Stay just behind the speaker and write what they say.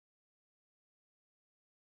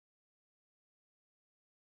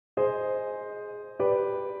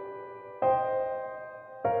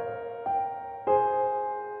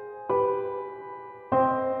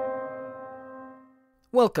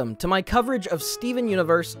Welcome to my coverage of Steven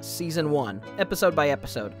Universe Season 1, episode by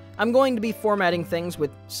episode. I'm going to be formatting things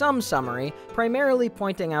with some summary, primarily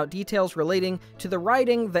pointing out details relating to the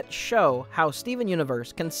writing that show how Steven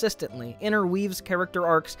Universe consistently interweaves character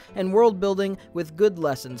arcs and world building with good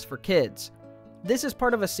lessons for kids. This is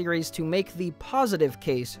part of a series to make the positive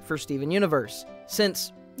case for Steven Universe,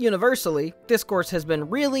 since, universally, discourse has been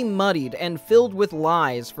really muddied and filled with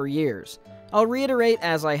lies for years. I'll reiterate,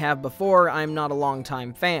 as I have before, I'm not a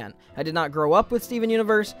longtime fan. I did not grow up with Steven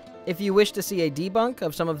Universe. If you wish to see a debunk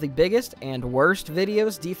of some of the biggest and worst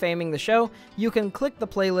videos defaming the show, you can click the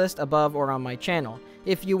playlist above or on my channel.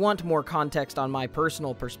 If you want more context on my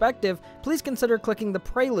personal perspective, please consider clicking the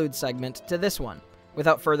prelude segment to this one.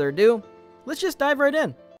 Without further ado, let's just dive right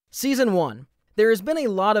in. Season 1. There has been a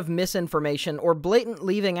lot of misinformation or blatant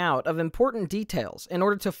leaving out of important details in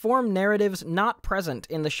order to form narratives not present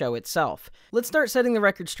in the show itself. Let's start setting the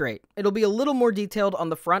record straight. It'll be a little more detailed on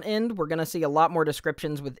the front end. We're going to see a lot more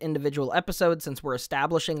descriptions with individual episodes since we're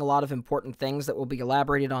establishing a lot of important things that will be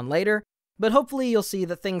elaborated on later. But hopefully you'll see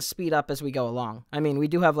that things speed up as we go along. I mean, we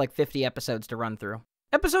do have like 50 episodes to run through.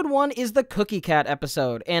 Episode 1 is the Cookie Cat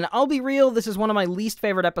episode, and I'll be real, this is one of my least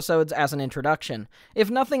favorite episodes as an introduction.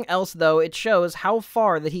 If nothing else, though, it shows how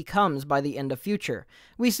far that he comes by the end of Future.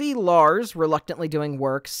 We see Lars reluctantly doing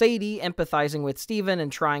work, Sadie empathizing with Steven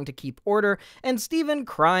and trying to keep order, and Steven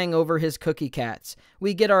crying over his cookie cats.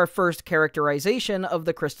 We get our first characterization of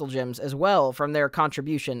the Crystal Gems as well, from their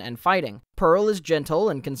contribution and fighting. Pearl is gentle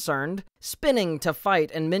and concerned, spinning to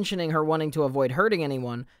fight and mentioning her wanting to avoid hurting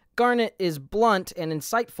anyone. Garnet is blunt and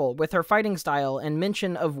insightful with her fighting style and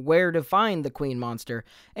mention of where to find the Queen Monster,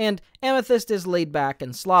 and Amethyst is laid back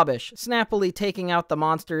and slobbish, snappily taking out the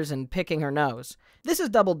monsters and picking her nose. This is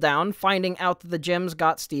doubled down, finding out that the gems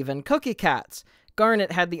got Steven cookie cats.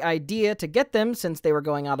 Garnet had the idea to get them since they were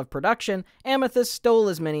going out of production, Amethyst stole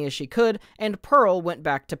as many as she could, and Pearl went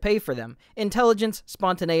back to pay for them. Intelligence,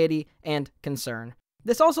 spontaneity, and concern.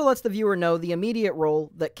 This also lets the viewer know the immediate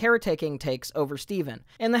role that caretaking takes over Steven,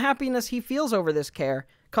 and the happiness he feels over this care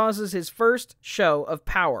causes his first show of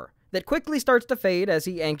power, that quickly starts to fade as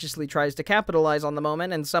he anxiously tries to capitalize on the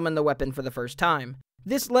moment and summon the weapon for the first time.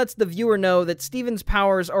 This lets the viewer know that Steven's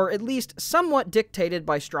powers are at least somewhat dictated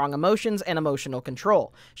by strong emotions and emotional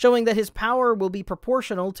control, showing that his power will be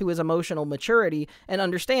proportional to his emotional maturity and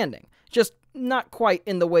understanding, just not quite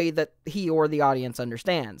in the way that he or the audience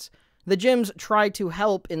understands. The gems try to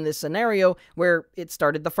help in this scenario where it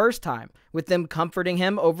started the first time, with them comforting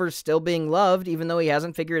him over still being loved even though he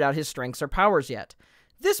hasn't figured out his strengths or powers yet.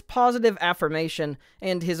 This positive affirmation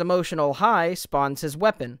and his emotional high spawns his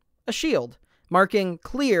weapon, a shield, marking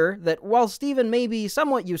clear that while Steven may be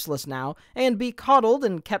somewhat useless now and be coddled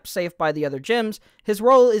and kept safe by the other gems, his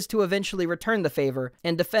role is to eventually return the favor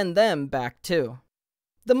and defend them back too.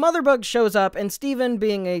 The Mother Bug shows up, and Steven,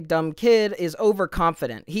 being a dumb kid, is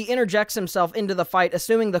overconfident. He interjects himself into the fight,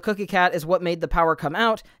 assuming the Cookie Cat is what made the power come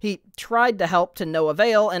out. He tried to help to no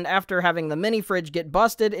avail, and after having the mini-fridge get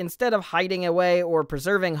busted, instead of hiding away or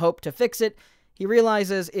preserving hope to fix it, he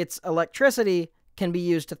realizes its electricity can be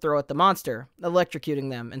used to throw at the monster,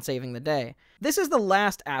 electrocuting them and saving the day. This is the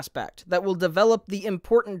last aspect that will develop the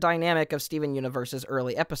important dynamic of Steven Universe's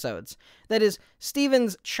early episodes. That is,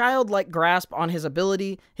 Steven's childlike grasp on his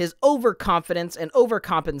ability, his overconfidence and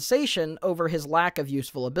overcompensation over his lack of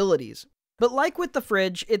useful abilities. But like with the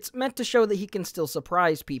fridge, it's meant to show that he can still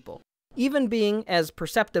surprise people. Even being as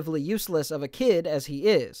perceptively useless of a kid as he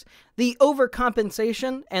is. The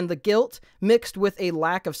overcompensation and the guilt, mixed with a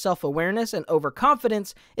lack of self-awareness and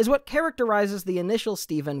overconfidence, is what characterizes the initial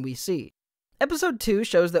Steven we see. Episode 2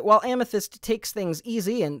 shows that while Amethyst takes things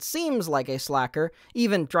easy and seems like a slacker,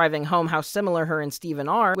 even driving home how similar her and Steven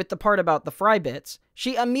are with the part about the fry bits,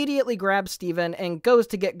 she immediately grabs Steven and goes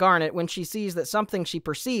to get Garnet when she sees that something she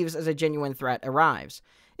perceives as a genuine threat arrives.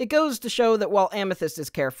 It goes to show that while Amethyst is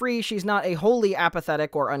carefree, she's not a wholly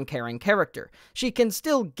apathetic or uncaring character. She can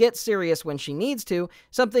still get serious when she needs to,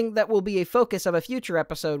 something that will be a focus of a future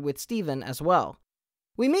episode with Steven as well.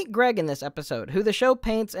 We meet Greg in this episode, who the show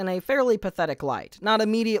paints in a fairly pathetic light, not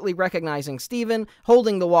immediately recognizing Steven,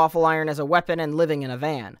 holding the waffle iron as a weapon and living in a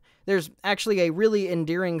van. There's actually a really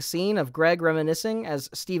endearing scene of Greg reminiscing as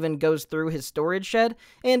Steven goes through his storage shed,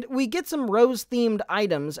 and we get some Rose-themed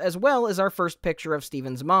items as well as our first picture of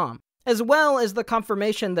Steven's mom, as well as the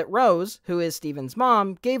confirmation that Rose, who is Steven's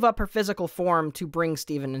mom, gave up her physical form to bring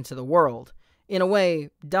Steven into the world, in a way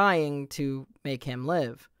dying to make him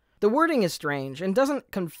live. The wording is strange and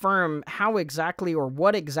doesn't confirm how exactly or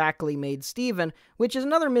what exactly made Steven, which is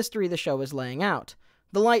another mystery the show is laying out.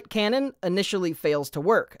 The light cannon initially fails to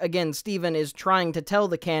work. Again, Steven is trying to tell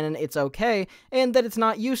the cannon it's okay and that it's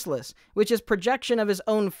not useless, which is projection of his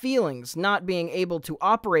own feelings, not being able to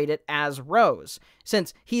operate it as Rose,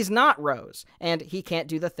 since he's not Rose, and he can't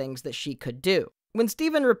do the things that she could do. When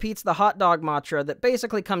Steven repeats the hot dog mantra that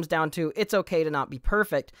basically comes down to it's okay to not be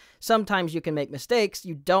perfect, sometimes you can make mistakes,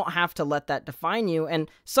 you don't have to let that define you,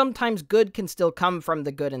 and sometimes good can still come from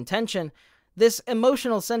the good intention, this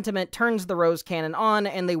emotional sentiment turns the Rose cannon on,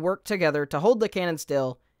 and they work together to hold the cannon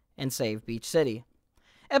still and save Beach City.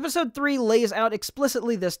 Episode 3 lays out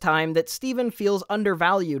explicitly this time that Steven feels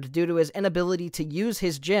undervalued due to his inability to use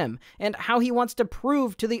his gym, and how he wants to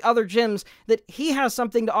prove to the other gyms that he has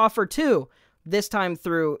something to offer too, this time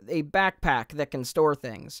through a backpack that can store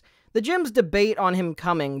things. The gyms debate on him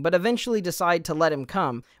coming, but eventually decide to let him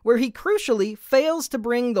come, where he crucially fails to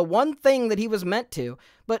bring the one thing that he was meant to,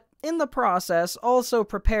 but in the process also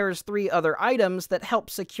prepares 3 other items that help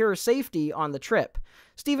secure safety on the trip.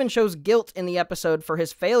 Steven shows guilt in the episode for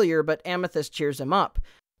his failure, but Amethyst cheers him up.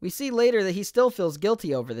 We see later that he still feels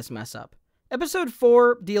guilty over this mess-up. Episode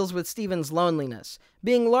 4 deals with Steven's loneliness,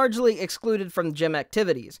 being largely excluded from gym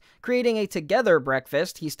activities. Creating a together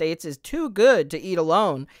breakfast, he states, is too good to eat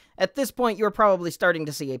alone. At this point, you're probably starting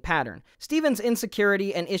to see a pattern. Steven's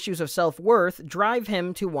insecurity and issues of self-worth drive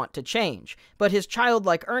him to want to change, but his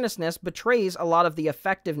childlike earnestness betrays a lot of the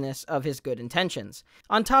effectiveness of his good intentions.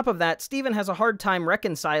 On top of that, Steven has a hard time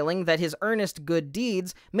reconciling that his earnest good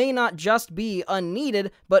deeds may not just be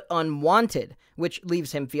unneeded, but unwanted, which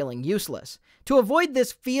leaves him feeling useless. To avoid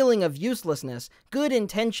this feeling of uselessness, good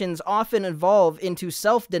intentions often evolve into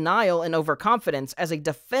self-denial and overconfidence as a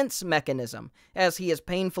defense mechanism, as he is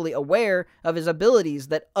painfully aware of his abilities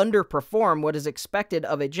that underperform what is expected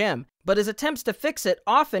of a gym. But his attempts to fix it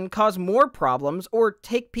often cause more problems or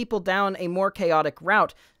take people down a more chaotic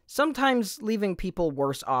route, sometimes leaving people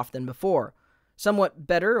worse off than before. Somewhat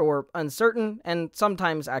better or uncertain, and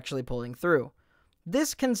sometimes actually pulling through.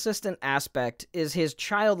 This consistent aspect is his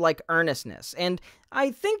childlike earnestness, and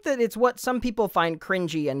I think that it's what some people find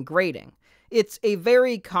cringy and grating. It's a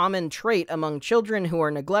very common trait among children who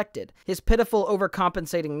are neglected. His pitiful,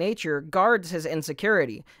 overcompensating nature guards his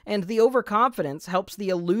insecurity, and the overconfidence helps the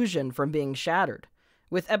illusion from being shattered.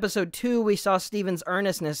 With episode 2, we saw Steven's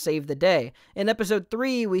earnestness save the day. In episode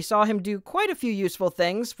 3, we saw him do quite a few useful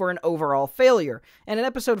things for an overall failure. And in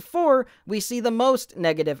episode 4, we see the most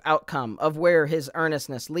negative outcome of where his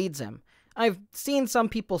earnestness leads him. I've seen some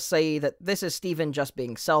people say that this is Steven just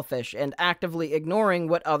being selfish and actively ignoring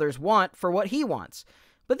what others want for what he wants.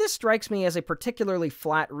 But this strikes me as a particularly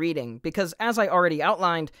flat reading, because as I already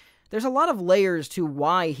outlined, there's a lot of layers to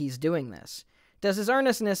why he's doing this. Does his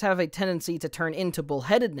earnestness have a tendency to turn into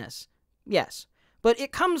bullheadedness? Yes. But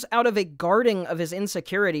it comes out of a guarding of his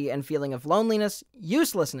insecurity and feeling of loneliness,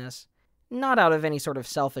 uselessness, not out of any sort of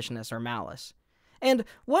selfishness or malice. And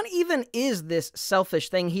what even is this selfish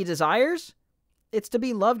thing he desires? It's to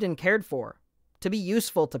be loved and cared for, to be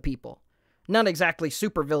useful to people. Not exactly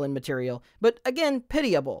supervillain material, but again,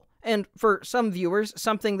 pitiable. And for some viewers,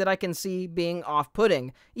 something that I can see being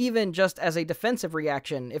off-putting, even just as a defensive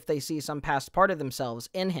reaction if they see some past part of themselves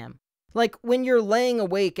in him. Like when you're laying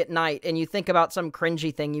awake at night and you think about some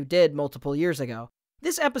cringy thing you did multiple years ago.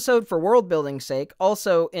 This episode, for world-building's sake,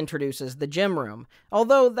 also introduces the gym room,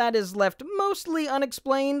 although that is left mostly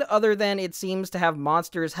unexplained other than it seems to have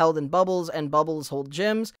monsters held in bubbles and bubbles hold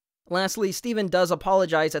gyms. Lastly, Steven does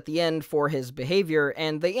apologize at the end for his behavior,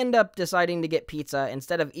 and they end up deciding to get pizza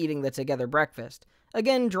instead of eating the together breakfast.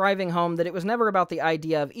 Again, driving home that it was never about the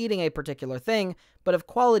idea of eating a particular thing, but of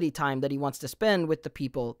quality time that he wants to spend with the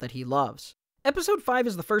people that he loves. Episode 5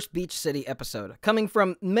 is the first Beach City episode, coming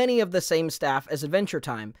from many of the same staff as Adventure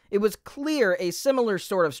Time. It was clear a similar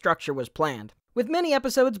sort of structure was planned, with many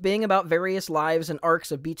episodes being about various lives and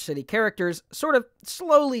arcs of Beach City characters, sort of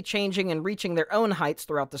slowly changing and reaching their own heights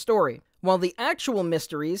throughout the story, while the actual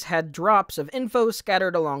mysteries had drops of info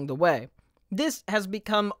scattered along the way. This has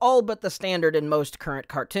become all but the standard in most current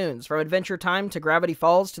cartoons, from Adventure Time to Gravity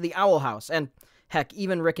Falls to the Owl House, and heck,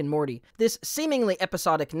 even Rick and Morty. This seemingly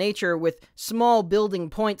episodic nature with small building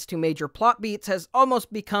points to major plot beats has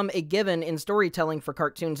almost become a given in storytelling for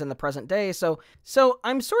cartoons in the present day, so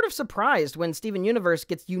I'm sort of surprised when Steven Universe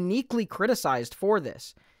gets uniquely criticized for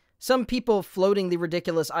this. Some people floating the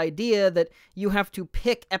ridiculous idea that you have to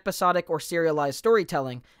pick episodic or serialized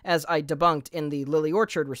storytelling, as I debunked in the Lily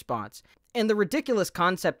Orchard response, and the ridiculous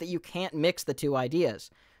concept that you can't mix the two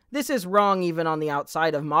ideas. This is wrong even on the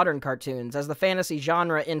outside of modern cartoons, as the fantasy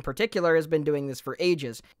genre in particular has been doing this for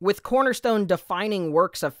ages, with cornerstone-defining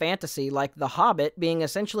works of fantasy like The Hobbit being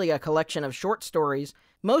essentially a collection of short stories,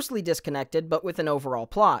 mostly disconnected but with an overall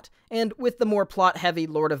plot, and with the more plot-heavy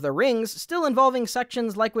Lord of the Rings still involving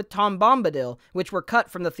sections like with Tom Bombadil, which were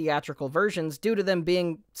cut from the theatrical versions due to them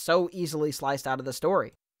being so easily sliced out of the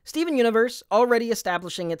story. Steven Universe, already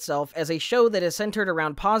establishing itself as a show that is centered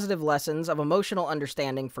around positive lessons of emotional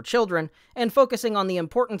understanding for children, and focusing on the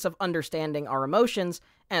importance of understanding our emotions,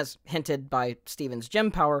 as hinted by Steven's gem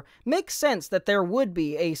power, makes sense that there would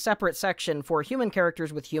be a separate section for human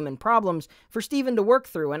characters with human problems for Steven to work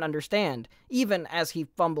through and understand, even as he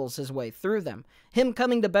fumbles his way through them. Him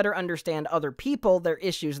coming to better understand other people, their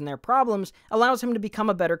issues, and their problems allows him to become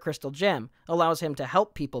a better crystal gem, allows him to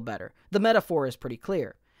help people better. The metaphor is pretty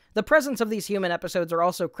clear. The presence of these human episodes are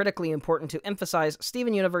also critically important to emphasize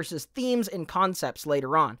Steven Universe's themes and concepts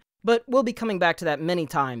later on, but we'll be coming back to that many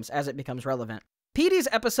times as it becomes relevant. Petey's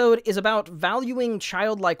episode is about valuing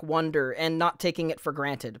childlike wonder and not taking it for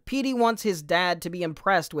granted. Petey wants his dad to be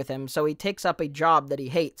impressed with him, so he takes up a job that he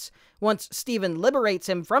hates. Once Steven liberates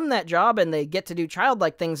him from that job and they get to do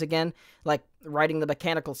childlike things again, like riding the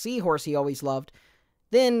mechanical seahorse he always loved,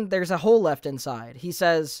 then there's a hole left inside. He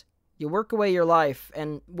says, "You work away your life,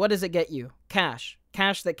 and what does it get you? Cash.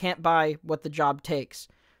 Cash that can't buy what the job takes.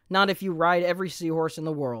 Not if you ride every seahorse in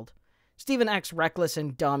the world." Steven acts reckless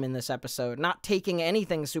and dumb in this episode, not taking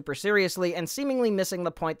anything super seriously and seemingly missing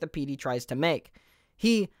the point that Petey tries to make.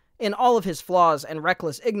 He, in all of his flaws and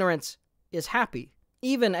reckless ignorance, is happy,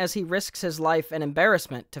 even as he risks his life and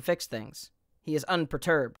embarrassment to fix things. He is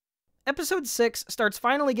unperturbed. Episode 6 starts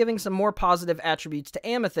finally giving some more positive attributes to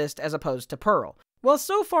Amethyst as opposed to Pearl. While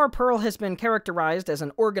so far Pearl has been characterized as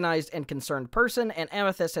an organized and concerned person, and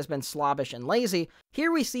Amethyst has been slobbish and lazy,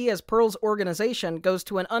 here we see as Pearl's organization goes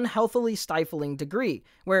to an unhealthily stifling degree,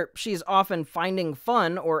 where she's often finding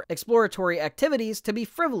fun or exploratory activities to be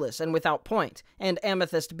frivolous and without point, and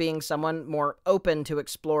Amethyst being someone more open to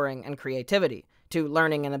exploring and creativity, to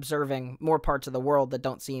learning and observing more parts of the world that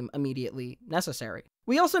don't seem immediately necessary.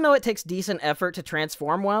 We also know it takes decent effort to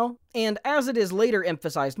transform well, and as it is later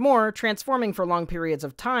emphasized more, transforming for long periods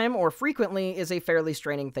of time or frequently is a fairly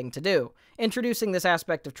straining thing to do. Introducing this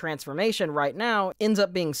aspect of transformation right now ends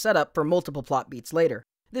up being set up for multiple plot beats later.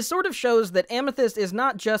 This sort of shows that Amethyst is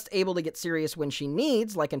not just able to get serious when she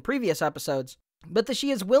needs, like in previous episodes, but that she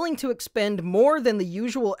is willing to expend more than the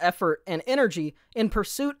usual effort and energy in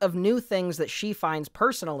pursuit of new things that she finds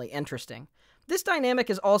personally interesting. This dynamic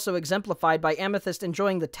is also exemplified by Amethyst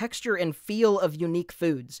enjoying the texture and feel of unique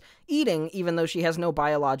foods, eating even though she has no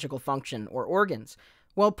biological function or organs.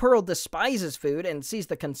 While Pearl despises food and sees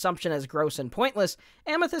the consumption as gross and pointless,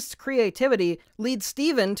 Amethyst's creativity leads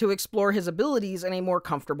Steven to explore his abilities in a more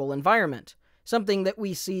comfortable environment. Something that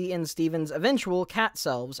we see in Steven's eventual cat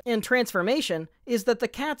selves and transformation is that the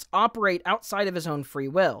cats operate outside of his own free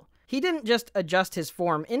will. He didn't just adjust his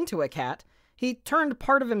form into a cat, he turned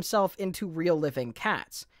part of himself into real living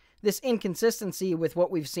cats. This inconsistency with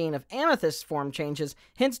what we've seen of Amethyst's form changes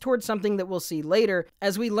hints towards something that we'll see later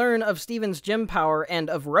as we learn of Steven's gem power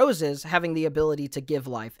and of Rose's having the ability to give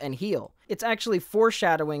life and heal. It's actually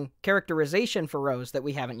foreshadowing characterization for Rose that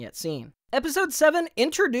we haven't yet seen. Episode 7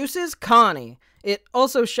 introduces Connie. It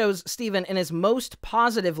also shows Steven in his most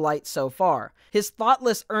positive light so far. His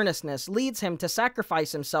thoughtless earnestness leads him to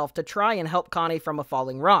sacrifice himself to try and help Connie from a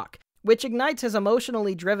falling rock, which ignites his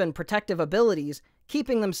emotionally driven protective abilities,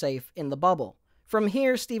 keeping them safe in the bubble. From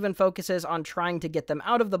here, Steven focuses on trying to get them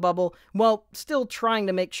out of the bubble, while still trying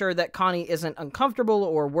to make sure that Connie isn't uncomfortable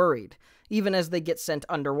or worried. Even as they get sent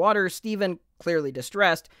underwater, Steven, clearly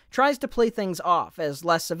distressed, tries to play things off as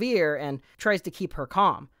less severe and tries to keep her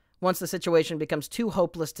calm. Once the situation becomes too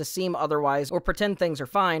hopeless to seem otherwise or pretend things are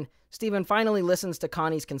fine, Steven finally listens to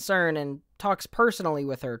Connie's concern and talks personally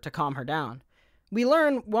with her to calm her down. We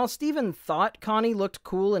learn, while Steven thought Connie looked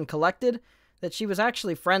cool and collected, that she was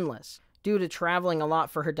actually friendless, due to traveling a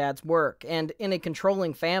lot for her dad's work, and in a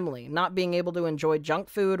controlling family, not being able to enjoy junk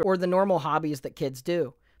food or the normal hobbies that kids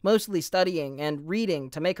do, mostly studying and reading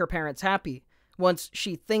to make her parents happy. Once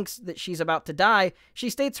she thinks that she's about to die, she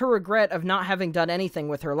states her regret of not having done anything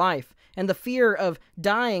with her life, and the fear of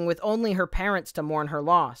dying with only her parents to mourn her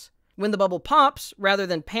loss. When the bubble pops, rather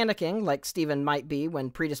than panicking like Steven might be when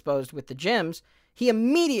predisposed with the gems, he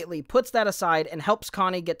immediately puts that aside and helps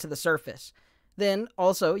Connie get to the surface. Then,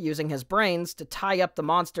 also using his brains to tie up the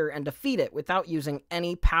monster and defeat it without using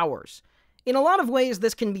any powers. In a lot of ways,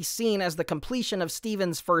 this can be seen as the completion of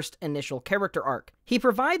Steven's first initial character arc. He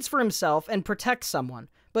provides for himself and protects someone,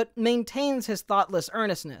 but maintains his thoughtless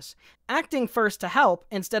earnestness, acting first to help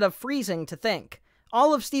instead of freezing to think.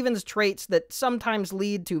 All of Steven's traits that sometimes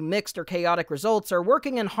lead to mixed or chaotic results are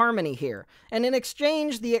working in harmony here, and in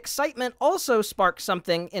exchange, the excitement also sparks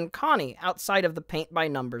something in Connie outside of the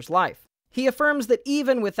paint-by-numbers life. He affirms that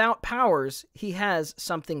even without powers, he has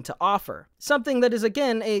something to offer. Something that is,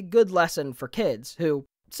 again, a good lesson for kids, who,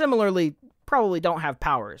 similarly, probably don't have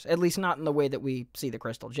powers, at least not in the way that we see the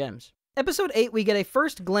crystal gems. Episode 8, we get a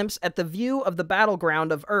first glimpse at the view of the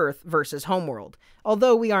battleground of Earth versus Homeworld,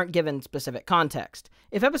 although we aren't given specific context.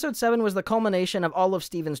 If Episode 7 was the culmination of all of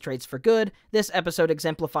Steven's traits for good, this episode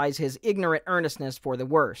exemplifies his ignorant earnestness for the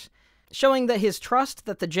worse, showing that his trust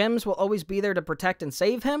that the gems will always be there to protect and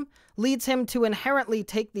save him leads him to inherently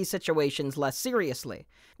take these situations less seriously.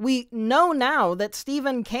 We know now that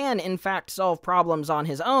Steven can, in fact, solve problems on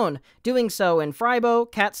his own, doing so in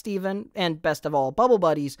Frybo, Cat Steven, and best of all, Bubble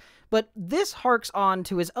Buddies, but this harks on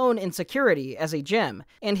to his own insecurity as a gem,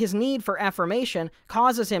 and his need for affirmation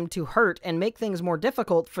causes him to hurt and make things more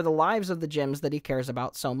difficult for the lives of the gems that he cares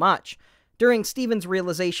about so much. During Steven's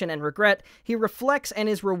realization and regret, he reflects and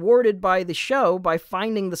is rewarded by the show by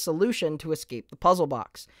finding the solution to escape the puzzle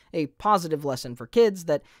box. A positive lesson for kids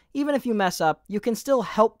that, even if you mess up, you can still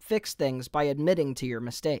help fix things by admitting to your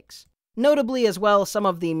mistakes. Notably as well, some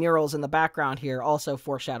of the murals in the background here also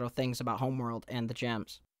foreshadow things about Homeworld and the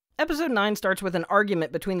gems. Episode 9 starts with an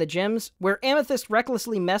argument between the gems, where Amethyst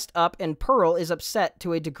recklessly messed up and Pearl is upset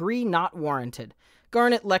to a degree not warranted.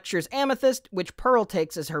 Garnet lectures Amethyst, which Pearl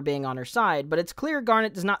takes as her being on her side, but it's clear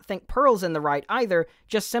Garnet does not think Pearl's in the right either,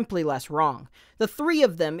 just simply less wrong. The three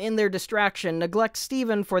of them, in their distraction, neglect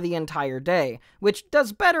Steven for the entire day, which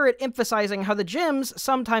does better at emphasizing how the gems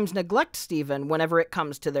sometimes neglect Steven whenever it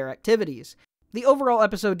comes to their activities. The overall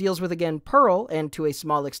episode deals with, again, Pearl, and to a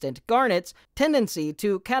small extent Garnet's, tendency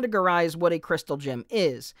to categorize what a crystal gem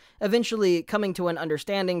is, eventually coming to an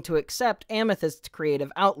understanding to accept Amethyst's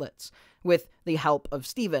creative outlets, with the help of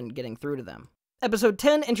Steven getting through to them. Episode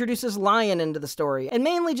 10 introduces Lion into the story, and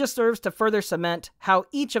mainly just serves to further cement how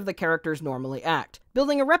each of the characters normally act,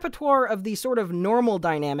 building a repertoire of the sort of normal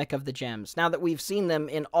dynamic of the gems, now that we've seen them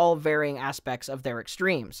in all varying aspects of their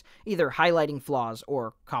extremes, either highlighting flaws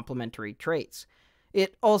or complementary traits.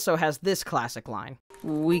 It also has this classic line: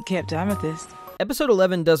 "We kept Amethyst." Episode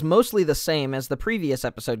 11 does mostly the same as the previous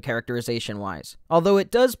episode characterization-wise, although it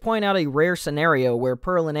does point out a rare scenario where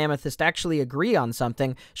Pearl and Amethyst actually agree on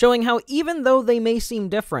something, showing how even though they may seem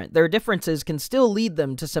different, their differences can still lead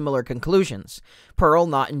them to similar conclusions. Pearl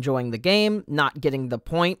not enjoying the game, not getting the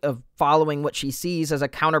point of following what she sees as a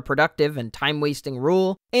counterproductive and time-wasting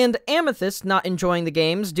rule, and Amethyst not enjoying the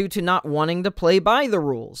games due to not wanting to play by the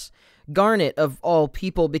rules. Garnet, of all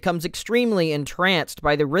people, becomes extremely entranced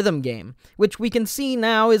by the rhythm game, which we can see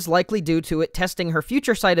now is likely due to it testing her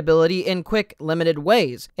future sight ability in quick, limited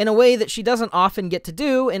ways, in a way that she doesn't often get to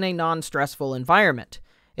do in a non-stressful environment.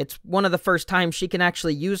 It's one of the first times she can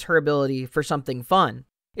actually use her ability for something fun.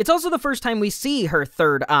 It's also the first time we see her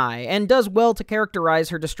third eye, and does well to characterize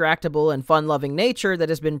her distractible and fun-loving nature that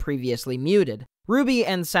has been previously muted. Ruby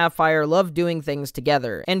and Sapphire love doing things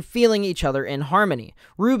together, and feeling each other in harmony.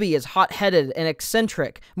 Ruby is hot-headed and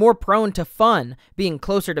eccentric, more prone to fun, being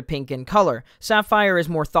closer to Pink in color. Sapphire is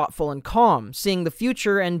more thoughtful and calm, seeing the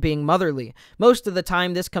future and being motherly. Most of the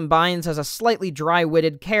time, this combines as a slightly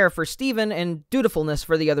dry-witted care for Steven and dutifulness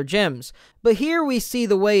for the other gems. But here we see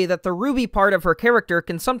the way that the Ruby part of her character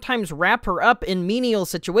can sometimes wrap her up in menial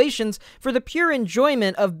situations for the pure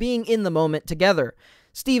enjoyment of being in the moment together.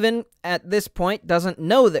 Steven, at this point, doesn't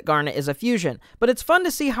know that Garnet is a fusion, but it's fun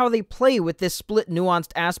to see how they play with this split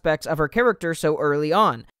nuanced aspects of her character so early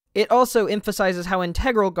on. It also emphasizes how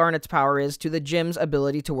integral Garnet's power is to the gems'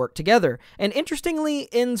 ability to work together, and interestingly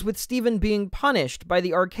ends with Steven being punished by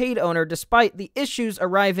the arcade owner despite the issues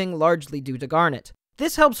arriving largely due to Garnet.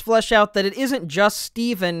 This helps flesh out that it isn't just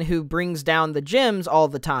Steven who brings down the gems all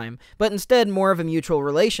the time, but instead more of a mutual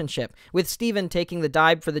relationship, with Steven taking the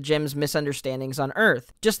dive for the gems' misunderstandings on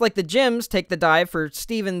Earth, just like the gems take the dive for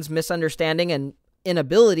Steven's misunderstanding and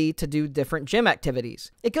inability to do different gym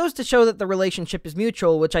activities. It goes to show that the relationship is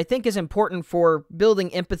mutual, which I think is important for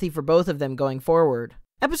building empathy for both of them going forward.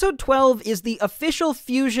 Episode 12 is the official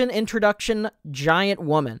fusion introduction, Giant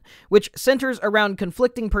Woman, which centers around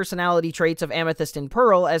conflicting personality traits of Amethyst and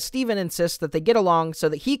Pearl as Steven insists that they get along so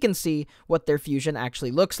that he can see what their fusion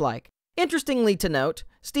actually looks like. Interestingly to note,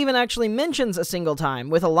 Steven actually mentions a single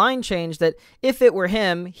time, with a line change, that if it were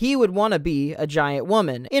him, he would want to be a giant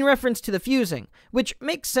woman, in reference to the fusing, which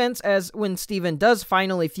makes sense as when Steven does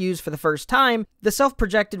finally fuse for the first time, the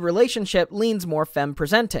self-projected relationship leans more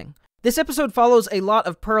femme-presenting. This episode follows a lot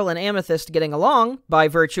of Pearl and Amethyst getting along by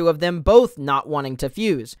virtue of them both not wanting to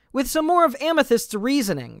fuse, with some more of Amethyst's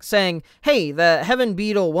reasoning, saying, hey, the heaven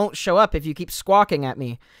beetle won't show up if you keep squawking at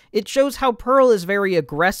me. It shows how Pearl is very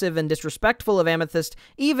aggressive and disrespectful of Amethyst,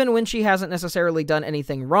 even when she hasn't necessarily done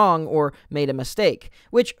anything wrong or made a mistake,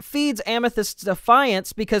 which feeds Amethyst's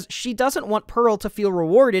defiance because she doesn't want Pearl to feel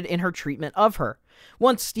rewarded in her treatment of her.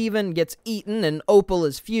 Once Steven gets eaten and Opal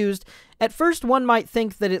is fused, at first one might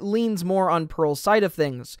think that it leans more on Pearl's side of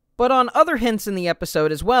things. But on other hints in the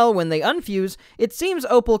episode as well, when they unfuse, it seems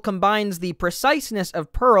Opal combines the preciseness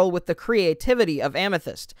of Pearl with the creativity of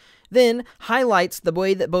Amethyst. Then highlights the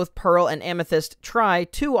way that both Pearl and Amethyst try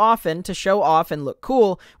too often to show off and look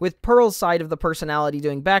cool, with Pearl's side of the personality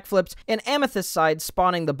doing backflips and Amethyst's side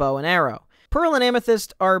spawning the bow and arrow. Pearl and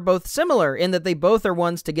Amethyst are both similar in that they both are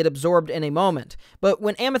ones to get absorbed in a moment, but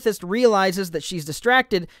when Amethyst realizes that she's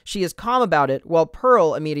distracted, she is calm about it, while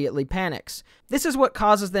Pearl immediately panics. This is what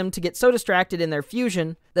causes them to get so distracted in their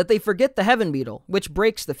fusion that they forget the Heaven Beetle, which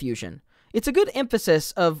breaks the fusion. It's a good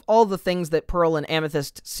emphasis of all the things that Pearl and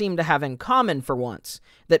Amethyst seem to have in common for once,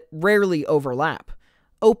 that rarely overlap.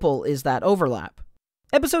 Opal is that overlap.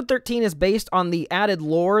 Episode 13 is based on the added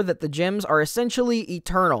lore that the gems are essentially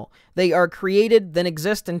eternal. They are created, then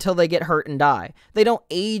exist until they get hurt and die. They don't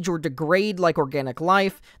age or degrade like organic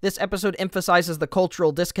life. This episode emphasizes the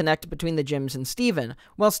cultural disconnect between the gems and Steven.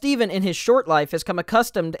 While Steven, in his short life, has come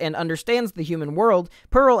accustomed and understands the human world,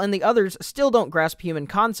 Pearl and the others still don't grasp human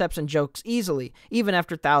concepts and jokes easily, even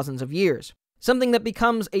after thousands of years. Something that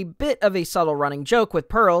becomes a bit of a subtle running joke with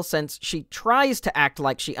Pearl, since she tries to act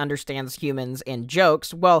like she understands humans and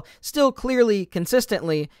jokes, while still clearly,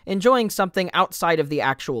 consistently, enjoying something outside of the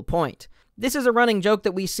actual point. This is a running joke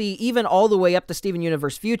that we see even all the way up to Steven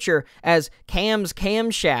Universe Future, as Cam's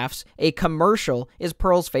Camshafts, a commercial, is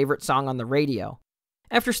Pearl's favorite song on the radio.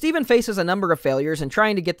 After Steven faces a number of failures and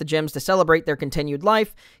trying to get the gems to celebrate their continued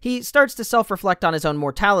life, he starts to self-reflect on his own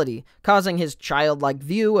mortality, causing his childlike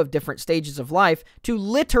view of different stages of life to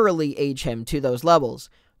literally age him to those levels.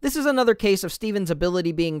 This is another case of Steven's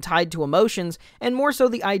ability being tied to emotions, and more so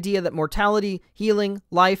the idea that mortality, healing,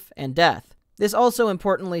 life, and death. This also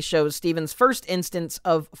importantly shows Steven's first instance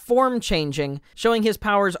of form changing, showing his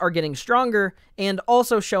powers are getting stronger, and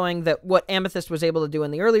also showing that what Amethyst was able to do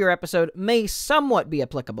in the earlier episode may somewhat be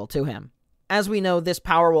applicable to him. As we know, this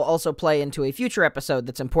power will also play into a future episode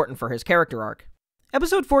that's important for his character arc.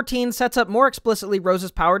 Episode 14 sets up more explicitly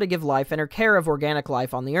Rose's power to give life and her care of organic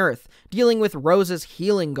life on the Earth, dealing with Rose's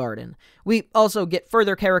healing garden. We also get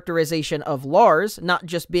further characterization of Lars, not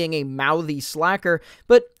just being a mouthy slacker,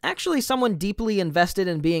 but actually someone deeply invested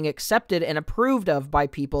in being accepted and approved of by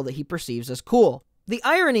people that he perceives as cool. The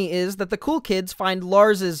irony is that the cool kids find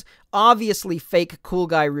Lars's obviously fake cool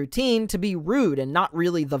guy routine to be rude and not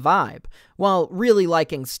really the vibe, while really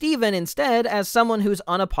liking Steven instead as someone who's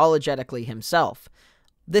unapologetically himself.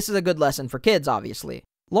 This is a good lesson for kids, obviously.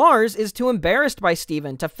 Lars is too embarrassed by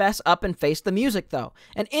Steven to fess up and face the music, though,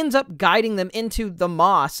 and ends up guiding them into the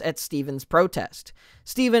moss at Steven's protest.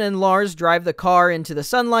 Steven and Lars drive the car into the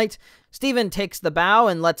sunlight. Steven takes the bow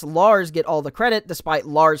and lets Lars get all the credit, despite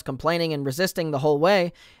Lars complaining and resisting the whole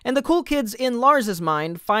way, and the cool kids in Lars's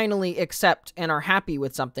mind finally accept and are happy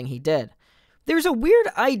with something he did. There's a weird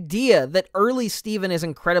idea that early Steven is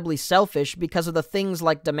incredibly selfish because of the things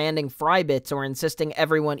like demanding fry bits or insisting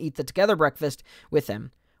everyone eat the Together breakfast with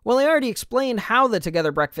him. Well, I already explained how the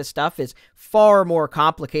Together breakfast stuff is far more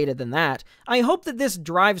complicated than that. I hope that this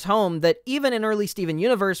drives home that even in early Steven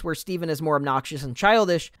Universe, where Steven is more obnoxious and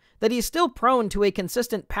childish, that he's still prone to a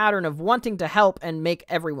consistent pattern of wanting to help and make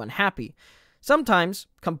everyone happy. Sometimes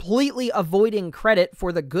completely avoiding credit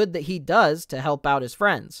for the good that he does to help out his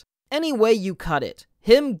friends. Any way you cut it,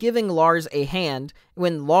 him giving Lars a hand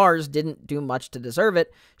when Lars didn't do much to deserve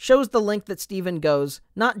it shows the length that Steven goes,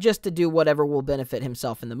 not just to do whatever will benefit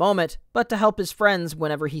himself in the moment, but to help his friends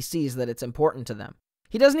whenever he sees that it's important to them.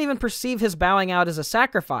 He doesn't even perceive his bowing out as a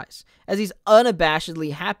sacrifice, as he's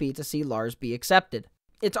unabashedly happy to see Lars be accepted.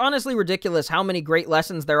 It's honestly ridiculous how many great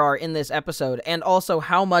lessons there are in this episode, and also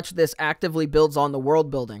how much this actively builds on the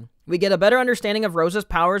world building. We get a better understanding of Rose's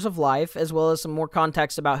powers of life, as well as some more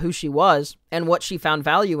context about who she was, and what she found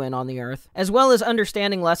value in on the Earth, as well as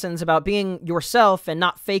understanding lessons about being yourself and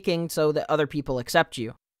not faking so that other people accept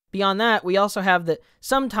you. Beyond that, we also have that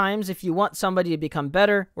sometimes if you want somebody to become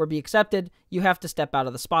better or be accepted, you have to step out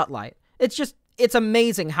of the spotlight. It's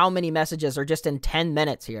amazing how many messages are just in 10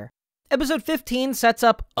 minutes here. Episode 15 sets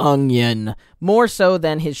up Onion, more so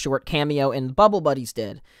than his short cameo in Bubble Buddies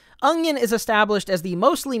did. Onion is established as the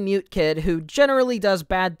mostly mute kid who generally does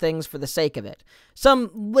bad things for the sake of it.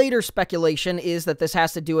 Some later speculation is that this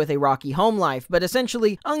has to do with a rocky home life, but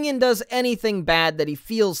essentially, Onion does anything bad that he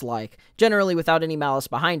feels like, generally without any malice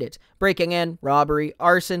behind it. Breaking in, robbery,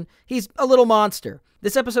 arson, he's a little monster.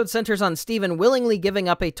 This episode centers on Steven willingly giving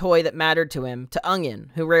up a toy that mattered to him to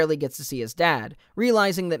Onion, who rarely gets to see his dad,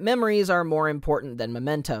 realizing that memories are more important than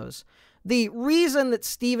mementos. The reason that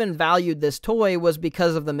Steven valued this toy was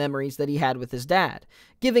because of the memories that he had with his dad.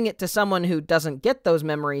 Giving it to someone who doesn't get those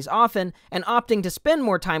memories often, and opting to spend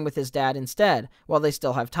more time with his dad instead, while they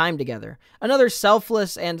still have time together. Another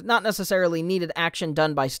selfless and not necessarily needed action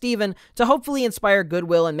done by Steven to hopefully inspire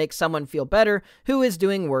goodwill and make someone feel better who is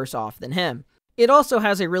doing worse off than him. It also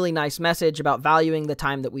has a really nice message about valuing the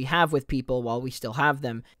time that we have with people while we still have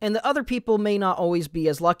them, and that other people may not always be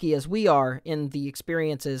as lucky as we are in the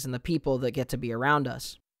experiences and the people that get to be around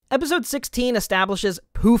us. Episode 16 establishes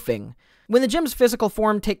poofing. When the gem's physical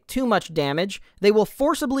form take too much damage, they will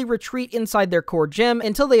forcibly retreat inside their core gem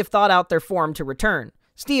until they have thought out their form to return.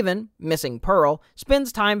 Steven, missing Pearl,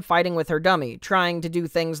 spends time fighting with her dummy, trying to do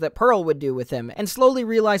things that Pearl would do with him, and slowly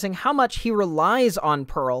realizing how much he relies on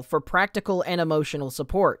Pearl for practical and emotional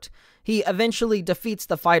support. He eventually defeats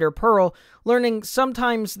the fighter Pearl, learning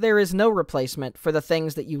sometimes there is no replacement for the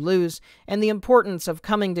things that you lose, and the importance of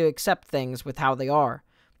coming to accept things with how they are.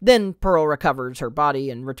 Then Pearl recovers her body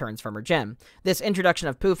and returns from her gem. This introduction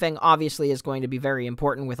of poofing obviously is going to be very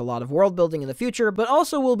important with a lot of world building in the future, but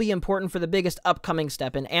also will be important for the biggest upcoming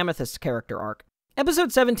step in Amethyst's character arc.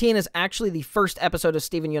 Episode 17 is actually the first episode of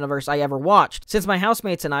Steven Universe I ever watched, since my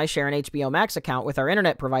housemates and I share an HBO Max account with our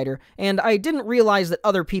internet provider, and I didn't realize that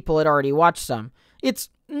other people had already watched some. It's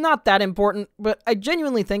not that important, but I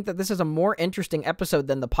genuinely think that this is a more interesting episode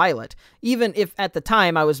than the pilot, even if at the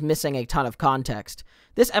time I was missing a ton of context.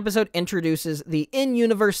 This episode introduces the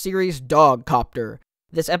in-universe series Dogcopter.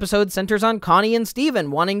 This episode centers on Connie and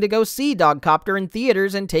Steven wanting to go see Dogcopter in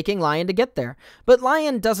theaters and taking Lion to get there. But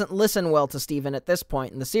Lion doesn't listen well to Steven at this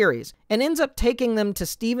point in the series, and ends up taking them to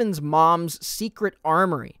Steven's mom's secret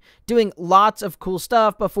armory, doing lots of cool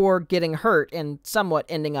stuff before getting hurt and somewhat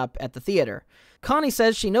ending up at the theater. Connie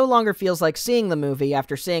says she no longer feels like seeing the movie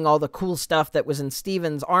after seeing all the cool stuff that was in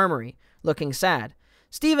Steven's armory, looking sad.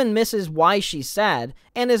 Steven misses why she's sad,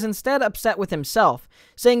 and is instead upset with himself,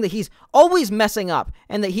 saying that he's always messing up,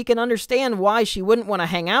 and that he can understand why she wouldn't want to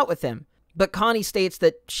hang out with him. But Connie states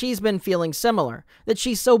that she's been feeling similar, that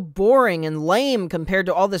she's so boring and lame compared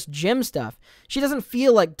to all this gym stuff. She doesn't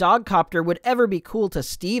feel like Dogcopter would ever be cool to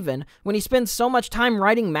Steven when he spends so much time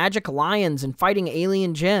riding magic lions and fighting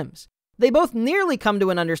alien gyms. They both nearly come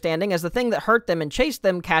to an understanding as the thing that hurt them and chased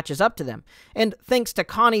them catches up to them, and thanks to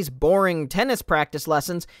Connie's boring tennis practice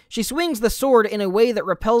lessons, she swings the sword in a way that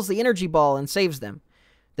repels the energy ball and saves them.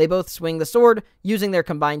 They both swing the sword, using their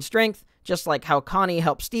combined strength, just like how Connie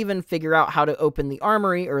helped Steven figure out how to open the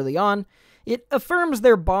armory early on. It affirms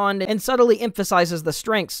their bond and subtly emphasizes the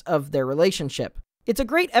strengths of their relationship. It's a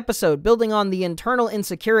great episode building on the internal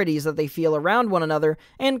insecurities that they feel around one another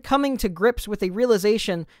and coming to grips with a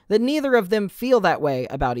realization that neither of them feel that way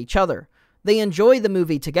about each other. They enjoy the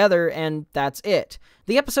movie together, and that's it.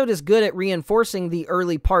 The episode is good at reinforcing the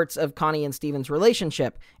early parts of Connie and Steven's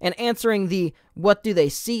relationship and answering the "what do they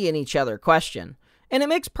see in each other" question. And it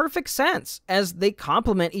makes perfect sense, as they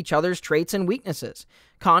complement each other's traits and weaknesses.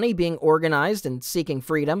 Connie being organized and seeking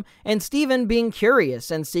freedom, and Steven being curious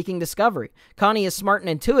and seeking discovery. Connie is smart and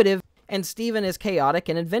intuitive, and Steven is chaotic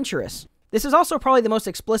and adventurous. This is also probably the most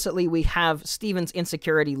explicitly we have Steven's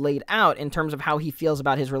insecurity laid out in terms of how he feels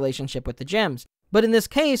about his relationship with the gems. But in this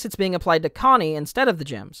case, it's being applied to Connie instead of the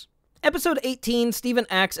gems. Episode 18, Steven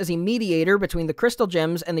acts as a mediator between the crystal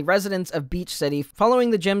gems and the residents of Beach City, following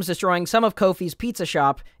the gems destroying some of Kofi's pizza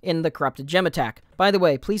shop in the corrupted gem attack. By the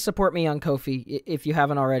way, please support me on Ko-fi if you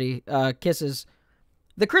haven't already. Kisses.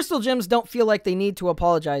 The crystal gems don't feel like they need to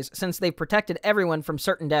apologize since they've protected everyone from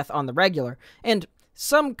certain death on the regular, and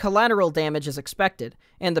some collateral damage is expected,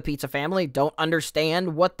 and the pizza family don't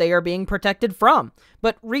understand what they are being protected from,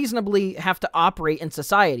 but reasonably have to operate in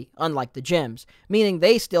society, unlike the gems, meaning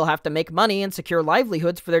they still have to make money and secure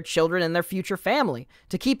livelihoods for their children and their future family,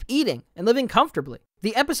 to keep eating and living comfortably.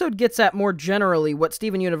 The episode gets at more generally what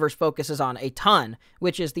Steven Universe focuses on a ton,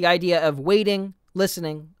 which is the idea of waiting,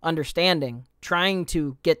 listening, understanding, trying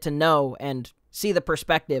to get to know and see the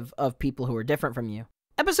perspective of people who are different from you.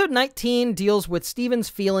 Episode 19 deals with Steven's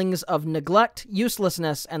feelings of neglect,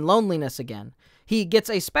 uselessness, and loneliness again. He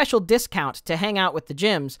gets a special discount to hang out with the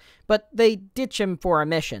gems, but they ditch him for a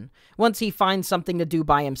mission. Once he finds something to do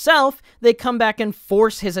by himself, they come back and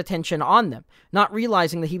force his attention on them, not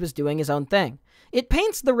realizing that he was doing his own thing. It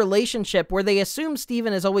paints the relationship where they assume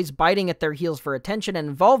Steven is always biting at their heels for attention and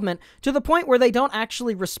involvement to the point where they don't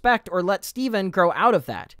actually respect or let Steven grow out of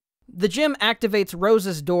that. The gym activates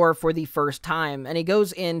Rose's door for the first time, and he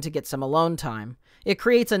goes in to get some alone time. It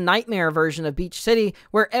creates a nightmare version of Beach City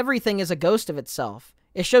where everything is a ghost of itself.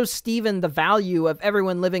 It shows Steven the value of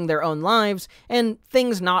everyone living their own lives and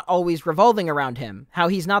things not always revolving around him, how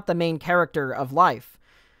he's not the main character of life.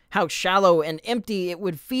 How shallow and empty it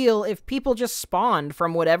would feel if people just spawned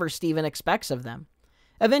from whatever Steven expects of them.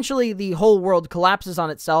 Eventually, the whole world collapses on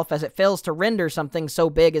itself as it fails to render something so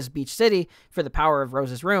big as Beach City for the power of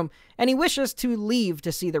Rose's room, and he wishes to leave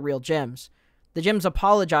to see the real gyms. The gyms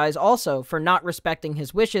apologize also for not respecting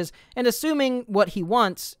his wishes and assuming what he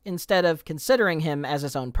wants instead of considering him as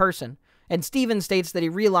his own person. And Steven states that he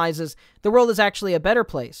realizes the world is actually a better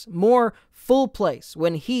place, more full place,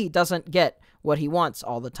 when he doesn't get what he wants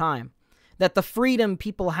all the time. That the freedom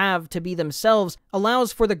people have to be themselves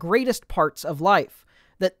allows for the greatest parts of life.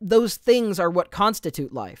 That those things are what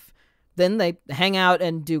constitute life. Then they hang out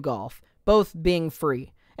and do golf, both being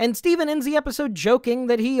free. And Steven ends the episode joking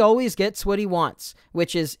that he always gets what he wants,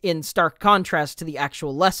 which is in stark contrast to the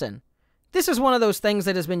actual lesson. This is one of those things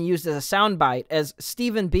that has been used as a soundbite as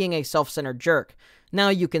Steven being a self-centered jerk. Now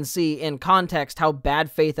you can see in context how bad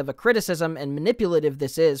faith of a criticism and manipulative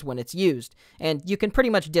this is when it's used, and you can pretty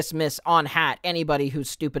much dismiss on hat anybody who's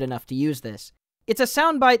stupid enough to use this. It's a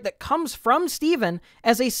soundbite that comes from Steven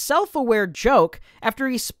as a self-aware joke after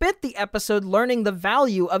he spent the episode learning the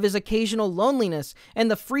value of his occasional loneliness and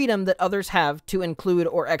the freedom that others have to include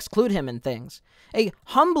or exclude him in things. A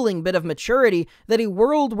humbling bit of maturity that a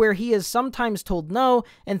world where he is sometimes told no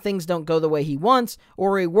and things don't go the way he wants,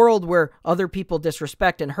 or a world where other people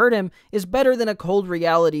disrespect and hurt him, is better than a cold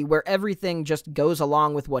reality where everything just goes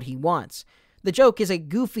along with what he wants. The joke is a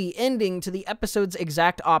goofy ending to the episode's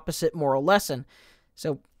exact opposite moral lesson.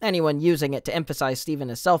 So anyone using it to emphasize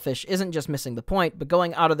Steven as selfish isn't just missing the point, but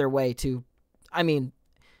going out of their way to,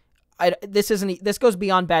 this goes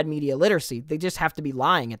beyond bad media literacy. They just have to be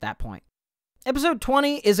lying at that point. Episode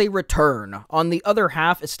 20 is a return on the other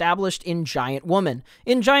half established in Giant Woman.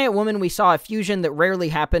 In Giant Woman, we saw a fusion that rarely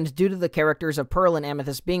happened due to the characters of Pearl and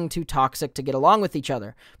Amethyst being too toxic to get along with each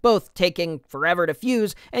other, both taking forever to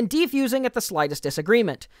fuse and defusing at the slightest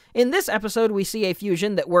disagreement. In this episode, we see a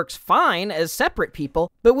fusion that works fine as separate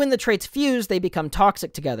people, but when the traits fuse, they become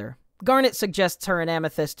toxic together. Garnet suggests her and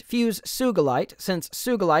Amethyst fuse Sugilite, since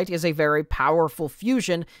Sugilite is a very powerful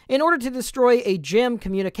fusion, in order to destroy a gym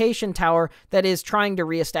communication tower that is trying to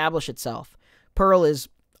reestablish itself. Pearl is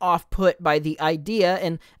off-put by the idea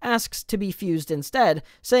and asks to be fused instead,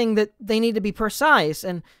 saying that they need to be precise,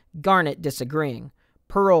 and Garnet disagreeing.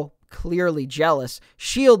 Pearl, clearly jealous,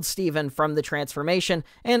 shields Steven from the transformation,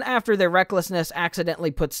 and after their recklessness accidentally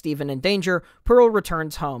puts Steven in danger, Pearl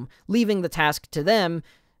returns home, leaving the task to them,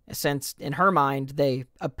 since in her mind, they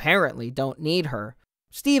apparently don't need her.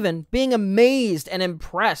 Steven, being amazed and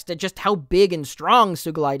impressed at just how big and strong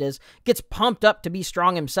Sugilite is, gets pumped up to be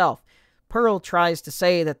strong himself. Pearl tries to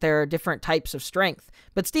say that there are different types of strength,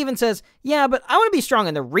 but Steven says, yeah, but I want to be strong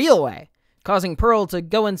in the real way, causing Pearl to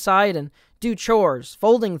go inside and do chores,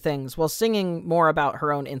 folding things, while singing more about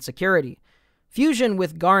her own insecurity. Fusion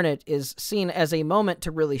with Garnet is seen as a moment to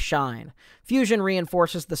really shine. Fusion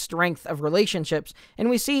reinforces the strength of relationships, and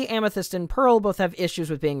we see Amethyst and Pearl both have issues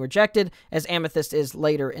with being rejected, as Amethyst is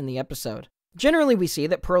later in the episode. Generally, we see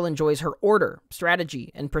that Pearl enjoys her order, strategy,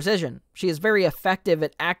 and precision. She is very effective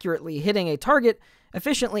at accurately hitting a target,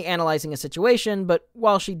 efficiently analyzing a situation, but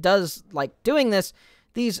while she does like doing this,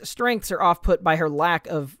 these strengths are off-put by her lack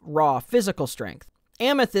of raw physical strength.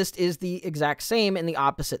 Amethyst is the exact same in the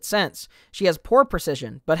opposite sense. She has poor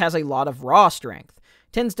precision, but has a lot of raw strength.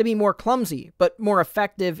 Tends to be more clumsy, but more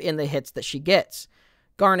effective in the hits that she gets.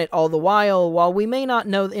 Garnet, all the while we may not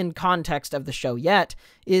know in context of the show yet,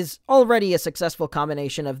 is already a successful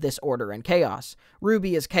combination of this order and chaos.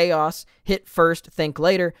 Ruby is chaos, hit first, think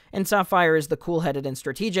later, and Sapphire is the cool-headed and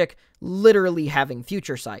strategic, literally having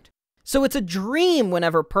future sight. So it's a dream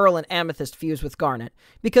whenever Pearl and Amethyst fuse with Garnet,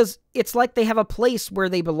 because it's like they have a place where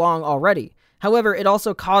they belong already. However, it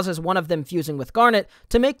also causes one of them fusing with Garnet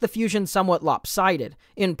to make the fusion somewhat lopsided,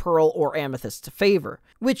 in Pearl or Amethyst's favor,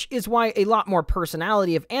 which is why a lot more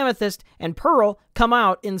personality of Amethyst and Pearl come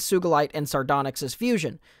out in Sugilite and Sardonyx's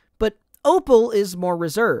fusion. But Opal is more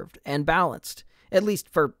reserved and balanced, at least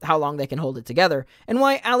for how long they can hold it together, and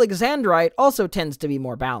why Alexandrite also tends to be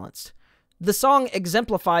more balanced. The song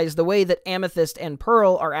exemplifies the way that Amethyst and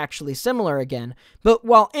Pearl are actually similar again, but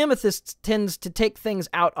while Amethyst tends to take things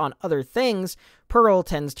out on other things, Pearl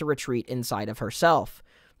tends to retreat inside of herself.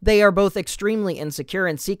 They are both extremely insecure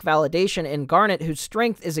and seek validation in Garnet, whose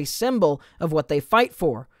strength is a symbol of what they fight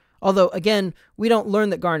for. Although, again, we don't learn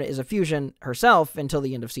that Garnet is a fusion herself until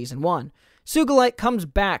the end of Season 1. Sugilite comes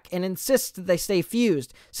back and insists that they stay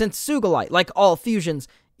fused, since Sugilite, like all fusions,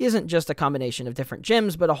 isn't just a combination of different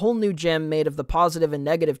gems, but a whole new gem made of the positive and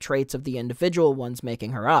negative traits of the individual ones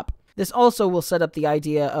making her up. This also will set up the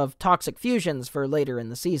idea of toxic fusions for later in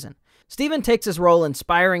the season. Steven takes his role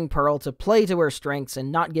inspiring Pearl to play to her strengths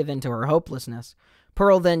and not give in to her hopelessness.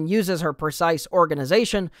 Pearl then uses her precise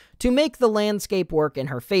organization to make the landscape work in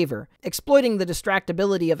her favor, exploiting the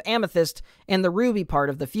distractibility of Amethyst and the Ruby part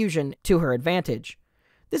of the fusion to her advantage.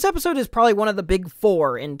 This episode is probably one of the big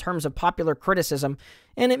four in terms of popular criticism,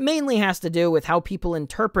 and it mainly has to do with how people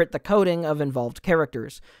interpret the coding of involved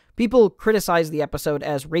characters. People criticize the episode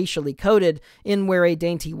as racially coded, in where a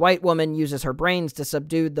dainty white woman uses her brains to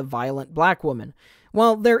subdue the violent black woman.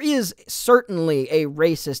 While there is certainly a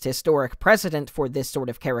racist historic precedent for this sort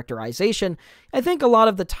of characterization, I think a lot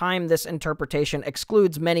of the time this interpretation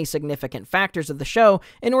excludes many significant factors of the show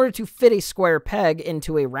in order to fit a square peg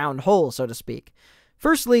into a round hole, so to speak.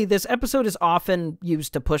 Firstly, this episode is often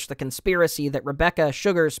used to push the conspiracy that Rebecca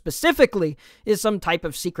Sugar specifically is some type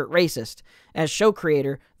of secret racist. As show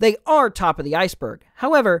creator, they are top of the iceberg.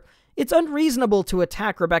 However, it's unreasonable to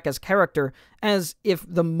attack Rebecca's character as if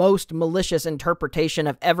the most malicious interpretation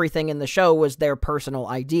of everything in the show was their personal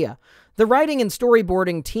idea. The writing and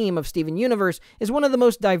storyboarding team of Steven Universe is one of the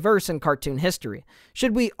most diverse in cartoon history.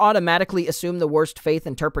 Should we automatically assume the worst faith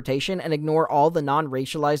interpretation and ignore all the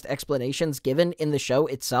non-racialized explanations given in the show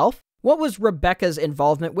itself? What was Rebecca's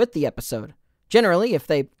involvement with the episode? Generally, if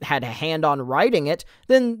they had a hand on writing it,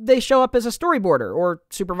 then they show up as a storyboarder or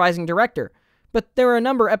supervising director. But there are a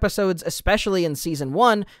number of episodes, especially in Season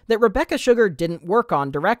 1, that Rebecca Sugar didn't work on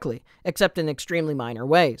directly, except in extremely minor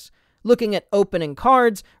ways. Looking at opening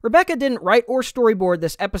cards, Rebecca didn't write or storyboard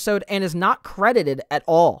this episode and is not credited at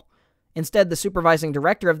all. Instead, the supervising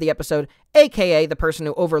director of the episode, aka the person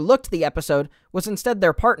who overlooked the episode, was instead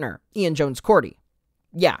their partner, Ian Jones-Cordy.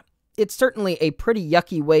 Yeah, it's certainly a pretty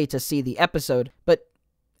yucky way to see the episode, but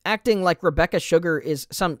acting like Rebecca Sugar is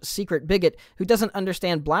some secret bigot who doesn't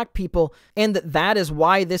understand black people, and that is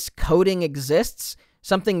why this coding exists,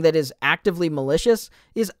 something that is actively malicious,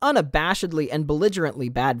 is unabashedly and belligerently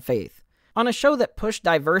bad faith. On a show that pushed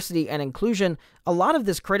diversity and inclusion, a lot of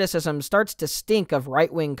this criticism starts to stink of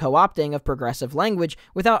right-wing co-opting of progressive language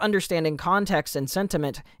without understanding context and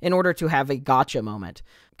sentiment in order to have a gotcha moment.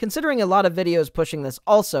 Considering a lot of videos pushing this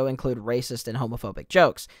also include racist and homophobic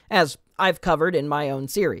jokes, as I've covered in my own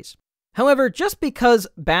series. However, just because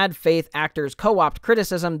bad faith actors co-opt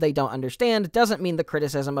criticism they don't understand doesn't mean the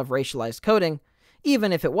criticism of racialized coding,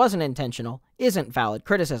 even if it wasn't intentional, isn't valid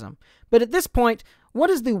criticism. But at this point,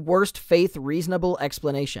 what is the worst faith reasonable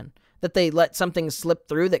explanation? That they let something slip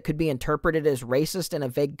through that could be interpreted as racist in a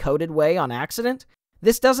vague coded way on accident?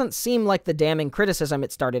 This doesn't seem like the damning criticism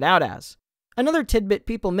it started out as. Another tidbit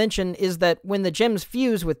people mention is that when the gems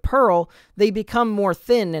fuse with Pearl, they become more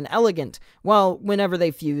thin and elegant, while whenever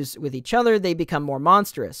they fuse with each other, they become more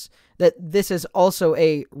monstrous. That this is also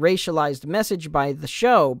a racialized message by the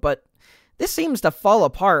show, but this seems to fall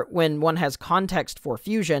apart when one has context for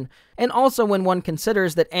fusion, and also when one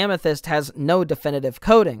considers that Amethyst has no definitive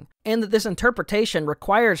coding, and that this interpretation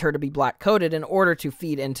requires her to be black-coded in order to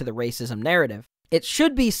feed into the racism narrative. It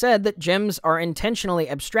should be said that gems are intentionally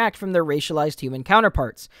abstract from their racialized human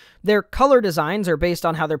counterparts. Their color designs are based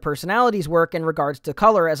on how their personalities work in regards to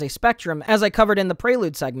color as a spectrum, as I covered in the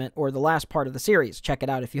Prelude segment, or the last part of the series. Check it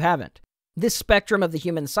out if you haven't. This spectrum of the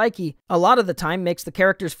human psyche, a lot of the time, makes the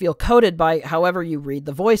characters feel coded by however you read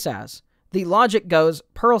the voice as. The logic goes,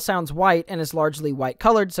 Pearl sounds white and is largely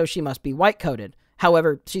white-colored, so she must be white-coded.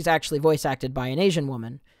 However, she's actually voice-acted by an Asian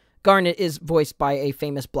woman. Garnet is voiced by a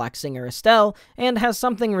famous black singer, Estelle, and has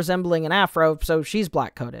something resembling an afro, so she's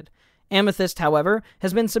black-coded. Amethyst, however,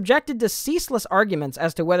 has been subjected to ceaseless arguments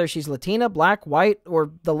as to whether she's Latina, black, white,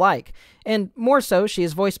 or the like, and more so, she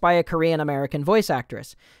is voiced by a Korean-American voice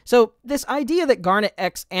actress. So this idea that Garnet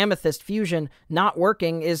x Amethyst fusion not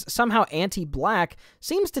working is somehow anti-black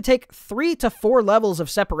seems to take 3 to 4 levels of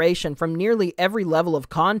separation from nearly every level of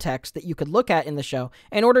context that you could look at in the show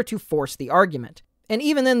in order to force the argument. And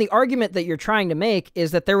even then, the argument that you're trying to make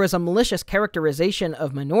is that there was a malicious characterization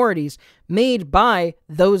of minorities made by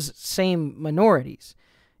those same minorities.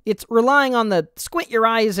 It's relying on the squint your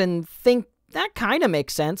eyes and think that kind of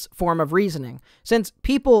makes sense form of reasoning, since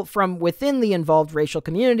people from within the involved racial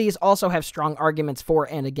communities also have strong arguments for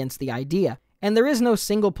and against the idea, and there is no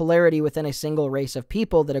single polarity within a single race of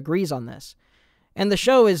people that agrees on this. And the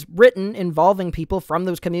show is written involving people from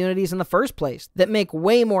those communities in the first place that make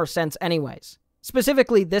way more sense anyways.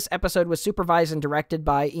 Specifically, this episode was supervised and directed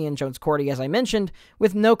by Ian Jones-Cordy, as I mentioned,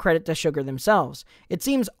 with no credit to Sugar themselves. It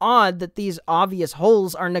seems odd that these obvious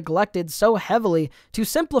holes are neglected so heavily to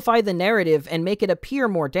simplify the narrative and make it appear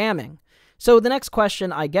more damning. So the next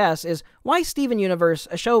question, I guess, is why Steven Universe,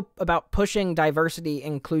 a show about pushing diversity,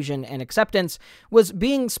 inclusion, and acceptance, was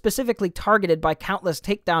being specifically targeted by countless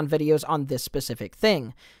takedown videos on this specific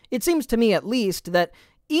thing? It seems to me, at least, that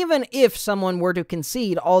even if someone were to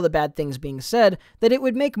concede all the bad things being said, that it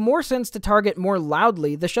would make more sense to target more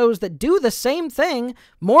loudly the shows that do the same thing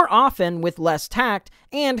more often with less tact,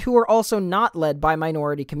 and who are also not led by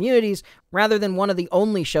minority communities, rather than one of the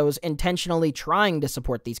only shows intentionally trying to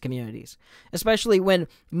support these communities. Especially when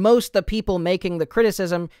most the people making the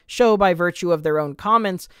criticism show by virtue of their own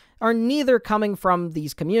comments are neither coming from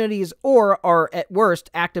these communities or are at worst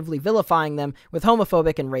actively vilifying them with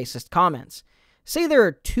homophobic and racist comments. Say there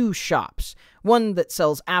are two shops, one that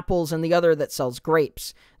sells apples and the other that sells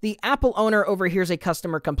grapes. The apple owner overhears a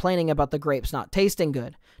customer complaining about the grapes not tasting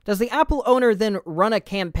good. Does the apple owner then run a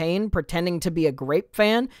campaign pretending to be a grape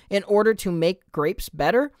fan in order to make grapes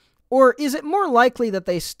better? Or is it more likely that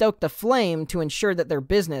they stoked a flame to ensure that their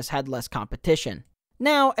business had less competition?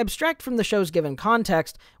 Now, abstract from the show's given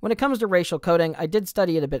context, when it comes to racial coding, I did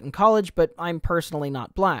study it a bit in college, but I'm personally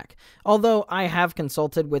not black. Although I have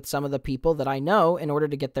consulted with some of the people that I know in order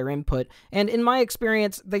to get their input, and in my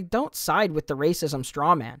experience, they don't side with the racism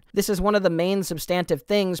strawman. This is one of the main substantive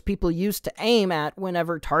things people used to aim at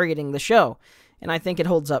whenever targeting the show, and I think it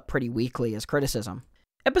holds up pretty weakly as criticism.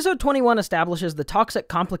 Episode 21 establishes the toxic,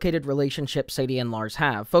 complicated relationship Sadie and Lars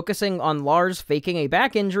have, focusing on Lars faking a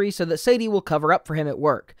back injury so that Sadie will cover up for him at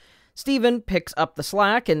work. Steven picks up the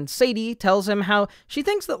slack, and Sadie tells him how she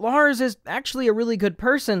thinks that Lars is actually a really good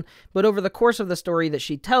person, but over the course of the story that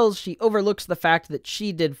she tells, she overlooks the fact that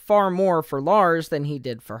she did far more for Lars than he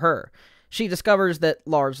did for her. She discovers that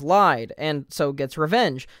Lars lied, and so gets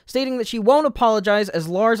revenge, stating that she won't apologize as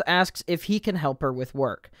Lars asks if he can help her with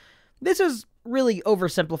work. This is really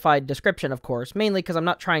oversimplified description, of course, mainly because I'm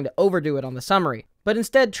not trying to overdo it on the summary, but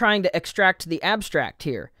instead trying to extract the abstract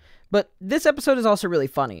here. But this episode is also really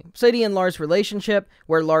funny. Sadie and Lars' relationship,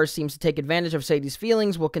 where Lars seems to take advantage of Sadie's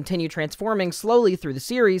feelings, will continue transforming slowly through the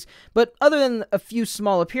series, but other than a few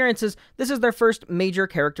small appearances, this is their first major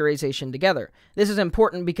characterization together. This is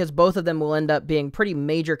important because both of them will end up being pretty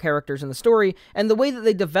major characters in the story, and the way that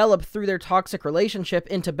they develop through their toxic relationship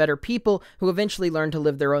into better people who eventually learn to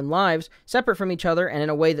live their own lives, separate from each other and in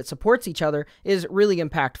a way that supports each other, is really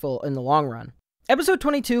impactful in the long run. Episode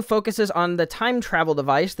 22 focuses on the time travel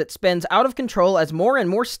device that spins out of control as more and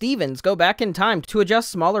more Stevens go back in time to adjust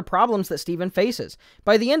smaller problems that Steven faces.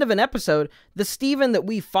 By the end of an episode, the Steven that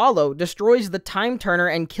we follow destroys the time turner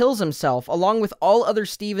and kills himself, along with all other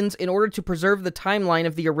Stevens, in order to preserve the timeline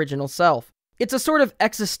of the original self. It's a sort of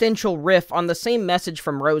existential riff on the same message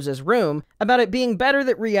from Rose's room, about it being better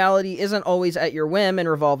that reality isn't always at your whim and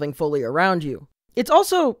revolving fully around you. It's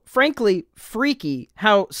also, frankly, freaky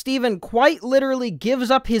how Steven quite literally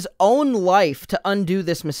gives up his own life to undo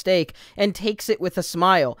this mistake and takes it with a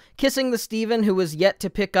smile, kissing the Steven who was yet to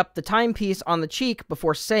pick up the timepiece on the cheek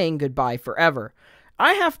before saying goodbye forever.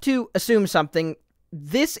 I have to assume something.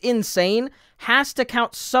 This insane has to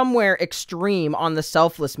count somewhere extreme on the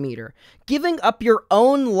selfless meter. Giving up your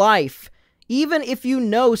own life, even if you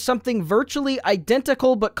know something virtually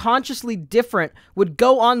identical but consciously different would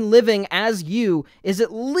go on living as you, is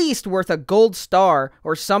at least worth a gold star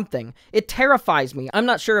or something. It terrifies me. I'm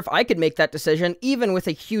not sure if I could make that decision, even with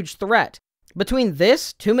a huge threat. Between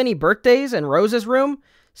this, Too Many Birthdays, and Rose's Room,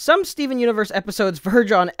 some Steven Universe episodes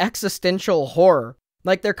verge on existential horror.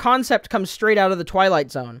 Like their concept comes straight out of the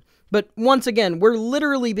Twilight Zone. But once again, we're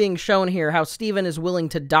literally being shown here how Steven is willing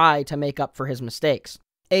to die to make up for his mistakes.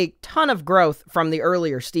 A ton of growth from the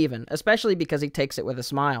earlier Steven, especially because he takes it with a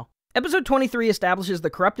smile. Episode 23 establishes the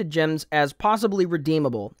corrupted gems as possibly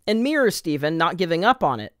redeemable, and mirrors Steven not giving up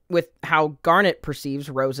on it, with how Garnet perceives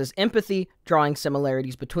Rose's empathy, drawing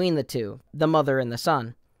similarities between the two, the mother and the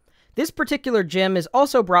son. This particular gem is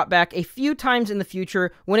also brought back a few times in the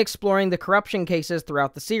future when exploring the corruption cases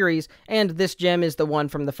throughout the series, and this gem is the one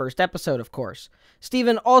from the first episode, of course.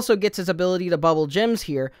 Steven also gets his ability to bubble gems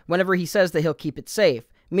here whenever he says that he'll keep it safe,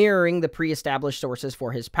 mirroring the pre-established sources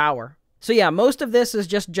for his power. So yeah, most of this is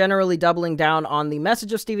just generally doubling down on the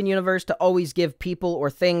message of Steven Universe to always give people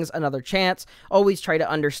or things another chance, always try to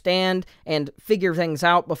understand and figure things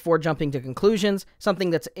out before jumping to conclusions,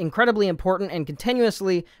 something that's incredibly important and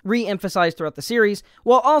continuously re-emphasized throughout the series,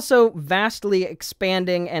 while also vastly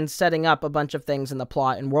expanding and setting up a bunch of things in the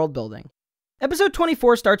plot and world building. Episode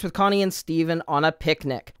 24 starts with Connie and Steven on a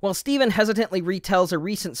picnic, while Steven hesitantly retells a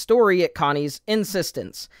recent story at Connie's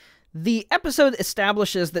insistence. The episode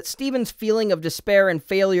establishes that Steven's feeling of despair and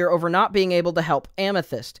failure over not being able to help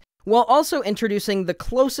Amethyst, while also introducing the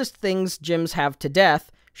closest things gems have to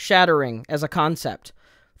death, shattering as a concept.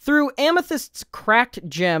 Through Amethyst's cracked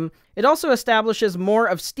gem, it also establishes more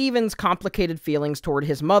of Steven's complicated feelings toward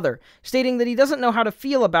his mother, stating that he doesn't know how to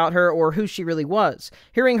feel about her or who she really was,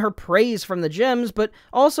 hearing her praise from the gems, but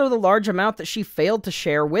also the large amount that she failed to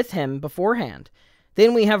share with him beforehand.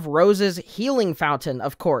 Then we have Rose's healing fountain,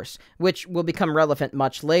 of course, which will become relevant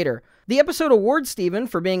much later. The episode awards Steven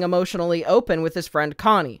for being emotionally open with his friend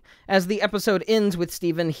Connie, as the episode ends with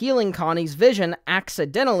Steven healing Connie's vision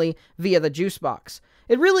accidentally via the juice box.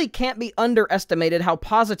 It really can't be underestimated how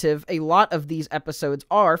positive a lot of these episodes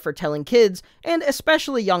are for telling kids, and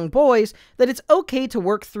especially young boys, that it's okay to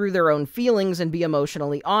work through their own feelings and be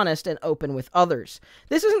emotionally honest and open with others.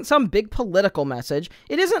 This isn't some big political message,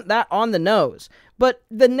 it isn't that on the nose, but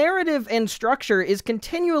the narrative and structure is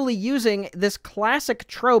continually using this classic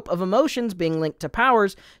trope of emotions being linked to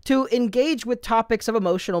powers to engage with topics of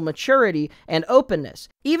emotional maturity and openness.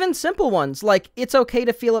 Even simple ones like it's okay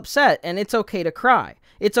to feel upset and it's okay to cry.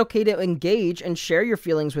 It's okay to engage and share your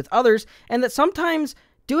feelings with others, and that sometimes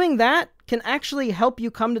doing that can actually help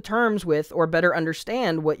you come to terms with or better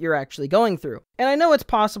understand what you're actually going through. And I know it's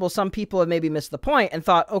possible some people have maybe missed the point and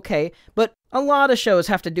thought, okay, but a lot of shows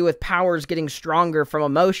have to do with powers getting stronger from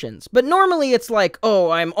emotions. But normally it's like,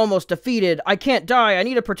 oh, I'm almost defeated, I can't die, I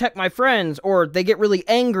need to protect my friends, or they get really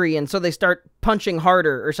angry and so they start punching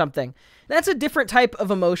harder or something. That's a different type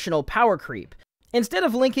of emotional power creep. Instead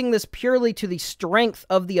of linking this purely to the strength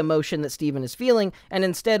of the emotion that Steven is feeling, and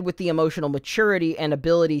instead with the emotional maturity and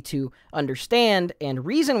ability to understand and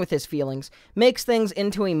reason with his feelings, makes things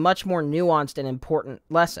into a much more nuanced and important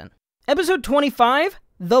lesson. Episode 25,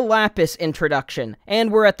 the Lapis introduction,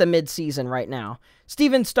 and we're at the mid-season right now.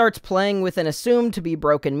 Steven starts playing with an assumed to be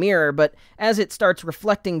broken mirror, but as it starts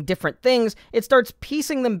reflecting different things, it starts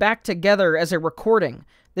piecing them back together as a recording.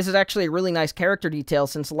 This is actually a really nice character detail,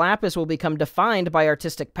 since Lapis will become defined by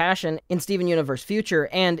artistic passion in Steven Universe Future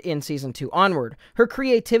and in Season 2 onward. Her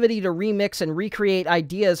creativity to remix and recreate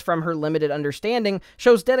ideas from her limited understanding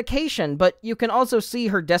shows dedication, but you can also see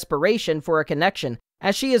her desperation for a connection,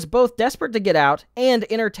 as she is both desperate to get out and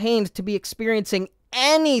entertained to be experiencing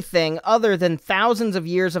anything other than thousands of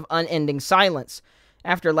years of unending silence.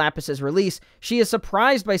 After Lapis's release, she is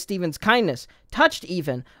surprised by Steven's kindness, touched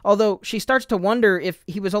even, although she starts to wonder if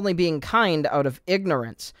he was only being kind out of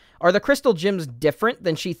ignorance. Are the crystal gems different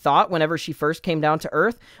than she thought whenever she first came down to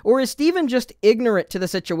Earth, or is Steven just ignorant to the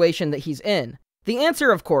situation that he's in? The answer,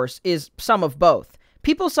 of course, is some of both.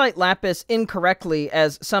 People cite Lapis incorrectly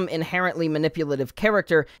as some inherently manipulative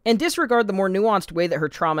character, and disregard the more nuanced way that her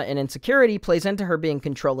trauma and insecurity plays into her being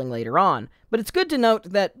controlling later on. But it's good to note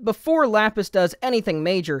that before Lapis does anything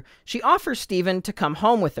major, she offers Steven to come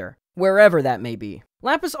home with her, wherever that may be.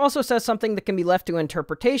 Lapis also says something that can be left to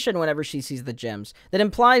interpretation whenever she sees the gems, that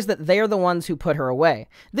implies that they're the ones who put her away.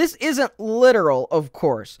 This isn't literal, of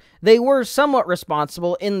course. They were somewhat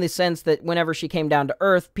responsible in the sense that whenever she came down to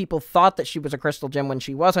Earth, people thought that she was a crystal gem when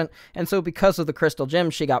she wasn't, and so because of the crystal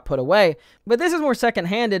gems, she got put away. But this is more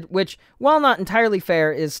second-handed, which, while not entirely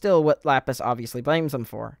fair, is still what Lapis obviously blames them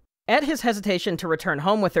for. At his hesitation to return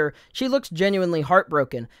home with her, she looks genuinely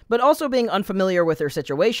heartbroken, but also being unfamiliar with her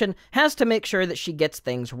situation, has to make sure that she gets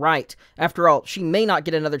things right. After all, she may not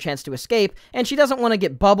get another chance to escape, and she doesn't want to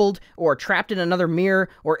get bubbled, or trapped in another mirror,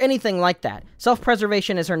 or anything like that.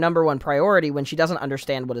 Self-preservation is her #1 priority when she doesn't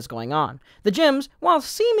understand what is going on. The gems, while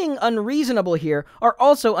seeming unreasonable here, are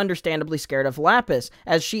also understandably scared of Lapis,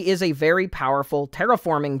 as she is a very powerful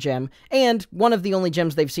terraforming gem, and one of the only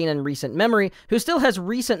gems they've seen in recent memory, who still has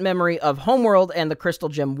recent memory of Homeworld and the Crystal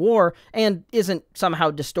Gem War, and isn't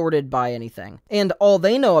somehow distorted by anything. And all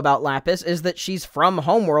they know about Lapis is that she's from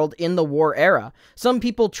Homeworld in the war era. Some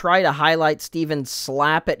people try to highlight Steven's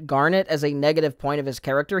slap at Garnet as a negative point of his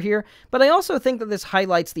character here, but I also think that this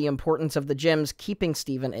highlights the importance of the gems keeping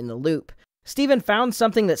Steven in the loop. Steven found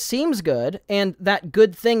something that seems good, and that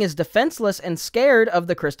good thing is defenseless and scared of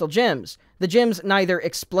the crystal gems. The gems neither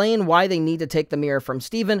explain why they need to take the mirror from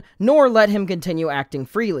Steven, nor let him continue acting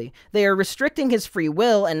freely. They are restricting his free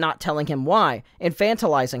will and not telling him why,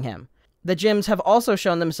 infantilizing him. The gems have also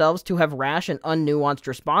shown themselves to have rash and unnuanced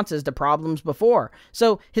responses to problems before,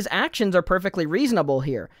 so his actions are perfectly reasonable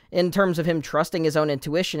here, in terms of him trusting his own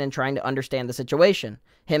intuition and trying to understand the situation,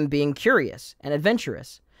 him being curious and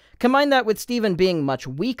adventurous. Combine that with Steven being much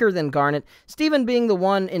weaker than Garnet, Steven being the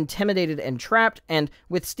one intimidated and trapped, and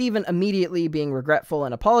with Steven immediately being regretful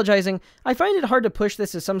and apologizing, I find it hard to push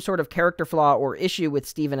this as some sort of character flaw or issue with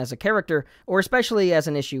Steven as a character, or especially as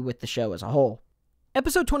an issue with the show as a whole.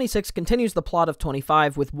 Episode 26 continues the plot of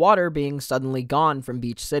 25 with water being suddenly gone from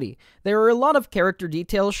Beach City. There are a lot of character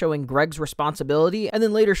details showing Greg's responsibility and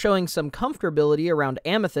then later showing some comfortability around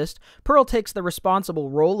Amethyst. Pearl takes the responsible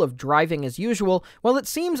role of driving as usual, while it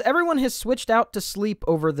seems everyone has switched out to sleep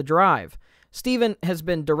over the drive. Steven has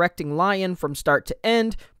been directing Lion from start to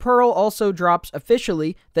end. Pearl also drops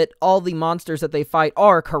officially that all the monsters that they fight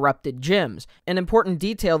are corrupted gems, an important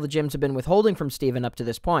detail the gems have been withholding from Steven up to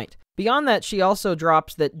this point. Beyond that, she also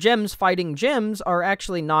drops that gems fighting gems are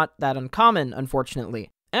actually not that uncommon, unfortunately.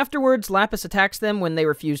 Afterwards, Lapis attacks them when they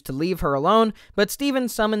refuse to leave her alone, but Steven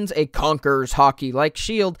summons a Conqueror's hockey-like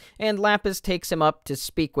shield, and Lapis takes him up to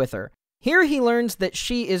speak with her. Here he learns that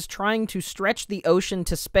she is trying to stretch the ocean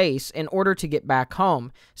to space in order to get back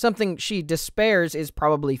home, something she despairs is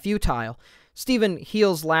probably futile. Steven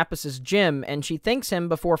heals Lapis's gem, and she thanks him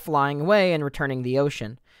before flying away and returning the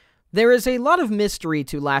ocean. There is a lot of mystery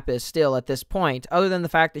to Lapis still at this point, other than the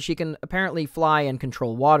fact that she can apparently fly and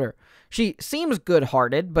control water. She seems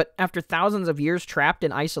good-hearted, but after thousands of years trapped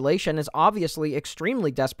in isolation is obviously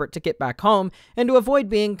extremely desperate to get back home and to avoid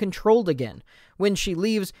being controlled again. When she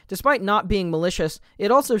leaves, despite not being malicious,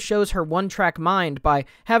 it also shows her one-track mind by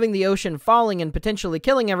having the ocean falling and potentially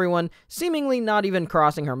killing everyone, seemingly not even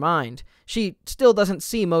crossing her mind. She still doesn't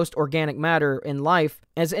see most organic matter in life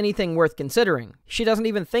as anything worth considering. She doesn't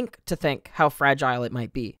even think how fragile it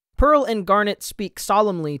might be. Pearl and Garnet speak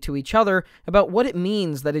solemnly to each other about what it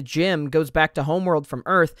means that a gem goes back to Homeworld from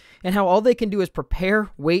Earth, and how all they can do is prepare,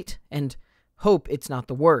 wait, and hope it's not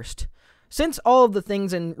the worst. Since all of the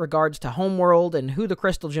things in regards to Homeworld and who the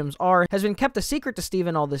crystal gems are has been kept a secret to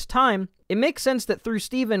Steven all this time, it makes sense that through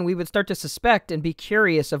Steven we would start to suspect and be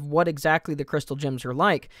curious of what exactly the crystal gems are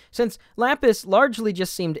like, since Lapis largely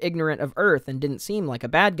just seemed ignorant of Earth and didn't seem like a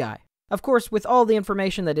bad guy. Of course, with all the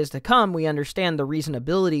information that is to come, we understand the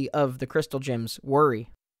reasonability of the crystal gems' worry.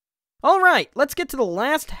 Alright, let's get to the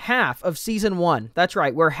last half of Season 1. That's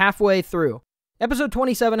right, we're halfway through. Episode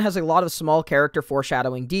 27 has a lot of small character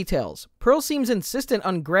foreshadowing details. Pearl seems insistent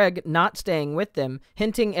on Greg not staying with them,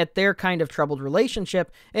 hinting at their kind of troubled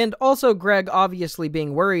relationship, and also Greg obviously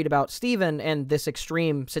being worried about Steven and this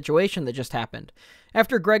extreme situation that just happened.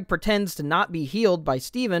 After Greg pretends to not be healed by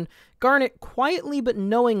Steven, Garnet quietly but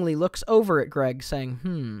knowingly looks over at Greg,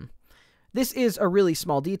 saying, This is a really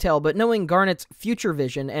small detail, but knowing Garnet's future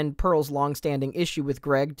vision and Pearl's long-standing issue with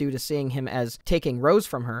Greg due to seeing him as taking Rose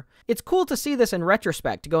from her, it's cool to see this in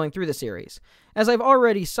retrospect going through the series. As I've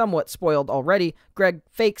already somewhat spoiled already, Greg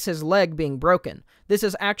fakes his leg being broken. This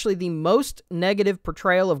is actually the most negative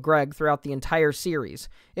portrayal of Greg throughout the entire series.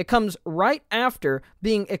 It comes right after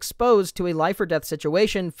being exposed to a life-or-death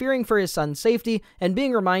situation, fearing for his son's safety, and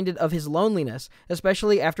being reminded of his loneliness,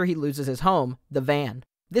 especially after he loses his home, the van.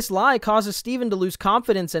 This lie causes Steven to lose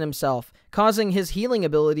confidence in himself, causing his healing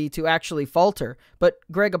ability to actually falter, but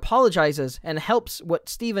Greg apologizes and helps what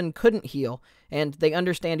Steven couldn't heal, and they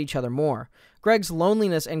understand each other more. Greg's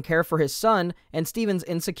loneliness and care for his son, and Steven's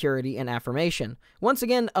insecurity and affirmation. Once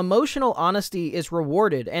again, emotional honesty is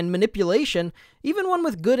rewarded, and manipulation, even one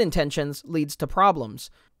with good intentions, leads to problems.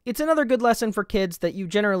 It's another good lesson for kids that you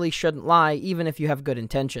generally shouldn't lie, even if you have good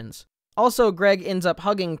intentions. Also, Greg ends up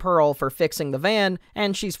hugging Pearl for fixing the van,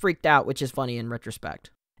 and she's freaked out, which is funny in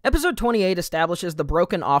retrospect. Episode 28 establishes the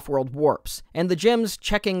broken off-world warps, and the gems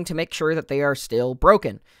checking to make sure that they are still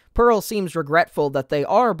broken. Pearl seems regretful that they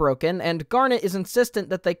are broken, and Garnet is insistent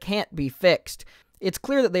that they can't be fixed. It's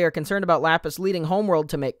clear that they are concerned about Lapis leading Homeworld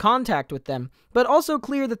to make contact with them, but also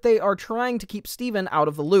clear that they are trying to keep Steven out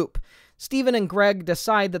of the loop. Steven and Greg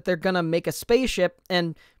decide that they're gonna make a spaceship,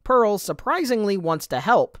 and Pearl surprisingly wants to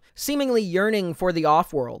help, seemingly yearning for the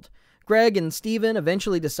off-world. Greg and Steven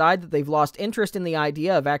eventually decide that they've lost interest in the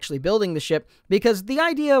idea of actually building the ship because the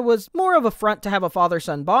idea was more of a front to have a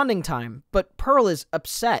father-son bonding time, but Pearl is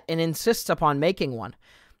upset and insists upon making one.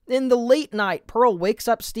 In the late night, Pearl wakes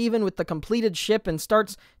up Steven with the completed ship and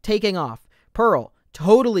starts taking off. Pearl,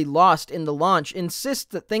 totally lost in the launch, insists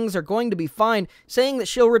that things are going to be fine, saying that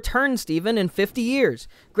she'll return Steven in 50 years.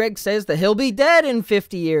 Greg says that he'll be dead in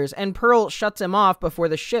 50 years, and Pearl shuts him off before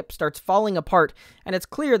the ship starts falling apart, and it's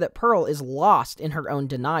clear that Pearl is lost in her own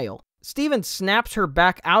denial. Steven snaps her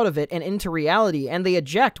back out of it and into reality, and they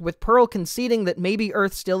eject, with Pearl conceding that maybe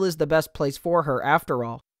Earth still is the best place for her after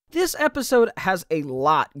all. This episode has a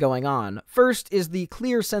lot going on. First is the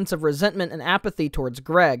clear sense of resentment and apathy towards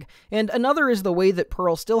Greg, and another is the way that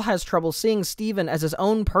Pearl still has trouble seeing Steven as his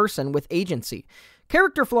own person with agency.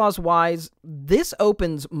 Character flaws-wise, this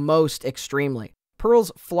opens most extremely.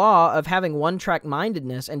 Pearl's flaw of having one-track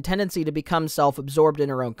mindedness and tendency to become self-absorbed in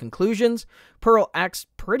her own conclusions. Pearl acts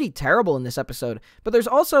pretty terrible in this episode, but there's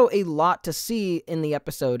also a lot to see in the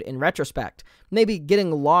episode in retrospect. Maybe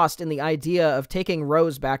getting lost in the idea of taking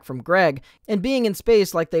Rose back from Greg and being in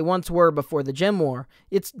space like they once were before the Gem War.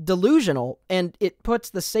 It's delusional, and it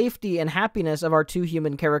puts the safety and happiness of our two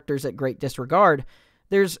human characters at great disregard.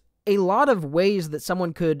 There's a lot of ways that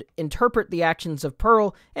someone could interpret the actions of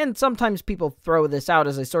Pearl, and sometimes people throw this out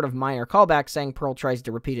as a sort of minor callback, saying Pearl tries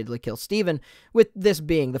to repeatedly kill Steven, with this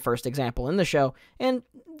being the first example in the show, and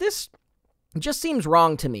this just seems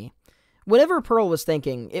wrong to me. Whatever Pearl was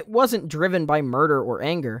thinking, it wasn't driven by murder or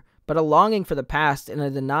anger, but a longing for the past and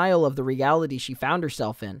a denial of the reality she found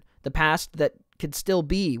herself in, the past that could still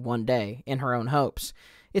be one day in her own hopes.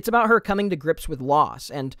 It's about her coming to grips with loss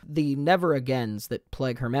and the never-agains that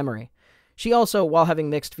plague her memory. She also, while having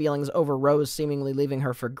mixed feelings over Rose seemingly leaving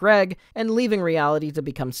her for Greg and leaving reality to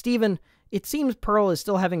become Steven, it seems Pearl is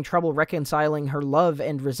still having trouble reconciling her love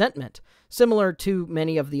and resentment, similar to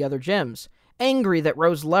many of the other gems. Angry that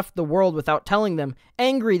Rose left the world without telling them,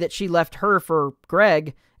 angry that she left her for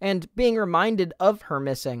Greg, and being reminded of her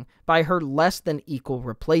missing by her less than equal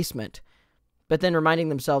replacement. But then reminding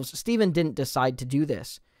themselves Steven didn't decide to do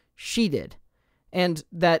this. She did. And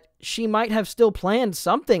that she might have still planned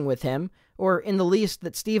something with him, or in the least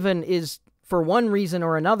that Steven is, for one reason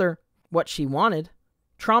or another, what she wanted.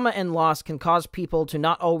 Trauma and loss can cause people to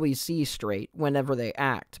not always see straight whenever they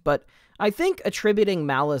act, but I think attributing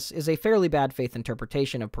malice is a fairly bad faith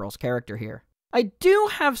interpretation of Pearl's character here. I do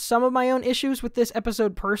have some of my own issues with this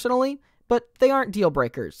episode personally, but they aren't deal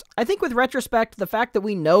breakers. I think with retrospect, the fact that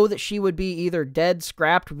we know that she would be either dead,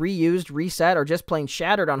 scrapped, reused, reset, or just plain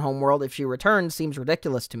shattered on Homeworld if she returned seems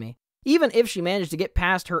ridiculous to me. Even if she managed to get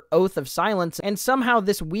past her oath of silence and somehow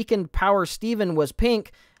this weakened power Steven was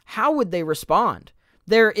pink, how would they respond?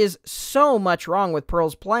 There is so much wrong with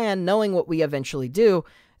Pearl's plan, knowing what we eventually do,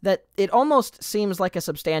 that it almost seems like a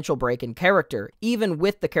substantial break in character, even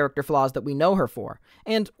with the character flaws that we know her for.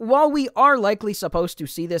 And while we are likely supposed to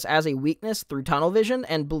see this as a weakness through tunnel vision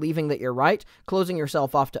and believing that you're right, closing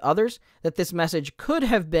yourself off to others, that this message could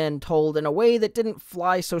have been told in a way that didn't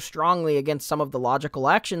fly so strongly against some of the logical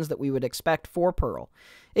actions that we would expect for Pearl.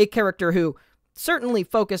 A character who, certainly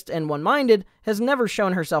focused and one-minded, has never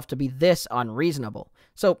shown herself to be this unreasonable.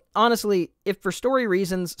 So, honestly, if for story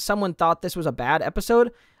reasons someone thought this was a bad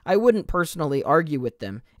episode, I wouldn't personally argue with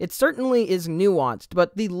them. It certainly is nuanced,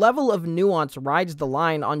 but the level of nuance rides the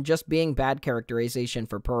line on just being bad characterization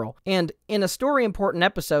for Pearl. And in a story-important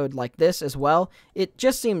episode like this as well, it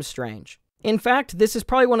just seems strange. In fact, this is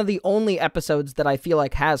probably one of the only episodes that I feel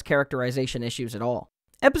like has characterization issues at all.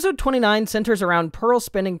 Episode 29 centers around Pearl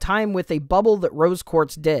spending time with a bubble that Rose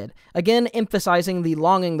Quartz did, again emphasizing the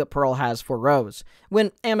longing that Pearl has for Rose.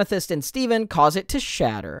 When Amethyst and Steven cause it to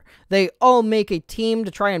shatter, they all make a team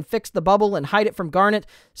to try and fix the bubble and hide it from Garnet.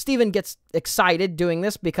 Steven gets excited doing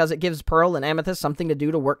this because it gives Pearl and Amethyst something to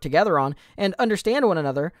do to work together on and understand one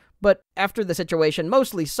another, but after the situation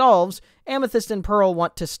mostly solves, Amethyst and Pearl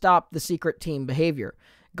want to stop the secret team behavior.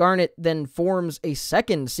 Garnet then forms a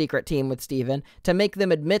second secret team with Steven to make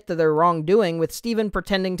them admit to their wrongdoing, with Steven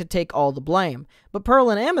pretending to take all the blame. But Pearl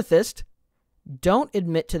and Amethyst don't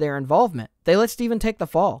admit to their involvement. They let Steven take the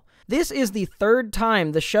fall. This is the third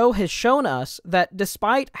time the show has shown us that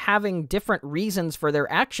despite having different reasons for their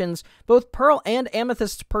actions, both Pearl and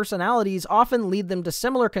Amethyst's personalities often lead them to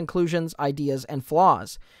similar conclusions, ideas, and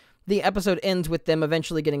flaws. The episode ends with them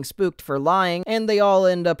eventually getting spooked for lying, and they all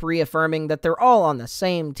end up reaffirming that they're all on the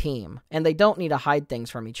same team, and they don't need to hide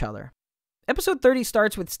things from each other. Episode 30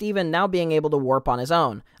 starts with Steven now being able to warp on his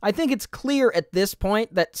own. I think it's clear at this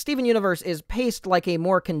point that Steven Universe is paced like a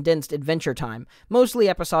more condensed Adventure Time, mostly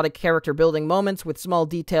episodic character-building moments with small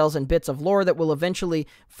details and bits of lore that will eventually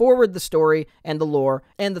forward the story and the lore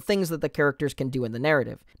and the things that the characters can do in the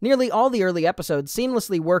narrative. Nearly all the early episodes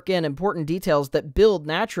seamlessly work in important details that build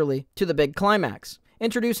naturally to the big climax.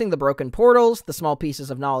 Introducing the broken portals, the small pieces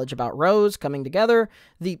of knowledge about Rose coming together,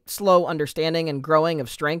 the slow understanding and growing of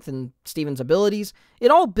strength and Steven's abilities, it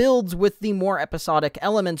all builds with the more episodic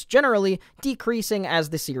elements generally decreasing as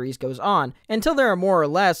the series goes on, until there are more or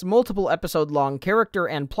less multiple episode-long character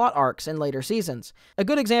and plot arcs in later seasons. A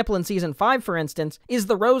good example in Season 5, for instance, is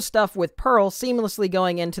the Rose stuff with Pearl seamlessly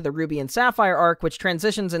going into the Ruby and Sapphire arc, which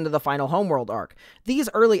transitions into the final Homeworld arc. These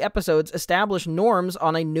early episodes establish norms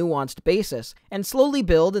on a nuanced basis, and slowly slowly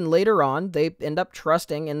build, and later on, they end up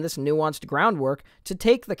trusting in this nuanced groundwork to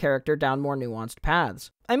take the character down more nuanced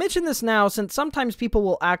paths. I mention this now since sometimes people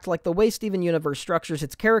will act like the way Steven Universe structures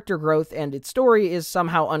its character growth and its story is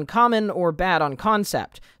somehow uncommon or bad on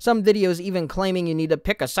concept. Some videos even claiming you need to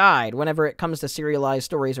pick a side whenever it comes to serialized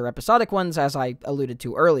stories or episodic ones, as I alluded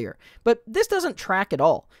to earlier. But this doesn't track at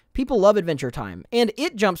all. People love Adventure Time, and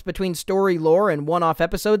it jumps between story lore and one-off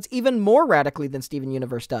episodes even more radically than Steven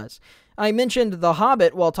Universe does. I mentioned The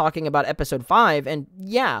Hobbit while talking about Episode 5, and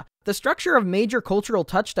yeah, the structure of major cultural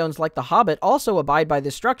touchstones like The Hobbit also abide by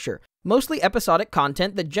this structure, mostly episodic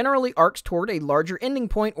content that generally arcs toward a larger ending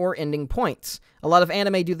point or ending points. A lot of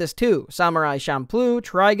anime do this too. Samurai Champloo,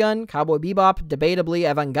 Trigun, Cowboy Bebop, debatably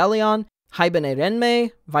Evangelion, Haibane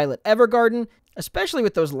Renmei, Violet Evergarden. Especially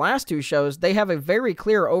with those last two shows, they have a very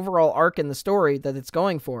clear overall arc in the story that it's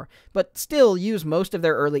going for, but still use most of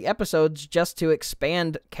their early episodes just to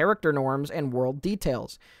expand character norms and world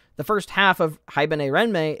details. The first half of Haibane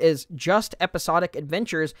Renmei is just episodic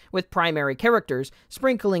adventures with primary characters,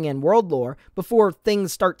 sprinkling in world lore, before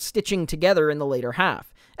things start stitching together in the later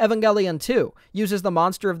half. Evangelion 2 uses the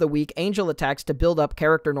Monster of the Week angel attacks to build up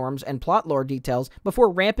character norms and plot lore details before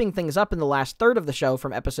ramping things up in the last third of the show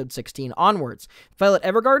from episode 16 onwards. Violet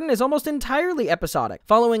Evergarden is almost entirely episodic,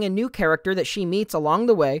 following a new character that she meets along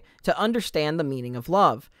the way to understand the meaning of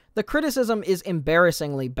love. The criticism is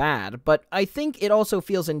embarrassingly bad, but I think it also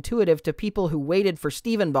feels intuitive to people who waited for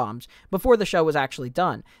Steven bombs before the show was actually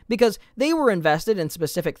done, because they were invested in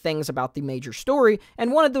specific things about the major story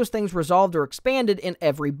and wanted those things resolved or expanded in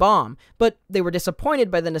every bomb, but they were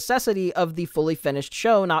disappointed by the necessity of the fully finished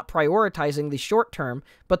show not prioritizing the short-term,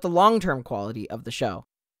 but the long-term quality of the show.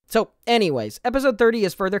 So, anyways, episode 30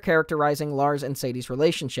 is further characterizing Lars and Sadie's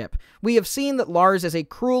relationship. We have seen that Lars is a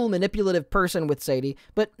cruel, manipulative person with Sadie,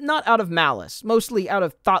 but not out of malice, mostly out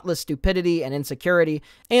of thoughtless stupidity and insecurity,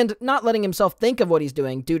 and not letting himself think of what he's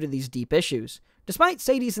doing due to these deep issues. Despite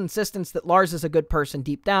Sadie's insistence that Lars is a good person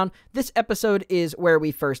deep down, this episode is where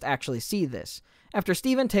we first actually see this. After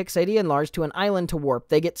Steven takes Sadie and Lars to an island to warp,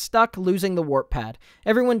 they get stuck losing the warp pad.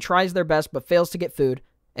 Everyone tries their best but fails to get food,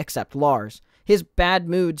 except Lars. His bad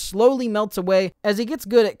mood slowly melts away as he gets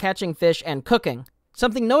good at catching fish and cooking.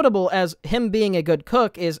 Something notable as him being a good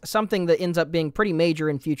cook is something that ends up being pretty major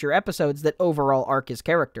in future episodes that overall arc his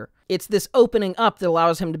character. It's this opening up that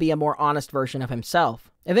allows him to be a more honest version of himself.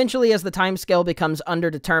 Eventually, as the timescale becomes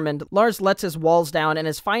underdetermined, Lars lets his walls down and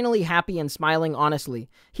is finally happy and smiling honestly.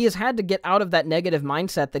 He has had to get out of that negative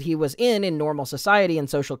mindset that he was in normal society and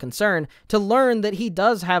social concern to learn that he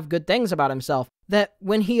does have good things about himself, that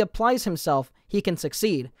when he applies himself, he can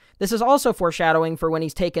succeed. This is also foreshadowing for when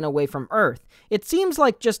he's taken away from Earth. It seems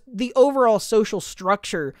like just the overall social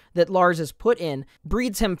structure that Lars is put in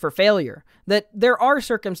breeds him for failure. That there are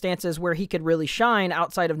circumstances where he could really shine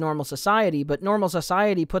outside of normal society, but normal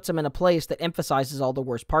society puts him in a place that emphasizes all the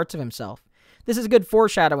worst parts of himself. This is good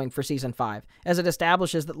foreshadowing for Season 5, as it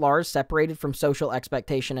establishes that Lars, separated from social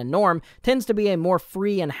expectation and norm, tends to be a more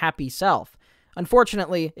free and happy self.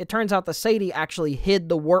 Unfortunately, it turns out that Sadie actually hid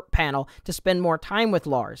the warp panel to spend more time with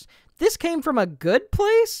Lars. This came from a good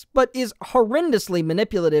place, but is horrendously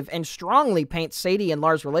manipulative and strongly paints Sadie and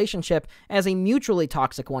Lars' relationship as a mutually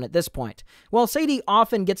toxic one at this point. While Sadie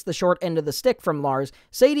often gets the short end of the stick from Lars,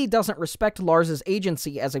 Sadie doesn't respect Lars'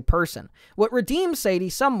 agency as a person. What redeems Sadie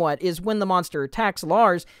somewhat is when the monster attacks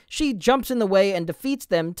Lars, she jumps in the way and defeats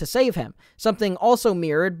them to save him. Something also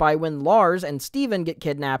mirrored by when Lars and Steven get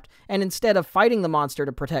kidnapped, and instead of fighting the monster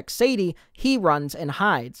to protect Sadie, he runs and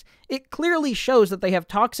hides. It clearly shows that they have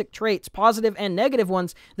toxic traits, positive and negative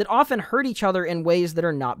ones, that often hurt each other in ways that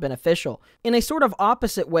are not beneficial. In a sort of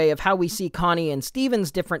opposite way of how we see Connie and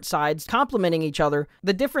Steven's different sides complementing each other,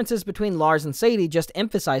 the differences between Lars and Sadie just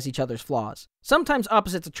emphasize each other's flaws. Sometimes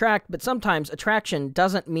opposites attract, but sometimes attraction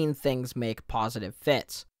doesn't mean things make positive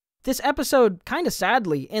fits. This episode, kinda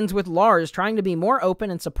sadly, ends with Lars trying to be more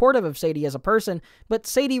open and supportive of Sadie as a person, but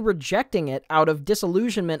Sadie rejecting it out of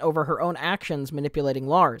disillusionment over her own actions manipulating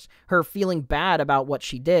Lars, her feeling bad about what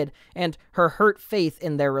she did, and her hurt faith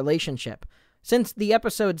in their relationship. Since the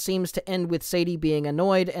episode seems to end with Sadie being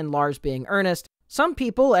annoyed and Lars being earnest, some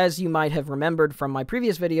people, as you might have remembered from my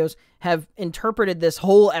previous videos, have interpreted this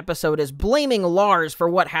whole episode as blaming Lars for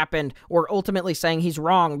what happened, or ultimately saying he's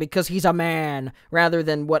wrong because he's a man, rather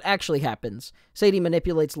than what actually happens. Sadie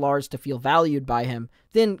manipulates Lars to feel valued by him,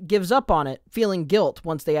 then gives up on it, feeling guilt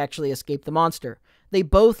once they actually escape the monster. They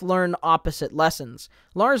both learn opposite lessons.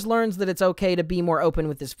 Lars learns that it's okay to be more open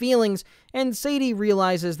with his feelings, and Sadie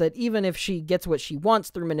realizes that even if she gets what she wants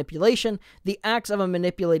through manipulation, the acts of a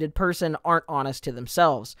manipulated person aren't honest to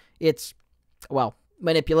themselves. It's, well,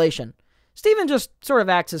 manipulation. Steven just sort of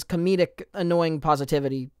acts as comedic, annoying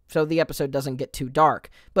positivity, so the episode doesn't get too dark.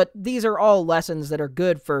 But these are all lessons that are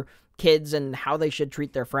good for kids and how they should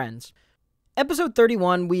treat their friends. Episode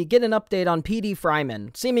 31, we get an update on P.D.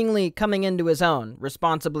 Fryman, seemingly coming into his own,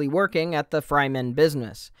 responsibly working at the Fryman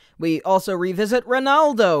business. We also revisit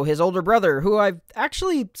Ronaldo, his older brother, who I've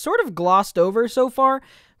actually sort of glossed over so far.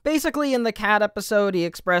 Basically, in the cat episode, he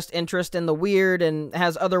expressed interest in the weird and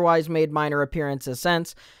has otherwise made minor appearances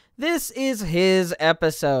since. This is his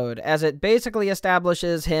episode, as it basically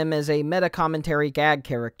establishes him as a meta-commentary gag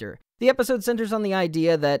character. The episode centers on the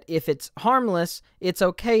idea that if it's harmless, it's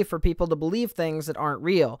okay for people to believe things that aren't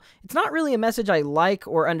real. It's not really a message I like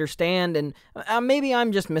or understand, and maybe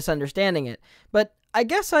I'm just misunderstanding it. But I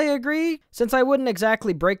guess I agree, since I wouldn't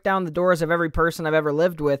exactly break down the doors of every person I've ever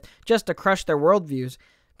lived with just to crush their worldviews.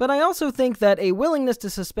 But I also think that a willingness to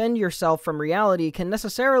suspend yourself from reality can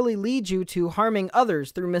necessarily lead you to harming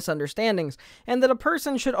others through misunderstandings, and that a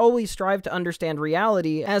person should always strive to understand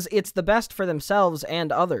reality as it's the best for themselves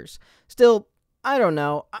and others. Still, I don't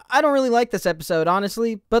know. I don't really like this episode,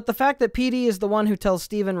 honestly, but the fact that PD is the one who tells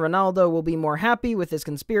Steven Ronaldo will be more happy with his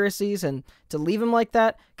conspiracies and to leave him like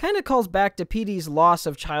that kind of calls back to PD's loss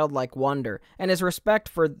of childlike wonder and his respect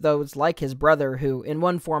for those like his brother who, in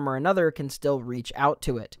one form or another, can still reach out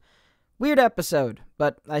to it. Weird episode,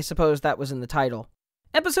 but I suppose that was in the title.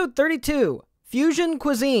 Episode 32, Fusion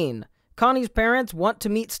Cuisine. Connie's parents want to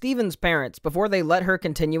meet Steven's parents before they let her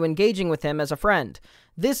continue engaging with him as a friend.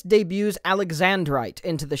 This debuts Alexandrite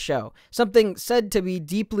into the show, something said to be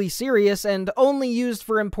deeply serious and only used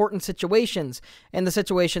for important situations, and the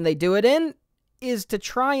situation they do it in is to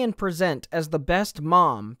try and present as the best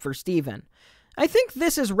mom for Steven. I think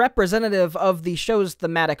this is representative of the show's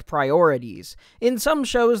thematic priorities. In some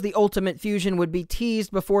shows, the ultimate fusion would be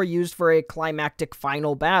teased before used for a climactic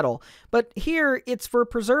final battle, but here it's for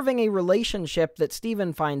preserving a relationship that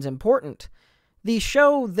Steven finds important. The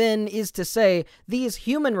show, then, is to say, these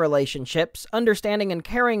human relationships, understanding and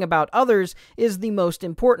caring about others, is the most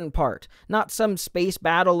important part. Not some space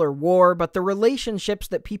battle or war, but the relationships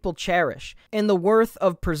that people cherish, and the worth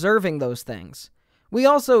of preserving those things. We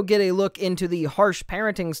also get a look into the harsh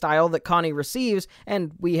parenting style that Connie receives,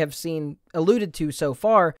 and we have seen alluded to so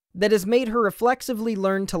far, that has made her reflexively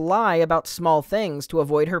learn to lie about small things to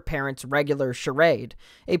avoid her parents' regular charade.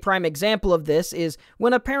 A prime example of this is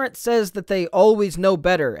when a parent says that they always know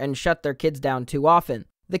better and shut their kids down too often.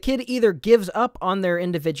 The kid either gives up on their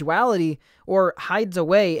individuality or hides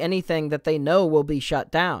away anything that they know will be shut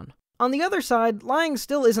down. On the other side, lying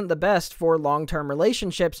still isn't the best for long-term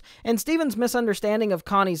relationships, and Steven's misunderstanding of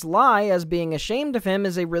Connie's lie as being ashamed of him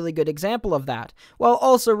is a really good example of that, while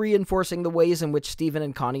also reinforcing the ways in which Steven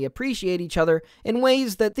and Connie appreciate each other in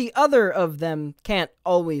ways that the other of them can't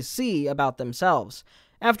always see about themselves.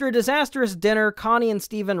 After a disastrous dinner, Connie and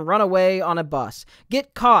Steven run away on a bus,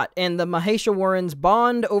 get caught, and the Mahesha-Warrens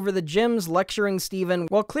bond over the gyms lecturing Steven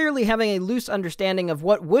while clearly having a loose understanding of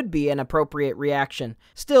what would be an appropriate reaction.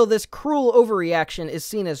 Still, this cruel overreaction is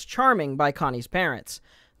seen as charming by Connie's parents.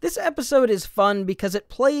 This episode is fun because it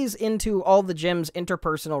plays into all the Gym's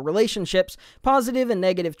interpersonal relationships, positive and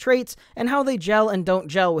negative traits, and how they gel and don't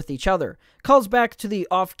gel with each other. Calls back to the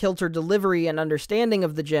off-kilter delivery and understanding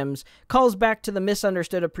of the Gyms, calls back to the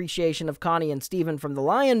misunderstood appreciation of Connie and Steven from the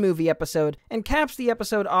Lion movie episode, and caps the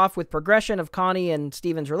episode off with progression of Connie and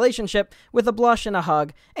Steven's relationship with a blush and a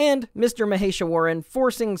hug, and Mr. Mahesha-Warren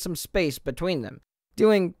forcing some space between them.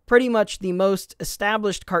 Doing pretty much the most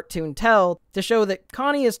established cartoon tell to show that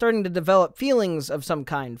Connie is starting to develop feelings of some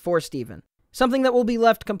kind for Steven. Something that will be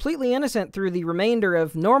left completely innocent through the remainder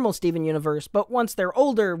of normal Steven universe, but once they're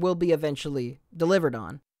older will be eventually delivered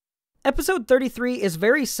on. Episode 33 is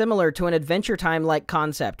very similar to an Adventure Time-like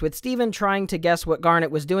concept, with Steven trying to guess what Garnet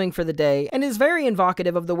was doing for the day, and is very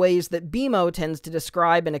evocative of the ways that BMO tends to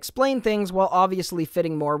describe and explain things while obviously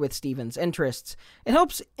fitting more with Steven's interests. It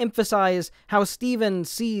helps emphasize how Steven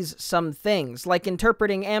sees some things, like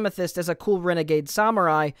interpreting Amethyst as a cool renegade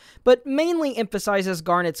samurai, but mainly emphasizes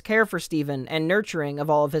Garnet's care for Steven and nurturing of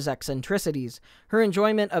all of his eccentricities, her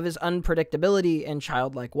enjoyment of his unpredictability and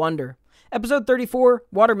childlike wonder. Episode 34,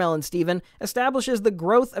 Watermelon Steven, establishes the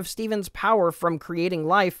growth of Steven's power from creating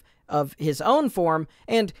life of his own form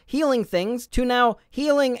and healing things to now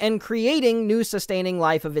healing and creating new sustaining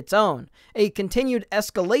life of its own. A continued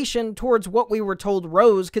escalation towards what we were told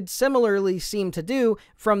Rose could similarly seem to do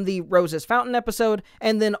from the Rose's Fountain episode,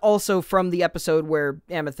 and then also from the episode where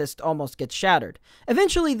Amethyst almost gets shattered.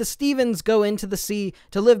 Eventually, the Stevens go into the sea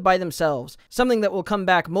to live by themselves, something that will come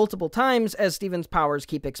back multiple times as Steven's powers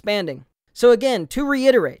keep expanding. So again, to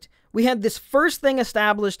reiterate, we had this first thing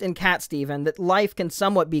established in Cat Steven that life can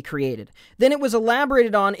somewhat be created. Then it was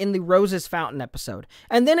elaborated on in the Rose's Fountain episode.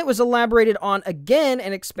 And then it was elaborated on again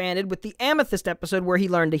and expanded with the Amethyst episode where he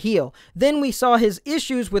learned to heal. Then we saw his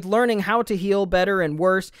issues with learning how to heal better and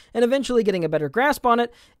worse, and eventually getting a better grasp on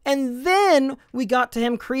it. And then we got to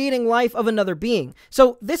him creating life of another being.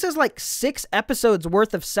 So this is like 6 episodes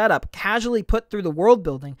worth of setup casually put through the world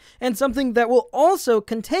building, and something that will also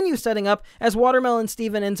continue setting up as Watermelon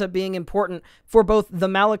Steven ends up being important for both the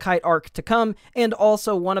Malachite arc to come and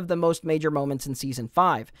also one of the most major moments in Season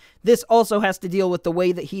 5. This also has to deal with the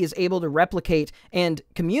way that he is able to replicate and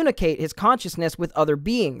communicate his consciousness with other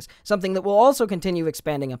beings, something that we'll also continue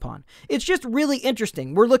expanding upon. It's just really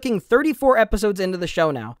interesting. We're looking 34 episodes into the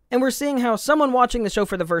show now, and we're seeing how someone watching the show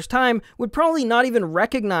for the first time would probably not even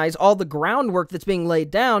recognize all the groundwork that's being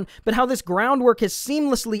laid down, but how this groundwork has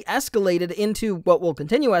seamlessly escalated into what will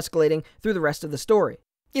continue escalating through the rest of the story.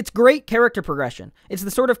 It's great character progression. It's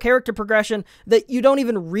the sort of character progression that you don't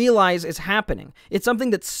even realize is happening. It's something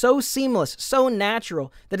that's so seamless, so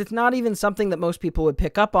natural, that it's not even something that most people would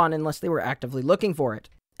pick up on unless they were actively looking for it.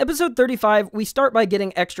 Episode 35, we start by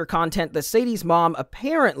getting extra content that Sadie's mom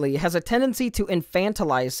apparently has a tendency to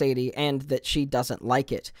infantilize Sadie and that she doesn't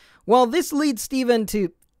like it. While this leads Steven to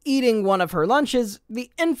eating one of her lunches, the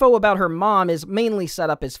info about her mom is mainly set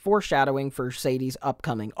up as foreshadowing for Sadie's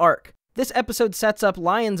upcoming arc. This episode sets up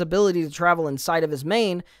Lion's ability to travel inside of his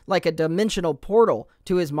mane like a dimensional portal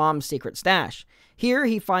to his mom's secret stash. Here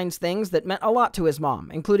he finds things that meant a lot to his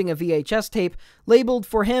mom, including a VHS tape labeled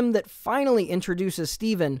for him that finally introduces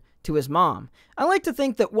Steven to his mom. I like to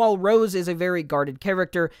think that while Rose is a very guarded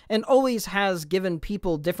character and always has given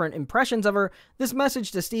people different impressions of her, this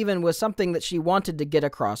message to Steven was something that she wanted to get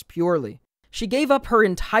across purely. She gave up her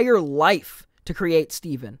entire life to create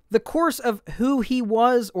Steven. The course of who he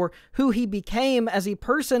was or who he became as a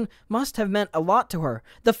person must have meant a lot to her.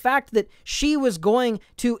 The fact that she was going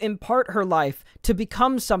to impart her life to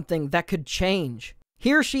become something that could change.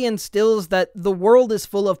 Here she instills that the world is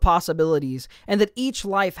full of possibilities and that each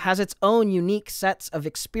life has its own unique sets of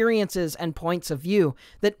experiences and points of view,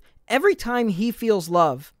 that every time he feels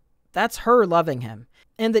love, that's her loving him,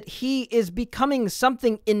 and that he is becoming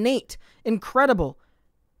something innate, incredible,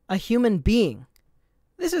 a human being.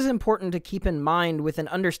 This is important to keep in mind with an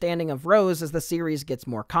understanding of Rose as the series gets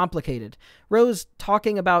more complicated. Rose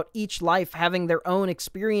talking about each life having their own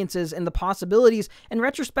experiences and the possibilities, in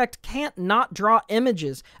retrospect, can't not draw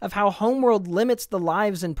images of how Homeworld limits the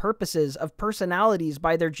lives and purposes of personalities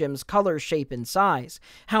by their gym's color, shape, and size.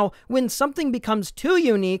 How when something becomes too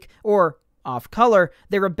unique, or off-color,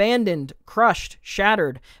 they're abandoned, crushed,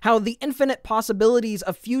 shattered. How the infinite possibilities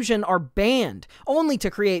of fusion are banned, only to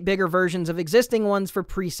create bigger versions of existing ones for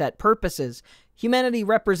preset purposes. Humanity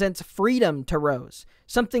represents freedom to Rose,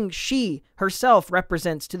 something she herself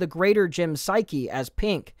represents to the greater gym psyche as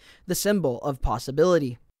pink, the symbol of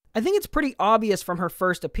possibility. I think it's pretty obvious from her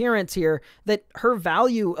first appearance here that her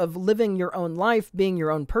value of living your own life, being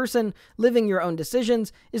your own person, living your own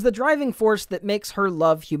decisions, is the driving force that makes her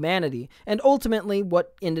love humanity, and ultimately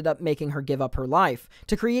what ended up making her give up her life,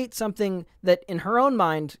 to create something that in her own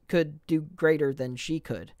mind could do greater than she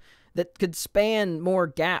could, that could span more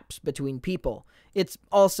gaps between people. It's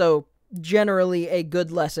also generally a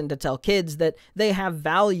good lesson to tell kids that they have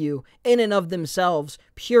value in and of themselves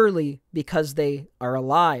purely because they are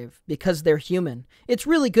alive, because they're human. It's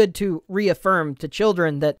really good to reaffirm to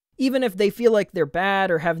children that even if they feel like they're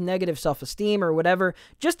bad or have negative self-esteem or whatever,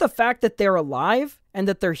 just the fact that they're alive and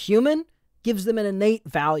that they're human gives them an innate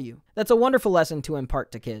value. That's a wonderful lesson to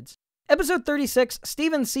impart to kids. Episode 36,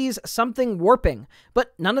 Steven sees something warping,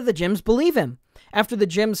 but none of the gyms believe him. After the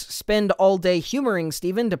gyms spend all day humoring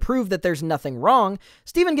Steven to prove that there's nothing wrong,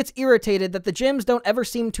 Steven gets irritated that the gyms don't ever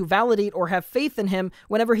seem to validate or have faith in him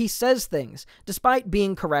whenever he says things, despite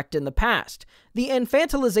being correct in the past. The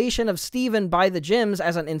infantilization of Steven by the gyms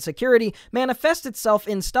as an insecurity manifests itself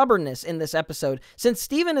in stubbornness in this episode, since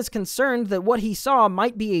Steven is concerned that what he saw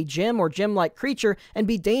might be a gym or gym-like creature and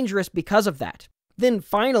be dangerous because of that. Then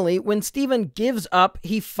finally, when Steven gives up,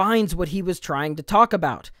 he finds what he was trying to talk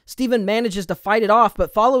about. Steven manages to fight it off,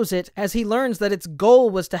 but follows it as he learns that its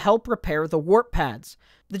goal was to help repair the warp pads.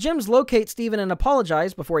 The gyms locate Steven and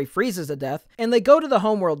apologize before he freezes to death, and they go to the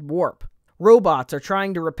Homeworld warp. Robots are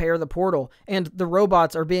trying to repair the portal, and the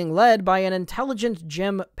robots are being led by an intelligent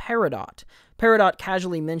gym Peridot. Peridot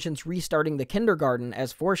casually mentions restarting the kindergarten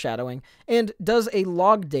as foreshadowing, and does a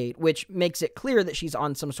log date, which makes it clear that she's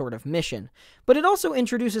on some sort of mission. But it also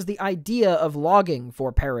introduces the idea of logging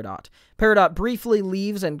for Peridot. Peridot briefly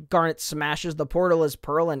leaves, and Garnet smashes the portal as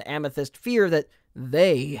Pearl and Amethyst fear that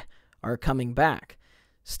they are coming back.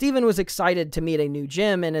 Steven was excited to meet a new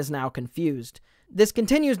gym and is now confused. This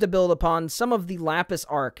continues to build upon some of the Lapis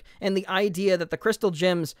arc and the idea that the crystal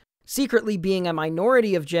gems, secretly being a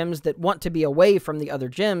minority of gems that want to be away from the other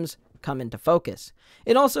gems, come into focus.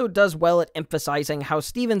 It also does well at emphasizing how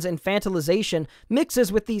Steven's infantilization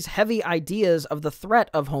mixes with these heavy ideas of the threat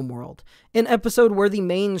of Homeworld, an episode where the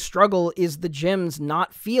main struggle is the gems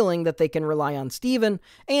not feeling that they can rely on Steven,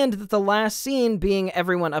 and that the last scene being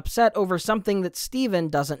everyone upset over something that Steven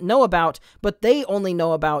doesn't know about, but they only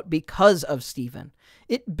know about because of Steven.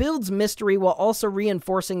 It builds mystery while also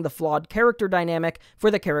reinforcing the flawed character dynamic for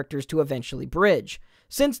the characters to eventually bridge.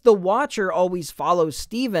 Since the Watcher always follows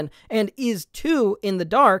Steven and is too in the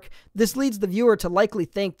dark, this leads the viewer to likely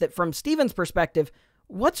think that from Steven's perspective,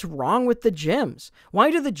 what's wrong with the gems?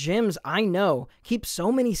 Why do the gems I know keep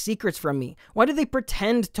so many secrets from me? Why do they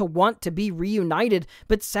pretend to want to be reunited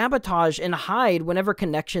but sabotage and hide whenever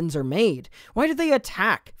connections are made? Why do they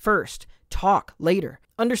attack first, talk later?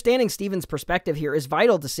 Understanding Steven's perspective here is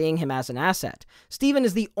vital to seeing him as an asset. Steven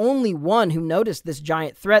is the only one who noticed this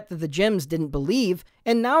giant threat that the gems didn't believe,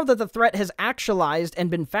 and now that the threat has actualized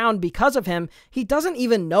and been found because of him, he doesn't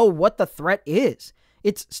even know what the threat is.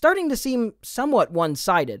 It's starting to seem somewhat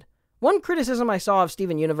one-sided. One criticism I saw of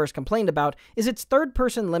Steven Universe complained about is its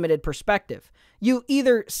third-person limited perspective. You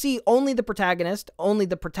either see only the protagonist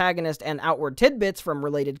and outward tidbits from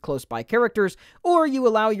related close-by characters, or you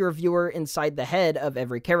allow your viewer inside the head of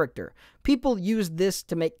every character. People use this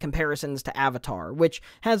to make comparisons to Avatar, which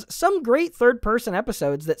has some great third-person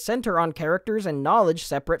episodes that center on characters and knowledge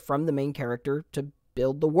separate from the main character to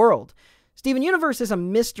build the world. Steven Universe is a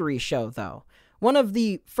mystery show, though. One of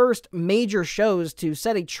the first major shows to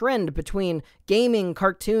set a trend between gaming,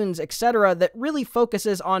 cartoons, etc. that really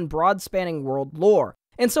focuses on broad-spanning world lore.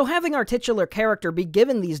 And so having our titular character be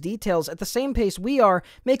given these details at the same pace we are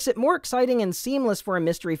makes it more exciting and seamless for a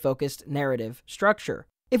mystery-focused narrative structure.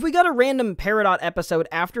 If we got a random Peridot episode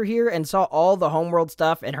after here and saw all the Homeworld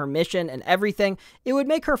stuff and her mission and everything, it would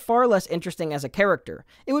make her far less interesting as a character.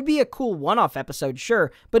 It would be a cool one-off episode, sure,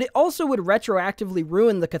 but it also would retroactively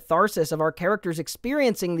ruin the catharsis of our characters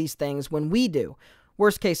experiencing these things when we do.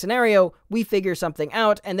 Worst case scenario, we figure something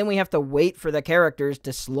out, and then we have to wait for the characters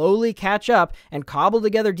to slowly catch up and cobble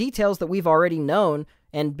together details that we've already known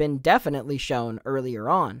and been definitely shown earlier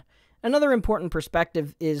on. Another important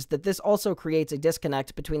perspective is that this also creates a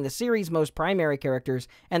disconnect between the series' most primary characters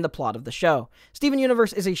and the plot of the show. Steven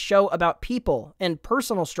Universe is a show about people and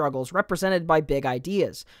personal struggles represented by big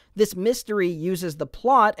ideas. This mystery uses the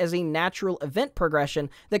plot as a natural event progression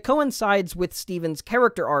that coincides with Steven's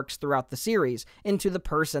character arcs throughout the series into the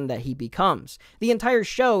person that he becomes. The entire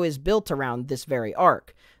show is built around this very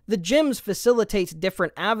arc. The gems facilitate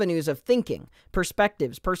different avenues of thinking,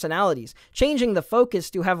 perspectives, personalities, changing the focus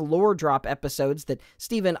to have lore drop episodes that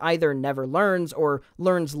Steven either never learns or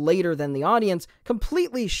learns later than the audience,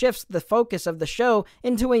 completely shifts the focus of the show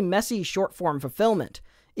into a messy short-form fulfillment.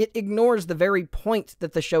 It ignores the very point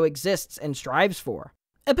that the show exists and strives for.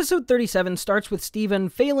 Episode 37 starts with Steven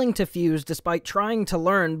failing to fuse despite trying to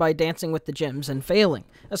learn by dancing with the gems and failing.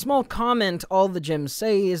 A small comment all the gems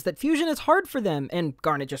say is that fusion is hard for them, and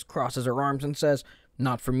Garnet just crosses her arms and says,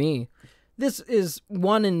 "Not for me." This is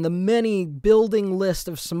one in the many building list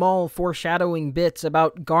of small foreshadowing bits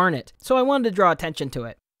about Garnet, so I wanted to draw attention to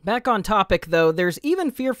it. Back on topic, though, there's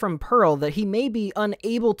even fear from Pearl that he may be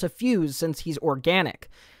unable to fuse since he's organic,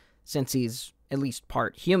 since he's at least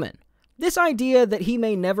part human. This idea that he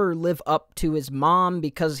may never live up to his mom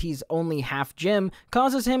because he's only half gem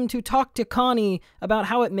causes him to talk to Connie about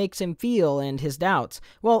how it makes him feel and his doubts,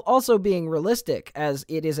 while also being realistic, as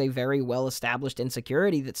it is a very well-established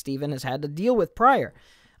insecurity that Steven has had to deal with prior.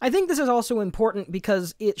 I think this is also important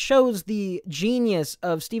because it shows the genius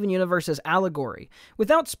of Steven Universe's allegory.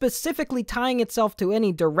 Without specifically tying itself to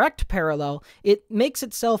any direct parallel, it makes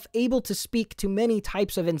itself able to speak to many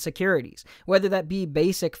types of insecurities, whether that be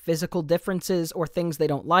basic physical differences or things they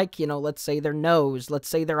don't like, let's say their nose, let's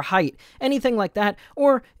say their height, anything like that,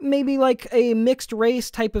 or maybe like a mixed race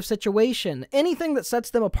type of situation, anything that sets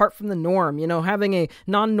them apart from the norm, having a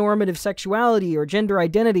non-normative sexuality or gender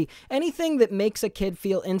identity, anything that makes a kid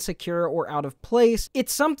feel insecure or out of place.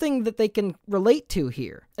 It's something that they can relate to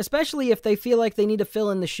here, especially if they feel like they need to fill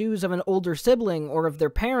in the shoes of an older sibling or of their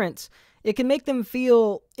parents. It can make them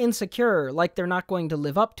feel insecure, like they're not going to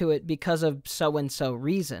live up to it because of so-and-so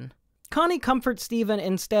reason. Connie comforts Steven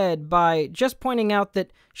instead by just pointing out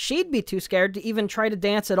that she'd be too scared to even try to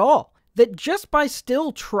dance at all. That just by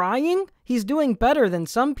still trying, he's doing better than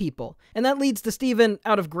some people. And that leads to Steven,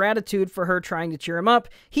 out of gratitude for her trying to cheer him up,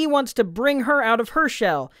 he wants to bring her out of her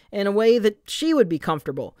shell in a way that she would be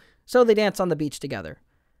comfortable. So they dance on the beach together.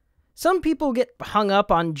 Some people get hung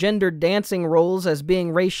up on gendered dancing roles as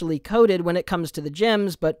being racially coded when it comes to the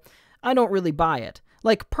gyms, but I don't really buy it.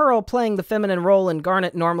 Like Pearl playing the feminine role and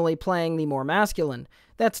Garnet normally playing the more masculine.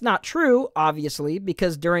 That's not true, obviously,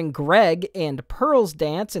 because during Greg and Pearl's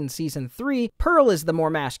dance in Season 3, Pearl is the more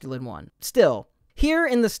masculine one. Still, here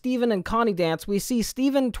in the Steven and Connie dance, we see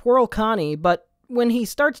Steven twirl Connie, but when he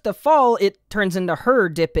starts to fall, it turns into her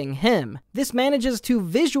dipping him. This manages to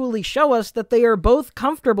visually show us that they are both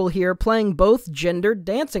comfortable here playing both gendered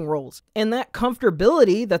dancing roles. And that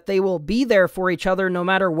comfortability, that they will be there for each other no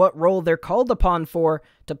matter what role they're called upon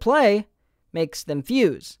to play, makes them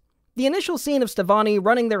fuse. The initial scene of Stevonnie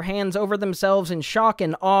running their hands over themselves in shock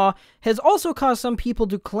and awe has also caused some people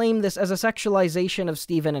to claim this as a sexualization of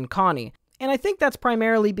Steven and Connie, and I think that's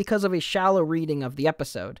primarily because of a shallow reading of the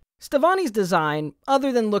episode. Stevonnie's design,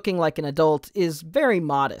 other than looking like an adult, is very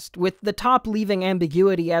modest, with the top leaving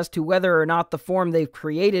ambiguity as to whether or not the form they've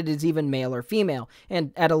created is even male or female,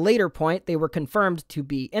 and at a later point they were confirmed to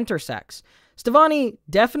be intersex. Stevonnie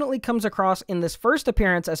definitely comes across in this first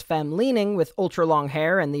appearance as femme-leaning, with ultra-long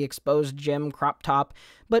hair and the exposed gym crop top,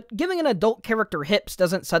 but giving an adult character hips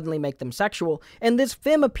doesn't suddenly make them sexual, and this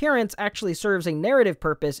femme appearance actually serves a narrative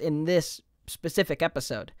purpose in this specific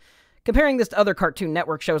episode. Comparing this to other Cartoon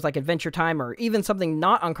Network shows like Adventure Time, or even something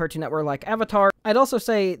not on Cartoon Network like Avatar, I'd also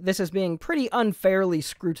say this is being pretty unfairly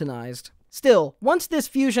scrutinized. Still, once this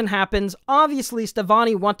fusion happens, obviously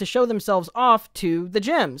Stevonnie want to show themselves off to the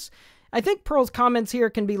gyms. I think Pearl's comments here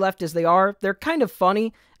can be left as they are. They're kind of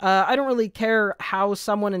funny. I don't really care how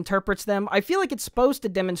someone interprets them. I feel like it's supposed to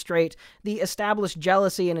demonstrate the established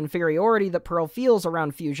jealousy and inferiority that Pearl feels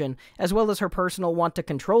around fusion, as well as her personal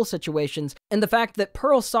want-to-control situations, and the fact that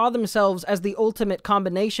Pearl saw themselves as the ultimate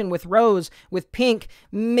combination with Rose, with Pink.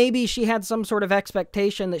 Maybe she had some sort of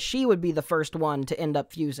expectation that she would be the first one to end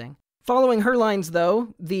up fusing. Following her lines,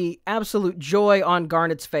 though, the absolute joy on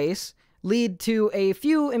Garnet's face lead to a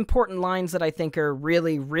few important lines that I think are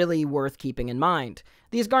really, really worth keeping in mind.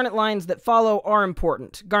 These Garnet lines that follow are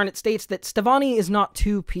important. Garnet states that Stevonnie is not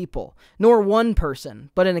two people, nor one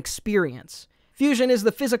person, but an experience. Fusion is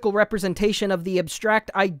the physical representation of the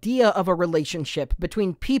abstract idea of a relationship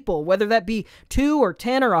between people, whether that be 2 or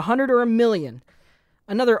 10 or 100 or 1,000,000.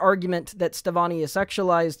 Another argument that Stevonnie is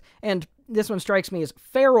sexualized, and this one strikes me as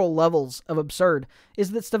feral levels of absurd,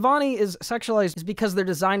 is that Stevonnie is sexualized because their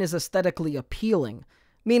design is aesthetically appealing.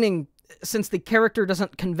 Meaning, since the character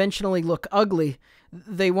doesn't conventionally look ugly,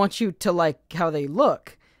 they want you to like how they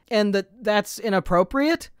look. And that's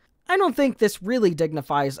inappropriate? I don't think this really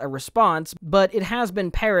dignifies a response, but it has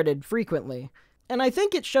been parroted frequently. And I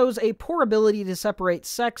think it shows a poor ability to separate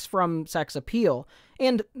sex from sex appeal,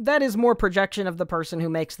 and that is more projection of the person who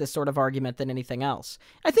makes this sort of argument than anything else.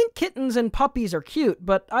 I think kittens and puppies are cute,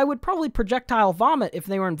 but I would probably projectile vomit if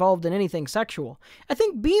they were involved in anything sexual. I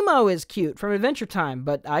think Beemo is cute from Adventure Time,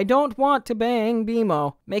 but I don't want to bang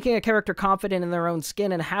Beemo. Making a character confident in their own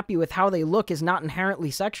skin and happy with how they look is not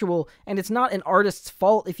inherently sexual, and it's not an artist's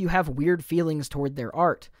fault if you have weird feelings toward their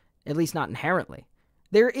art. At least not inherently.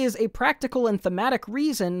 There is a practical and thematic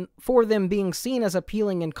reason for them being seen as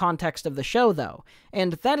appealing in context of the show, though,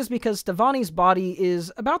 and that is because Stevonnie's body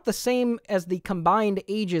is about the same as the combined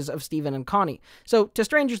ages of Steven and Connie, so to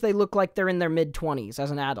strangers they look like they're in their mid-20s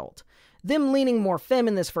as an adult. Them leaning more femme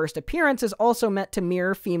in this first appearance is also meant to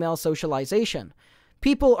mirror female socialization.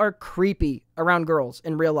 People are creepy around girls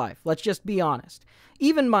in real life, let's just be honest.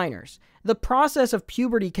 Even minors. The process of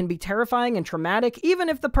puberty can be terrifying and traumatic, even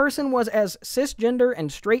if the person was as cisgender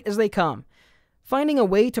and straight as they come. Finding a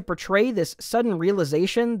way to portray this sudden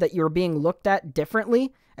realization that you're being looked at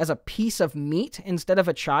differently, as a piece of meat instead of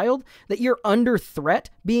a child, that you're under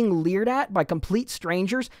threat, being leered at by complete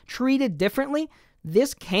strangers, treated differently,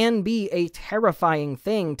 this can be a terrifying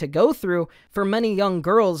thing to go through for many young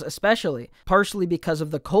girls especially, partially because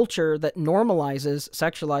of the culture that normalizes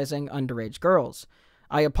sexualizing underage girls.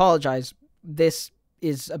 I apologize, this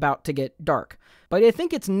is about to get dark, but I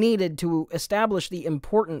think it's needed to establish the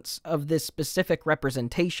importance of this specific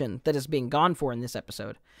representation that is being gone for in this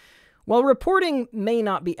episode. While reporting may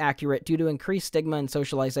not be accurate due to increased stigma and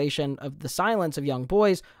socialization of the silence of young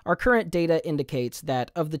boys, our current data indicates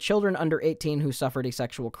that of the children under 18 who suffered a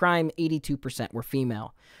sexual crime, 82% were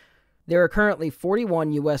female. There are currently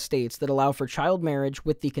 41 U.S. states that allow for child marriage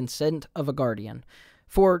with the consent of a guardian.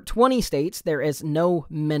 For 20 states, there is no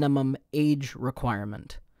minimum age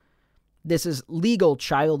requirement. This is legal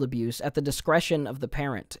child abuse at the discretion of the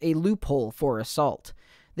parent, a loophole for assault.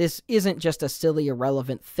 This isn't just a silly,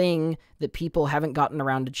 irrelevant thing that people haven't gotten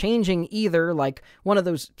around to changing either, like one of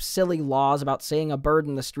those silly laws about saying a bird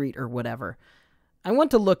in the street or whatever. I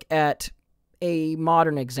want to look at a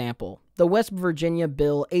modern example, the West Virginia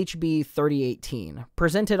Bill HB 3018,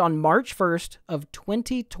 presented on March 1st of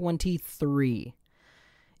 2023.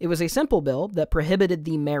 It was a simple bill that prohibited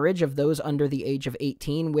the marriage of those under the age of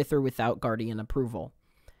 18 with or without guardian approval.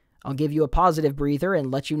 I'll give you a positive breather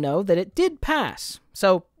and let you know that it did pass.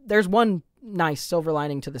 So there's one nice silver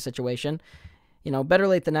lining to the situation. Better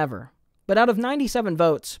late than never. But out of 97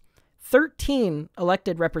 votes, 13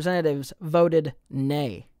 elected representatives voted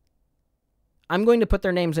nay. I'm going to put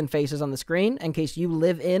their names and faces on the screen in case you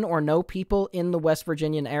live in or know people in the West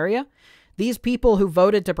Virginian area. These people who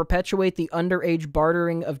voted to perpetuate the underage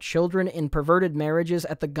bartering of children in perverted marriages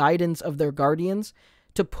at the guidance of their guardians.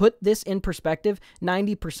 To put this in perspective,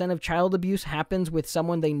 90% of child abuse happens with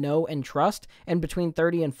someone they know and trust, and between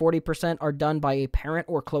 30 and 40% are done by a parent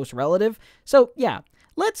or close relative. So, yeah,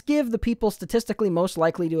 let's give the people statistically most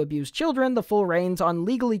likely to abuse children the full reins on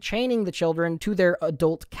legally chaining the children to their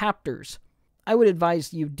adult captors. I would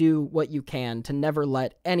advise you do what you can to never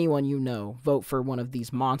let anyone you know vote for one of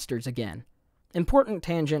these monsters again. Important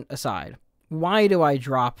tangent aside, why do I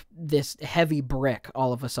drop this heavy brick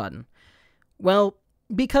all of a sudden? Well,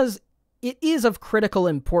 because it is of critical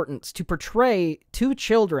importance to portray to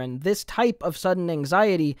children this type of sudden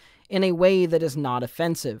anxiety in a way that is not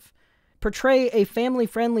offensive. Portray a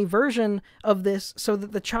family-friendly version of this so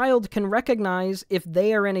that the child can recognize if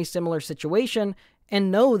they are in a similar situation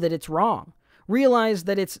and know that it's wrong. Realize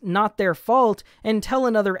that it's not their fault and tell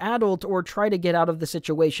another adult or try to get out of the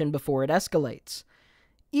situation before it escalates.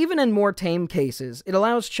 Even in more tame cases, it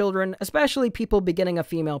allows children, especially people beginning a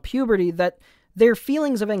female puberty, that their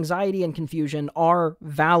feelings of anxiety and confusion are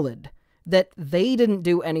valid, that they didn't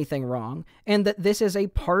do anything wrong, and that this is a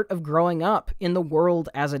part of growing up in the world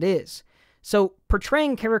as it is. So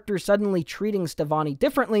portraying characters suddenly treating Stevonnie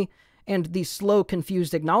differently and the slow,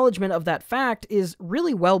 confused acknowledgement of that fact is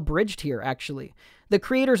really well bridged here, actually. The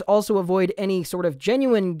creators also avoid any sort of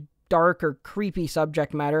genuine, dark, or creepy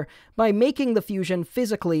subject matter by making the fusion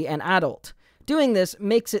physically and adult. Doing this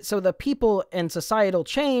makes it so the people and societal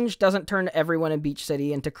change doesn't turn everyone in Beach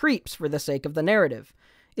City into creeps for the sake of the narrative.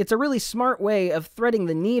 It's a really smart way of threading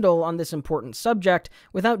the needle on this important subject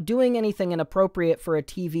without doing anything inappropriate for a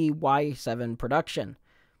TV Y7 production.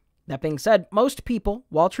 That being said, most people,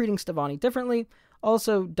 while treating Stevonnie differently,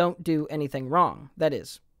 also don't do anything wrong. That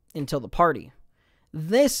is, until the party.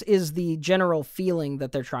 This is the general feeling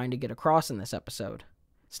that they're trying to get across in this episode.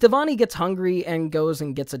 Stevonnie gets hungry and goes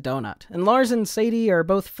and gets a donut, and Lars and Sadie are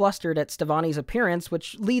both flustered at Stevonnie's appearance,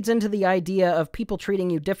 which leads into the idea of people treating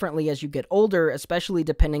you differently as you get older, especially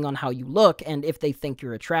depending on how you look and if they think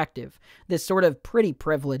you're attractive. This sort of pretty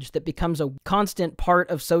privilege that becomes a constant part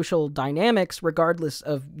of social dynamics regardless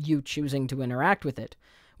of you choosing to interact with it.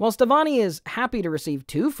 While Stevonnie is happy to receive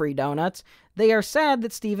 2 free donuts, they are sad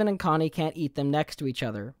that Steven and Connie can't eat them next to each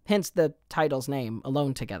other, hence the title's name,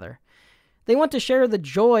 Alone Together. They want to share the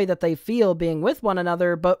joy that they feel being with one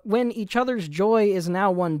another, but when each other's joy is now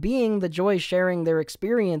one being, the joy sharing their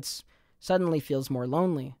experience suddenly feels more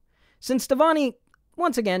lonely. Since Stevonnie,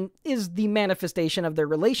 once again, is the manifestation of their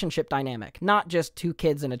relationship dynamic, not just 2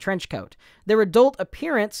 kids in a trench coat. Their adult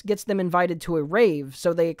appearance gets them invited to a rave,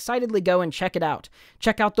 so they excitedly go and check it out.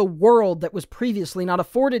 Check out the world that was previously not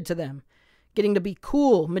afforded to them. Getting to be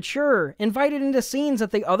cool, mature, invited into scenes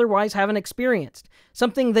that they otherwise haven't experienced.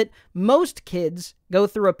 Something that most kids go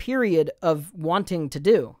through a period of wanting to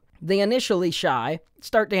do. They initially shy,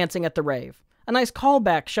 start dancing at the rave. A nice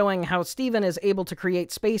callback showing how Steven is able to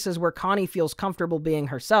create spaces where Connie feels comfortable being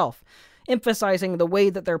herself, emphasizing the way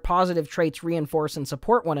that their positive traits reinforce and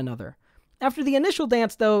support one another. After the initial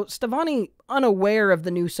dance, though, Stevonnie, unaware of the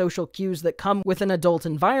new social cues that come with an adult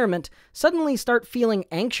environment, suddenly start feeling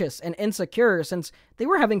anxious and insecure since they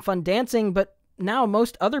were having fun dancing, but now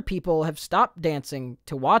most other people have stopped dancing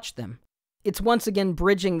to watch them. It's once again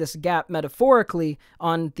bridging this gap metaphorically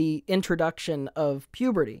on the introduction of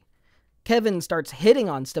puberty. Kevin starts hitting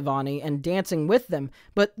on Stevonnie and dancing with them,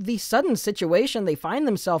 but the sudden situation they find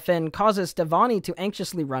themselves in causes Stevonnie to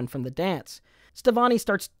anxiously run from the dance. Stevonnie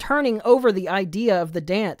starts turning over the idea of the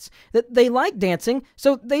dance, that they like dancing,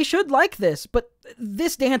 so they should like this, but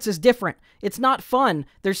this dance is different. It's not fun.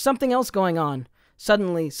 There's something else going on.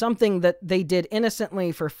 Suddenly, something that they did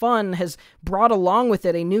innocently for fun has brought along with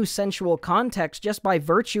it a new sensual context just by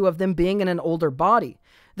virtue of them being in an older body.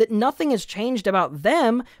 That nothing has changed about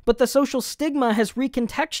them, but the social stigma has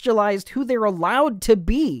recontextualized who they're allowed to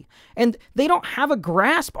be, and they don't have a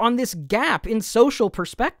grasp on this gap in social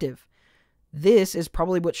perspective. This is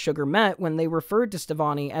probably what Sugar meant when they referred to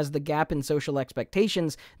Stevonnie as the gap in social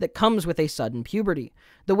expectations that comes with a sudden puberty.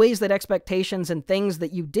 The ways that expectations and things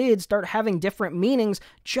that you did start having different meanings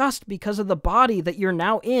just because of the body that you're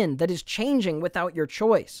now in that is changing without your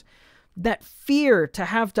choice. That fear to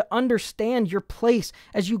have to understand your place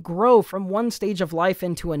as you grow from one stage of life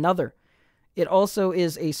into another. It also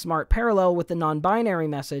is a smart parallel with the non-binary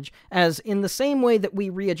message, as in the same way that we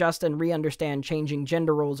readjust and re-understand changing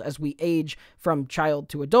gender roles as we age from child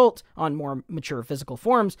to adult on more mature physical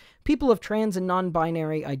forms, people of trans and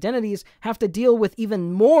non-binary identities have to deal with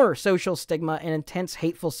even more social stigma and intense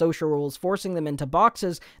hateful social rules, forcing them into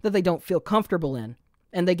boxes that they don't feel comfortable in,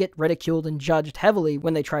 and they get ridiculed and judged heavily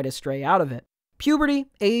when they try to stray out of it. Puberty,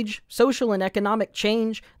 age, social and economic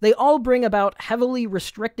change, they all bring about heavily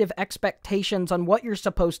restrictive expectations on what you're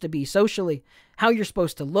supposed to be socially, how you're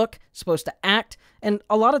supposed to look, supposed to act, and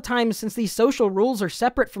a lot of times, since these social rules are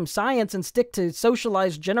separate from science and stick to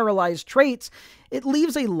socialized, generalized traits, it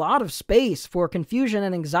leaves a lot of space for confusion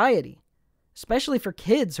and anxiety, especially for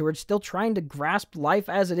kids who are still trying to grasp life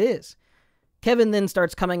as it is. Kevin then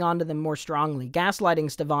starts coming onto them more strongly,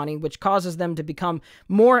 gaslighting Stevonnie, which causes them to become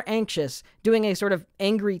more anxious, doing a sort of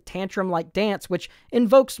angry tantrum-like dance, which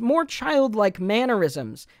invokes more childlike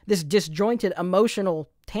mannerisms. This disjointed emotional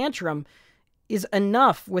tantrum is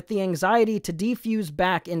enough with the anxiety to defuse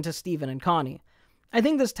back into Steven and Connie. I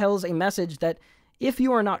think this tells a message that if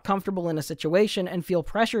you are not comfortable in a situation and feel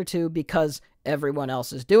pressure to because everyone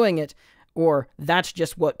else is doing it, or that's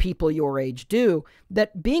just what people your age do,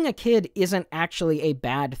 that being a kid isn't actually a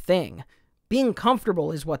bad thing. Being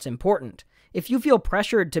comfortable is what's important. If you feel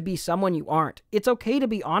pressured to be someone you aren't, it's okay to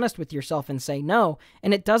be honest with yourself and say no,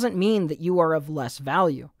 and it doesn't mean that you are of less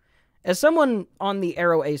value. As someone on the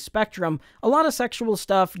Arrow A spectrum, a lot of sexual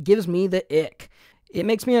stuff gives me the ick. It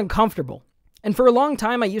makes me uncomfortable. And for a long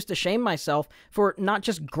time, I used to shame myself for not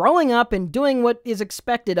just growing up and doing what is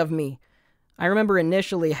expected of me. I remember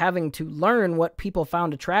initially having to learn what people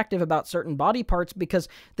found attractive about certain body parts because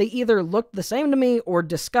they either looked the same to me or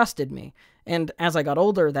disgusted me. And as I got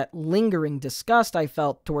older, that lingering disgust I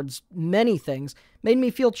felt towards many things made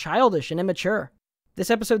me feel childish and immature.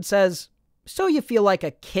 This episode says, so you feel like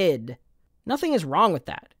a kid. Nothing is wrong with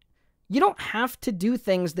that. You don't have to do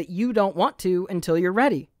things that you don't want to until you're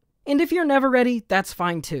ready. And if you're never ready, that's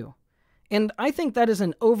fine too. And I think that is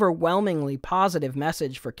an overwhelmingly positive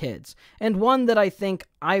message for kids, and one that I think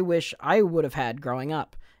I wish I would have had growing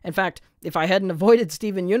up. In fact, if I hadn't avoided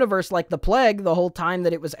Steven Universe like the plague the whole time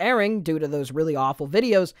that it was airing due to those really awful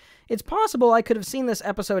videos, it's possible I could have seen this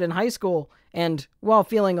episode in high school, and while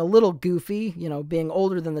feeling a little goofy, being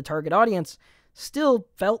older than the target audience, still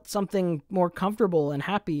felt something more comfortable and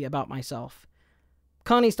happy about myself.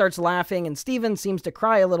 Connie starts laughing, and Steven seems to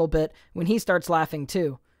cry a little bit when he starts laughing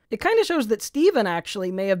too. It kind of shows that Steven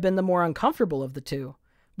actually may have been the more uncomfortable of the two,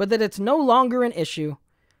 but that it's no longer an issue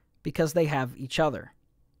because they have each other.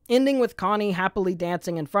 Ending with Connie happily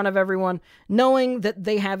dancing in front of everyone, knowing that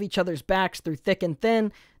they have each other's backs through thick and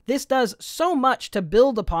thin, this does so much to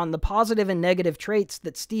build upon the positive and negative traits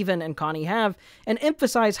that Steven and Connie have and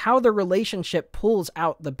emphasize how their relationship pulls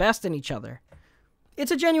out the best in each other.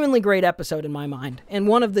 It's a genuinely great episode in my mind, and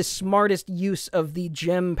one of the smartest use of the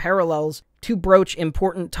gym parallels to broach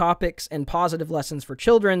important topics and positive lessons for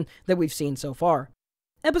children that we've seen so far.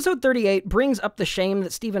 Episode 38 brings up the shame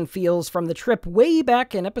that Steven feels from the trip way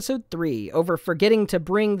back in episode 3 over forgetting to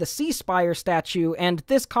bring the Sea Spire statue, and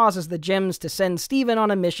this causes the gyms to send Steven on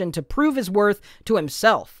a mission to prove his worth to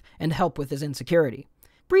himself and help with his insecurity.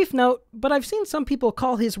 Brief note, but I've seen some people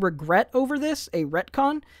call his regret over this a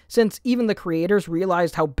retcon, since even the creators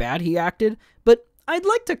realized how bad he acted, but I'd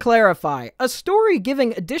like to clarify, a story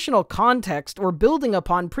giving additional context or building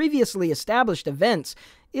upon previously established events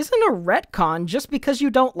isn't a retcon just because you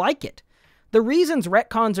don't like it. The reasons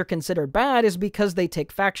retcons are considered bad is because they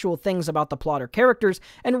take factual things about the plot or characters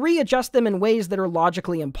and readjust them in ways that are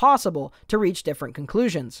logically impossible to reach different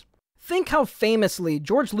conclusions. Think how famously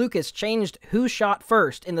George Lucas changed who shot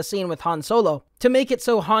first in the scene with Han Solo to make it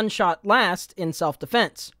so Han shot last in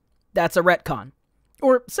self-defense. That's a retcon.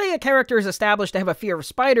 Or say a character is established to have a fear of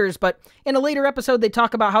spiders, but in a later episode they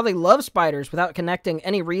talk about how they love spiders without connecting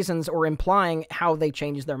any reasons or implying how they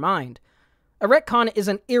changed their mind. A retcon is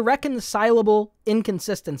an irreconcilable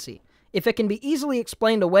inconsistency. If it can be easily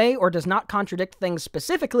explained away or does not contradict things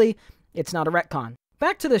specifically, it's not a retcon.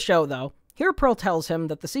 Back to the show, though. Here Pearl tells him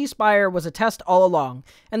that the Sea Spire was a test all along,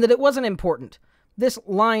 and that it wasn't important. This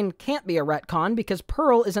line can't be a retcon because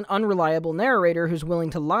Pearl is an unreliable narrator who's willing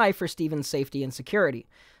to lie for Steven's safety and security.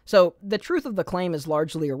 So the truth of the claim is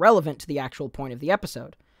largely irrelevant to the actual point of the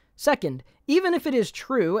episode. Second, even if it is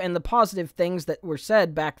true and the positive things that were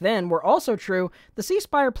said back then were also true, the Sea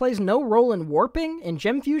Spire plays no role in warping, in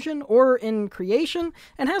gem fusion, or in creation,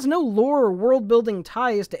 and has no lore or world-building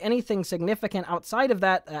ties to anything significant outside of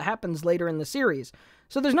that happens later in the series.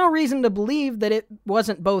 So there's no reason to believe that it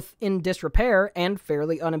wasn't both in disrepair and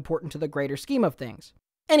fairly unimportant to the greater scheme of things.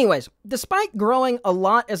 Anyways, despite growing a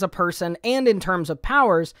lot as a person and in terms of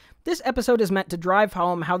powers, this episode is meant to drive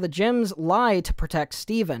home how the gems lie to protect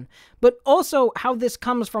Steven, but also how this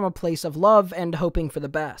comes from a place of love and hoping for the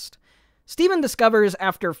best. Steven discovers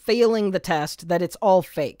after failing the test that it's all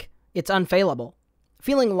fake. It's unfailable.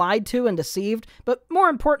 Feeling lied to and deceived, but more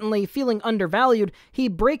importantly, feeling undervalued, he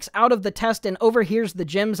breaks out of the test and overhears the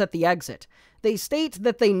gems at the exit. They state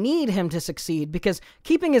that they need him to succeed because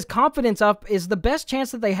keeping his confidence up is the best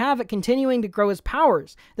chance that they have at continuing to grow his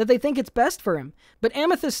powers, that they think it's best for him. But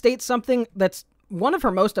Amethyst states something that's one of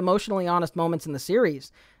her most emotionally honest moments in the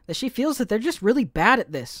series, that she feels that they're just really bad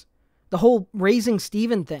at this. The whole raising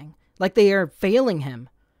Steven thing, like they are failing him.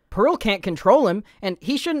 Pearl can't control him, and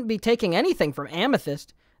he shouldn't be taking anything from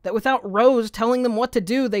Amethyst, that without Rose telling them what to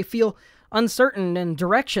do, they feel uncertain and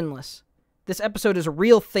directionless. This episode is a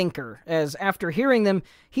real thinker, as after hearing them,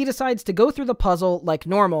 he decides to go through the puzzle like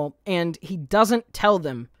normal, and he doesn't tell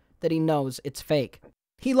them that he knows it's fake.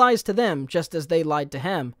 He lies to them just as they lied to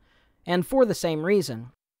him, and for the same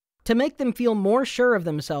reason. To make them feel more sure of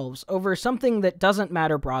themselves over something that doesn't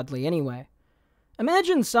matter broadly anyway.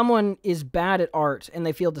 Imagine someone is bad at art and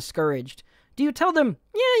they feel discouraged. Do you tell them,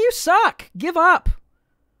 "Yeah, you suck, give up"?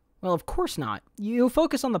 Well, of course not. You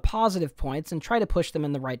focus on the positive points and try to push them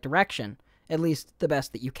in the right direction, at least the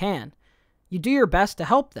best that you can. You do your best to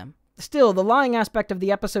help them. Still, the lying aspect of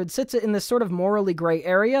the episode sits it in this sort of morally gray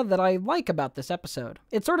area that I like about this episode.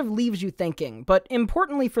 It sort of leaves you thinking, but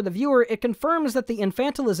importantly for the viewer, it confirms that the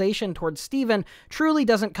infantilization towards Steven truly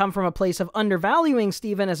doesn't come from a place of undervaluing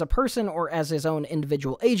Steven as a person or as his own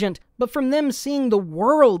individual agent, but from them seeing the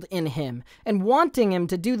world in him and wanting him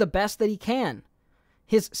to do the best that he can.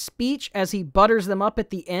 His speech as he butters them up at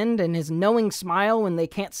the end and his knowing smile when they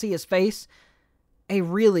can't see his face. A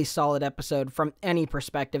really solid episode from any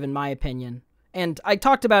perspective, in my opinion. And I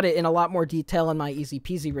talked about it in a lot more detail in my easy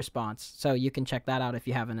peasy response, so you can check that out if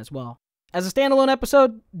you haven't as well. As a standalone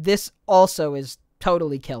episode, this also is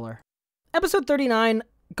totally killer. Episode 39,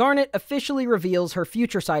 Garnet officially reveals her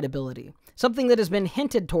future sight ability, something that has been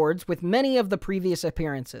hinted towards with many of the previous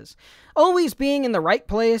appearances. Always being in the right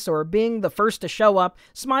place or being the first to show up,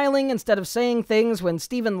 smiling instead of saying things when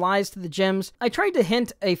Steven lies to the gems. I tried to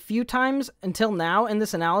hint a few times until now in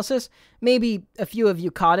this analysis. Maybe a few of you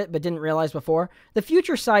caught it but didn't realize before. The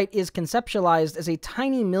future sight is conceptualized as a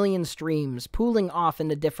tiny million streams pooling off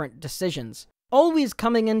into different decisions, always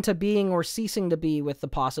coming into being or ceasing to be with the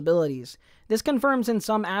possibilities. This confirms in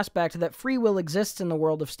some aspect that free will exists in the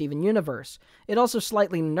world of Steven Universe. It also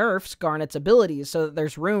slightly nerfs Garnet's abilities so that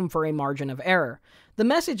there's room for a margin of error. The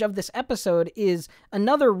message of this episode is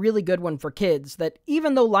another really good one for kids, that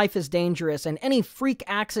even though life is dangerous and any freak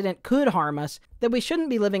accident could harm us, that we shouldn't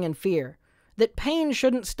be living in fear. That pain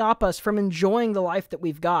shouldn't stop us from enjoying the life that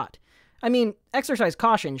we've got. I mean, exercise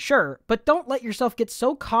caution, sure, but don't let yourself get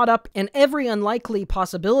so caught up in every unlikely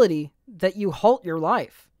possibility that you halt your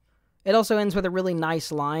life. It also ends with a really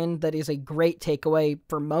nice line that is a great takeaway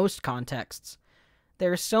for most contexts.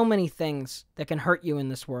 There are so many things that can hurt you in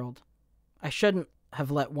this world. I shouldn't have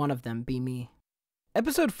let one of them be me.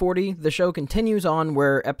 Episode 40, the show continues on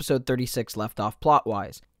where episode 36 left off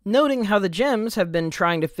plot-wise, noting how the gems have been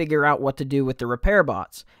trying to figure out what to do with the repair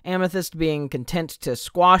bots, Amethyst being content to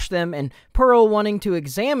squash them, and Pearl wanting to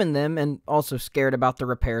examine them and also scared about the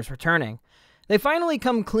repairs returning. They finally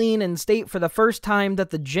come clean and state for the first time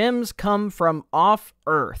that the gems come from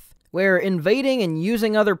off-Earth, where invading and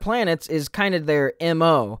using other planets is kind of their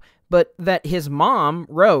MO, but that his mom,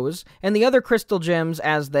 Rose, and the other crystal gems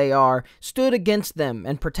as they are, stood against them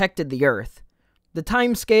and protected the Earth. The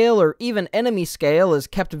time scale or even enemy scale is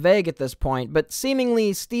kept vague at this point, but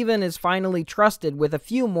seemingly Steven is finally trusted with a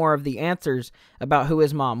few more of the answers about who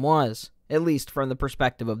his mom was, at least from the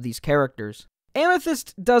perspective of these characters.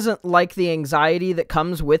 Amethyst doesn't like the anxiety that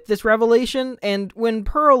comes with this revelation, and when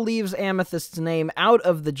Pearl leaves Amethyst's name out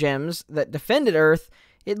of the gems that defended Earth,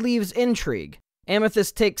 it leaves intrigue.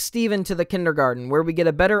 Amethyst takes Steven to the kindergarten, where we get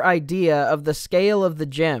a better idea of the scale of the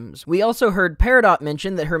gems. We also heard Peridot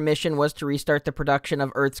mention that her mission was to restart the production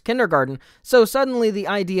of Earth's kindergarten, so suddenly the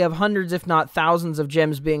idea of hundreds if not thousands of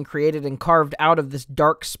gems being created and carved out of this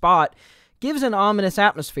dark spot gives an ominous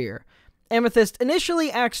atmosphere. Amethyst initially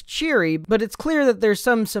acts cheery, but it's clear that there's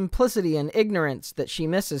some simplicity and ignorance that she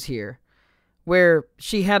misses here. where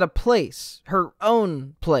she had a place, her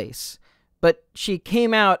own place. But she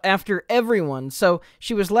came out after everyone, so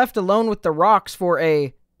she was left alone with the rocks for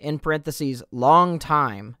a, in parentheses, long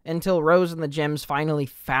time, until Rose and the gems finally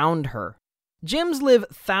found her. Gems live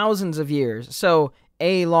thousands of years, so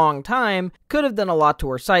a long time could have done a lot to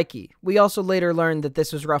her psyche. We also later learned that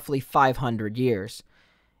this was roughly 500 years.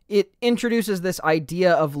 It introduces this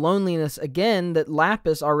idea of loneliness again that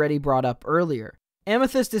Lapis already brought up earlier.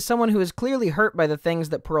 Amethyst is someone who is clearly hurt by the things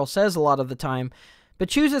that Pearl says a lot of the time, but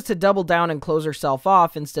chooses to double down and close herself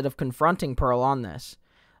off instead of confronting Pearl on this.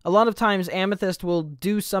 A lot of times, Amethyst will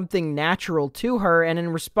do something natural to her, and in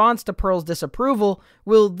response to Pearl's disapproval,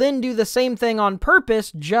 will then do the same thing on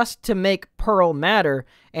purpose just to make Pearl matter,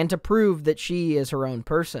 and to prove that she is her own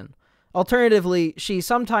person. Alternatively, she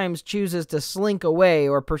sometimes chooses to slink away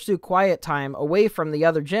or pursue quiet time away from the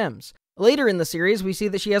other gems. Later in the series, we see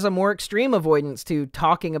that she has a more extreme avoidance to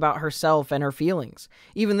talking about herself and her feelings.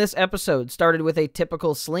 Even this episode started with a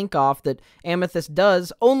typical slink-off that Amethyst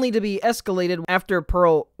does, only to be escalated after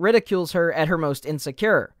Pearl ridicules her at her most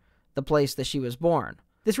insecure, the place that she was born.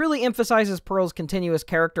 This really emphasizes Pearl's continuous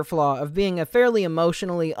character flaw of being a fairly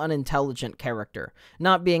emotionally unintelligent character,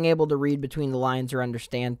 not being able to read between the lines or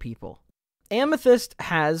understand people. Amethyst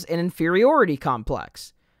has an inferiority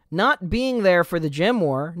complex. Not being there for the Gem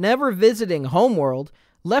War, never visiting Homeworld,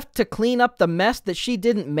 left to clean up the mess that she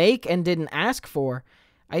didn't make and didn't ask for,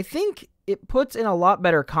 I think it puts in a lot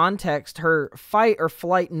better context her fight or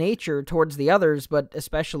flight nature towards the others, but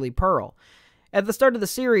especially Pearl. At the start of the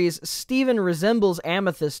series, Steven resembles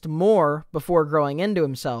Amethyst more before growing into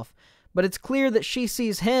himself, but it's clear that she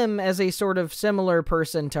sees him as a sort of similar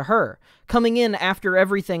person to her, coming in after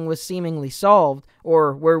everything was seemingly solved,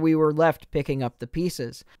 or where we were left picking up the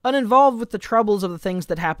pieces. Uninvolved with the troubles of the things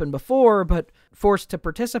that happened before, but forced to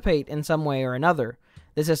participate in some way or another.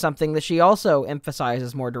 This is something that she also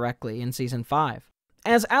emphasizes more directly in Season 5.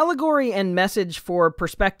 As allegory and message for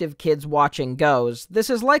prospective kids watching goes, this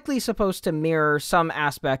is likely supposed to mirror some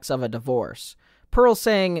aspects of a divorce. Pearl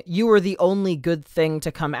saying, "You are the only good thing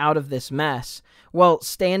to come out of this mess," while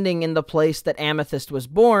standing in the place that Amethyst was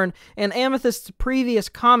born, and Amethyst's previous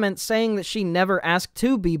comment saying that she never asked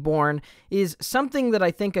to be born, is something that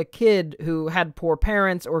I think a kid who had poor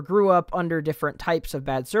parents or grew up under different types of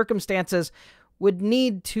bad circumstances would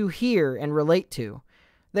need to hear and relate to.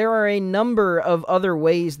 There are a number of other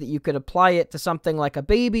ways that you could apply it to something like a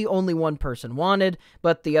baby only one person wanted,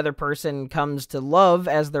 but the other person comes to love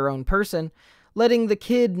as their own person. Letting the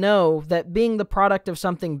kid know that being the product of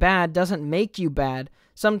something bad doesn't make you bad.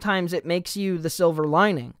 Sometimes it makes you the silver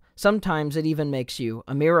lining. Sometimes it even makes you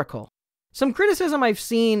a miracle. Some criticism I've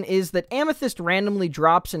seen is that Amethyst randomly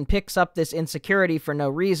drops and picks up this insecurity for no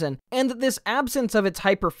reason, and that this absence of its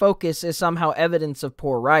hyper-focus is somehow evidence of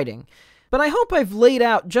poor writing. But I hope I've laid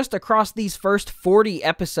out just across these first 40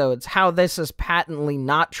 episodes how this is patently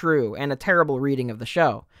not true and a terrible reading of the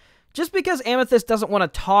show. Just because Amethyst doesn't want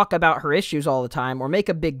to talk about her issues all the time or make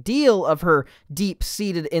a big deal of her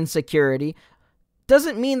deep-seated insecurity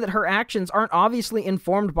doesn't mean that her actions aren't obviously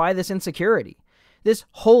informed by this insecurity. This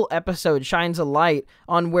whole episode shines a light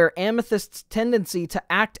on where Amethyst's tendency to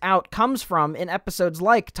act out comes from in episodes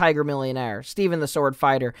like Tiger Millionaire, Steven the Sword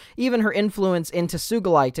Fighter, even her influence into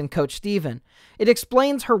Sugalite and Coach Steven. It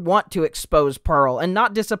explains her want to expose Pearl and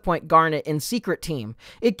not disappoint Garnet in Secret Team.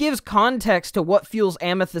 It gives context to what fuels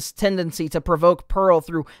Amethyst's tendency to provoke Pearl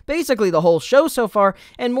through basically the whole show so far,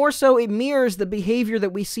 and more so it mirrors the behavior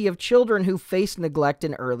that we see of children who face neglect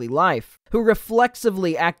in early life, who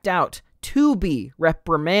reflexively act out to be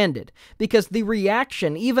reprimanded, because the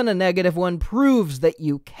reaction, even a negative one, proves that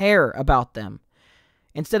you care about them,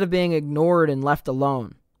 instead of being ignored and left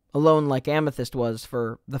alone like Amethyst was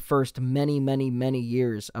for the first many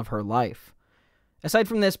years of her life. Aside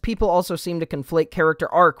from this, people also seem to conflate character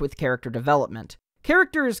arc with character development.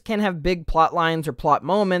 Characters can have big plot lines or plot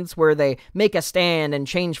moments where they make a stand and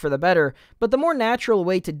change for the better, but the more natural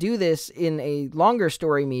way to do this in a longer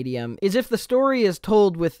story medium is if the story is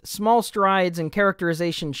told with small strides and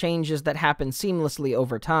characterization changes that happen seamlessly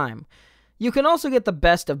over time. You can also get the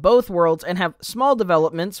best of both worlds and have small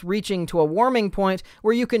developments reaching to a warming point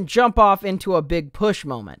where you can jump off into a big push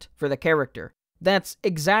moment for the character. That's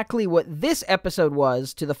exactly what this episode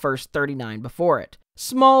was to the first 39 before it.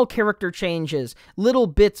 Small character changes, little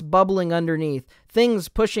bits bubbling underneath, things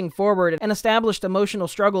pushing forward, and established emotional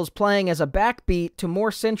struggles playing as a backbeat to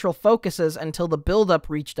more central focuses until the buildup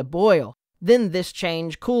reached a boil. Then this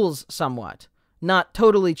change cools somewhat. Not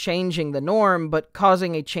totally changing the norm, but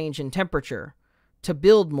causing a change in temperature, to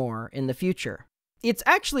build more in the future. It's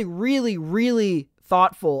actually really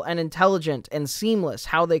thoughtful and intelligent and seamless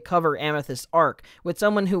how they cover Amethyst's arc, with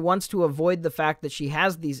someone who wants to avoid the fact that she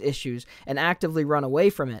has these issues and actively run away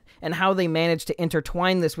from it, and how they manage to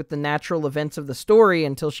intertwine this with the natural events of the story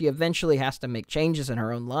until she eventually has to make changes in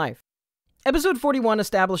her own life. Episode 41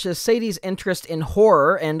 establishes Sadie's interest in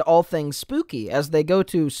horror and all things spooky as they go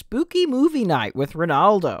to spooky movie night with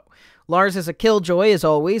Ronaldo. Lars is a killjoy as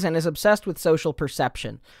always and is obsessed with social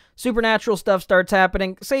perception. Supernatural stuff starts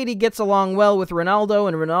happening, Sadie gets along well with Ronaldo,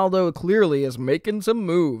 and Ronaldo clearly is making some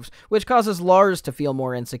moves, which causes Lars to feel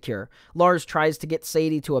more insecure. Lars tries to get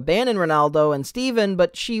Sadie to abandon Ronaldo and Steven,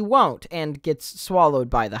 but she won't and gets swallowed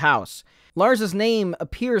by the house. Lars's name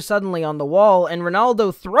appears suddenly on the wall, and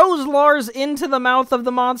Ronaldo throws Lars into the mouth of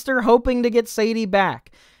the monster, hoping to get Sadie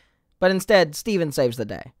back. But instead, Steven saves the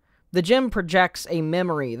day. The gym projects a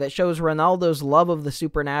memory that shows Ronaldo's love of the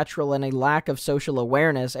supernatural and a lack of social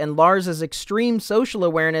awareness, and Lars's extreme social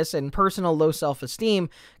awareness and personal low self-esteem,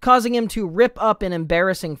 causing him to rip up an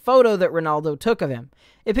embarrassing photo that Ronaldo took of him.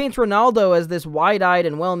 It paints Ronaldo as this wide-eyed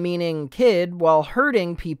and well-meaning kid while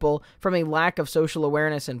hurting people from a lack of social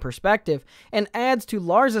awareness and perspective, and adds to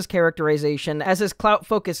Lars's characterization as his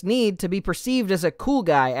clout-focused need to be perceived as a cool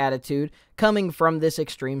guy attitude coming from this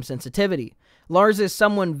extreme sensitivity. Lars is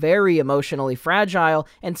someone very emotionally fragile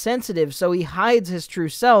and sensitive, so he hides his true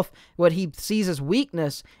self, what he sees as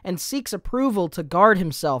weakness, and seeks approval to guard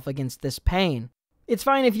himself against this pain. It's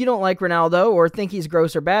fine if you don't like Ronaldo or think he's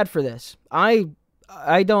gross or bad for this. I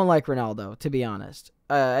don't like Ronaldo, to be honest.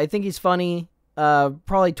 I think he's funny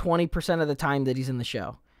probably 20% of the time that he's in the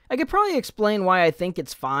show. I could probably explain why I think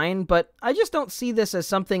it's fine, but I just don't see this as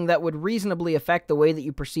something that would reasonably affect the way that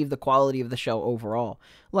you perceive the quality of the show overall.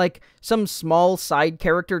 Like, some small side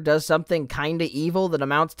character does something kinda evil that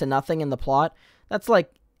amounts to nothing in the plot. That's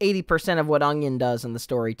like 80% of what Onion does in the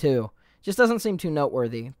story, too. Just doesn't seem too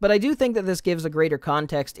noteworthy. But I do think that this gives a greater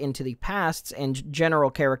context into the pasts and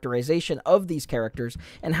general characterization of these characters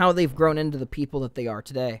and how they've grown into the people that they are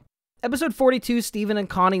today. Episode 42, Steven and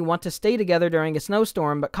Connie want to stay together during a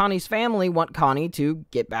snowstorm, but Connie's family want Connie to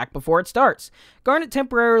get back before it starts. Garnet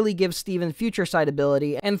temporarily gives Steven future sight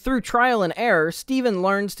ability, and through trial and error, Steven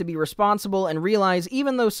learns to be responsible and realize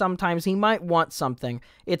even though sometimes he might want something,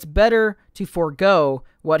 it's better to forego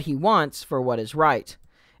what he wants for what is right.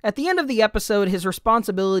 At the end of the episode, his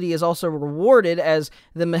responsibility is also rewarded as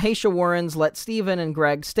the Mahesha Warrens let Steven and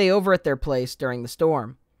Greg stay over at their place during the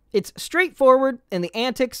storm. It's straightforward, and the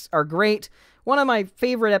antics are great. One of my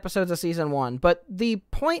favorite episodes of Season 1, but the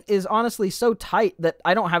point is honestly so tight that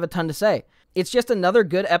I don't have a ton to say. It's just another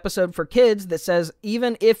good episode for kids that says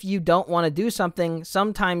even if you don't want to do something,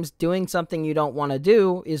 sometimes doing something you don't want to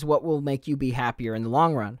do is what will make you be happier in the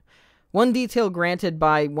long run. One detail granted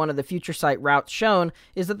by one of the future sight routes shown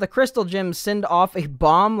is that the Crystal Gems send off a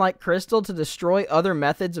bomb-like crystal to destroy other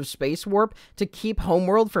methods of space warp to keep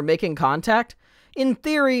Homeworld from making contact. In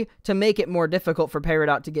theory, to make it more difficult for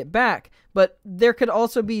Peridot to get back, but there could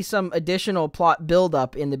also be some additional plot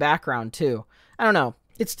buildup in the background too. I don't know.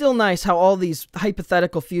 It's still nice how all these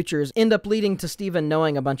hypothetical futures end up leading to Steven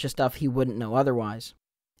knowing a bunch of stuff he wouldn't know otherwise.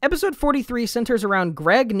 Episode 43 centers around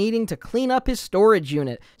Greg needing to clean up his storage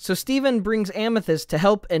unit, so Steven brings Amethyst to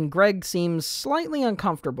help and Greg seems slightly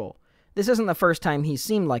uncomfortable. This isn't the first time he's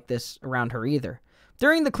seemed like this around her either.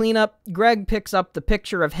 During the cleanup, Greg picks up the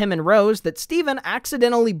picture of him and Rose that Steven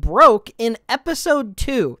accidentally broke in episode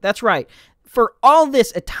 2. That's right. For all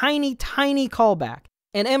this, a tiny, tiny callback.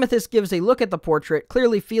 And Amethyst gives a look at the portrait,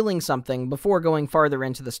 clearly feeling something before going farther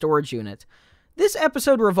into the storage unit. This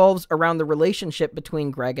episode revolves around the relationship between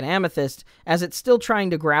Greg and Amethyst, as it's still trying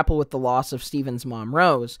to grapple with the loss of Steven's mom,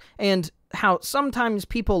 Rose, and how sometimes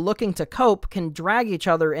people looking to cope can drag each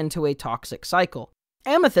other into a toxic cycle.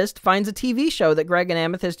 Amethyst finds a TV show that Greg and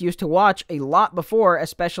Amethyst used to watch a lot before,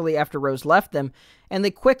 especially after Rose left them, and they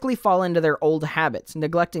quickly fall into their old habits,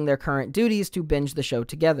 neglecting their current duties to binge the show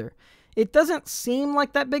together. It doesn't seem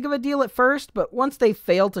like that big of a deal at first, but once they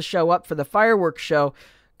fail to show up for the fireworks show,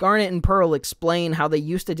 Garnet and Pearl explain how they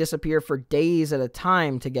used to disappear for days at a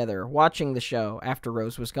time together, watching the show after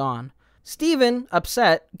Rose was gone. Steven,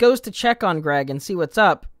 upset, goes to check on Greg and see what's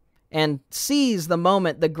up, and sees the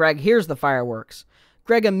moment that Greg hears the fireworks.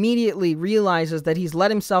 Greg immediately realizes that he's let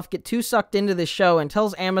himself get too sucked into the show and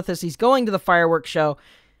tells Amethyst he's going to the fireworks show,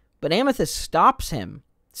 but Amethyst stops him,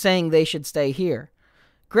 saying they should stay here.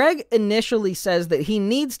 Greg initially says that he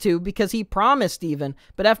needs to because he promised Steven,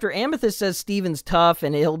 but after Amethyst says Steven's tough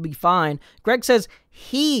and he'll be fine, Greg says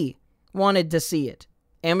he wanted to see it.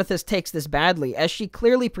 Amethyst takes this badly, as she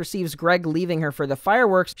clearly perceives Greg leaving her for the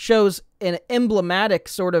fireworks shows an emblematic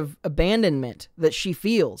sort of abandonment that she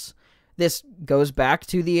feels. This goes back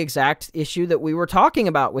to the exact issue that we were talking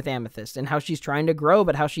about with Amethyst and how she's trying to grow,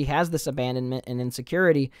 but how she has this abandonment and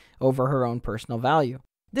insecurity over her own personal value.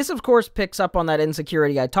 This, of course, picks up on that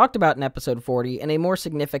insecurity I talked about in episode 40 in a more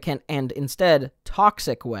significant and, instead,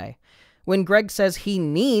 toxic way. When Greg says he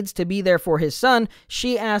needs to be there for his son,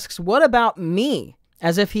 she asks, "What about me?"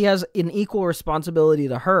 as if he has an equal responsibility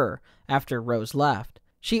to her after Rose left.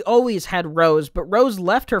 She always had Rose, but Rose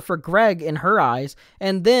left her for Greg in her eyes,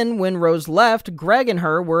 and then when Rose left, Greg and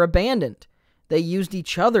her were abandoned. They used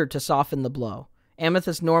each other to soften the blow.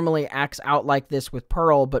 Amethyst normally acts out like this with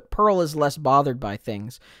Pearl, but Pearl is less bothered by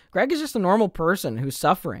things. Greg is just a normal person who's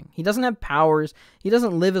suffering. He doesn't have powers. He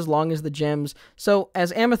doesn't live as long as the Gems. So,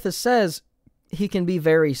 as Amethyst says, he can be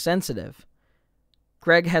very sensitive.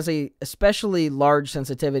 Greg has a especially large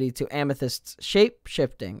sensitivity to Amethyst's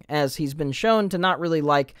shape-shifting, as he's been shown to not really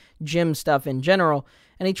like Gem stuff in general,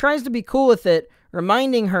 and he tries to be cool with it,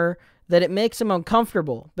 reminding her that it makes him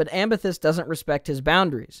uncomfortable, but Amethyst doesn't respect his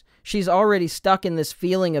boundaries. She's already stuck in this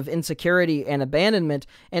feeling of insecurity and abandonment,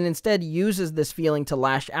 and instead uses this feeling to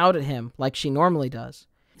lash out at him, like she normally does.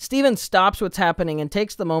 Steven stops what's happening and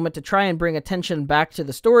takes the moment to try and bring attention back to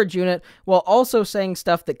the storage unit, while also saying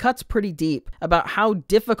stuff that cuts pretty deep about how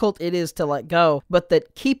difficult it is to let go, but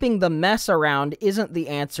that keeping the mess around isn't the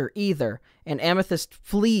answer either. And Amethyst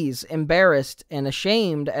flees, embarrassed and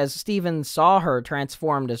ashamed, as Steven saw her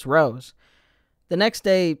transformed as Rose. The next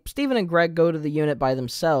day, Steven and Greg go to the unit by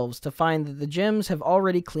themselves to find that the Gems have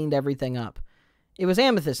already cleaned everything up. It was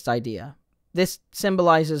Amethyst's idea. This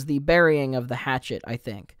symbolizes the burying of the hatchet, I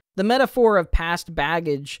think. The metaphor of past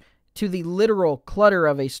baggage to the literal clutter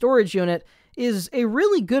of a storage unit is a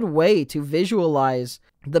really good way to visualize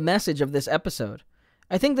the message of this episode.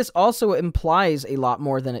 I think this also implies a lot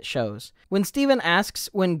more than it shows. When Steven asks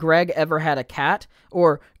when Greg ever had a cat,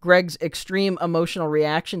 or Greg's extreme emotional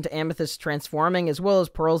reaction to Amethyst transforming, as well as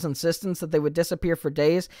Pearl's insistence that they would disappear for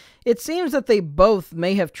days, it seems that they both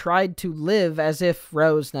may have tried to live as if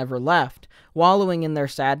Rose never left, wallowing in their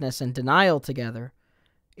sadness and denial together.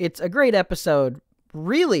 It's a great episode,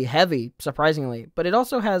 really heavy, surprisingly, but it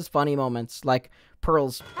also has funny moments, like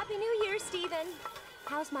Pearl's Happy New Year, Steven.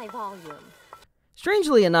 How's my volume?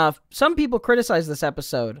 Strangely enough, some people criticize this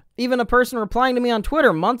episode. Even a person replying to me on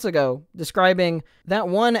Twitter months ago, describing that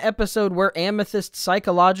one episode where Amethyst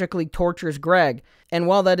psychologically tortures Greg. And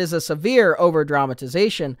while that is a severe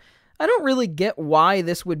over-dramatization, I don't really get why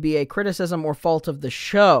this would be a criticism or fault of the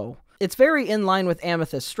show. It's very in line with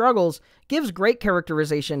Amethyst's struggles, gives great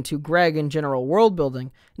characterization to Greg in general world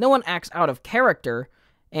building. No one acts out of character,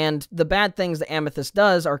 and the bad things that Amethyst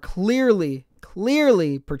does are clearly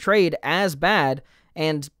portrayed as bad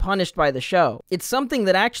and punished by the show. It's something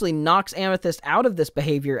that actually knocks Amethyst out of this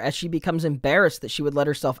behavior as she becomes embarrassed that she would let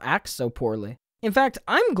herself act so poorly. In fact,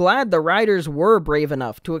 I'm glad the writers were brave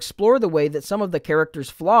enough to explore the way that some of the characters'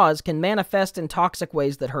 flaws can manifest in toxic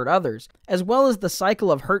ways that hurt others, as well as the cycle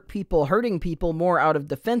of hurt people hurting people more out of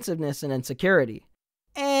defensiveness and insecurity.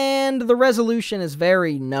 And the resolution is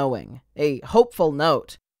very knowing, a hopeful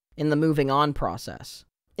note in the moving on process.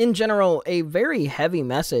 In general, a very heavy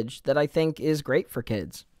message that I think is great for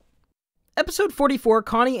kids. Episode 44,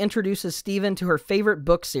 Connie introduces Steven to her favorite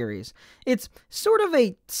book series. It's sort of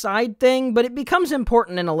a side thing, but it becomes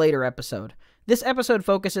important in a later episode. This episode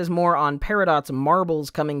focuses more on Peridot's marbles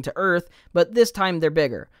coming to Earth, but this time they're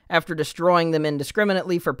bigger. After destroying them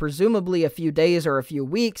indiscriminately for presumably a few days or a few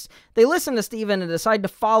weeks, they listen to Steven and decide to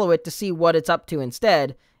follow it to see what it's up to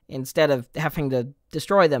instead of having to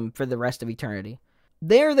destroy them for the rest of eternity.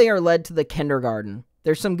 There they are led to the kindergarten.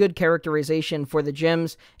 There's some good characterization for the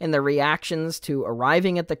Gems and their reactions to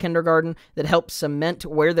arriving at the kindergarten that helps cement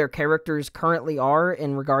where their characters currently are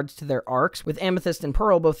in regards to their arcs, with Amethyst and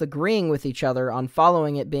Pearl both agreeing with each other on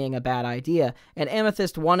following it being a bad idea, and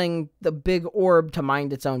Amethyst wanting the big orb to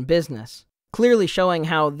mind its own business. Clearly showing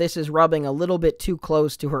how this is rubbing a little bit too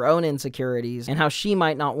close to her own insecurities, and how she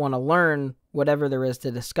might not want to learn whatever there is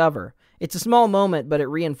to discover. It's a small moment, but it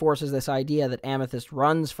reinforces this idea that Amethyst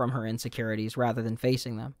runs from her insecurities rather than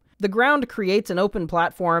facing them. The ground creates an open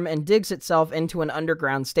platform and digs itself into an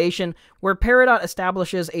underground station, where Peridot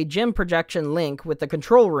establishes a gem projection link with the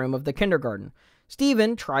control room of the kindergarten.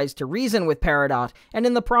 Steven tries to reason with Peridot, and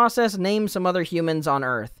in the process names some other humans on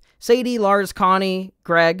Earth. Sadie, Lars, Connie,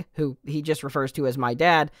 Greg, who he just refers to as my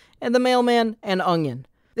dad, and the mailman, and Onion.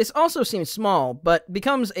 This also seems small, but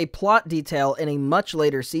becomes a plot detail in a much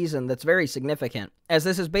later season that's very significant, as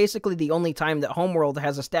this is basically the only time that Homeworld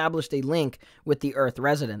has established a link with the Earth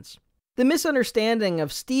residents. The misunderstanding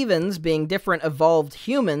of Stevens being different evolved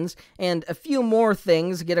humans, and a few more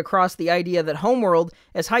things get across the idea that Homeworld,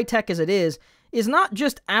 as high-tech as it is is not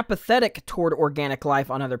just apathetic toward organic life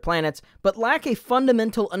on other planets, but lack a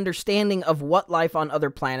fundamental understanding of what life on other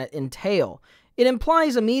planets entail. It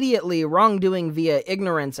implies immediately wrongdoing via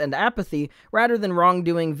ignorance and apathy, rather than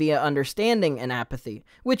wrongdoing via understanding and apathy,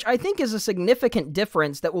 which I think is a significant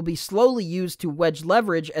difference that will be slowly used to wedge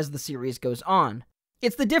leverage as the series goes on.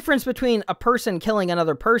 It's the difference between a person killing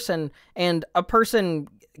another person and a person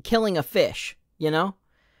killing a fish, you know?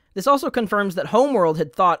 This also confirms that Homeworld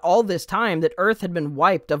had thought all this time that Earth had been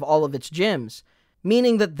wiped of all of its gems,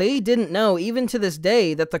 meaning that they didn't know, even to this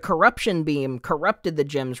day, that the corruption beam corrupted the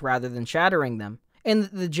gems rather than shattering them. And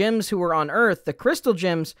that the gems who were on Earth, the crystal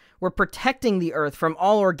gems, were protecting the Earth from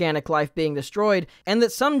all organic life being destroyed, and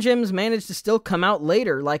that some gems managed to still come out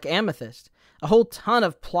later, like Amethyst. A whole ton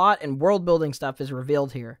of plot and world-building stuff is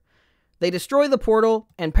revealed here. They destroy the portal,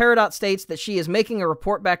 and Peridot states that she is making a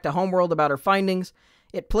report back to Homeworld about her findings.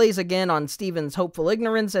 It plays again on Steven's hopeful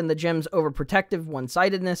ignorance and the gem's overprotective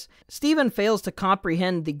one-sidedness. Steven fails to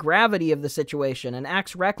comprehend the gravity of the situation and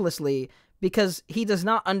acts recklessly because he does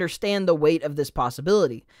not understand the weight of this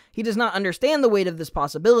possibility. He does not understand the weight of this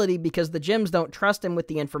possibility because the gems don't trust him with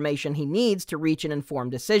the information he needs to reach an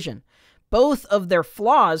informed decision. Both of their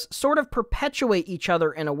flaws sort of perpetuate each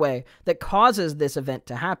other in a way that causes this event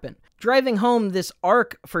to happen, driving home this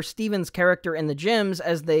arc for Steven's character and the gems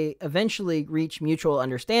as they eventually reach mutual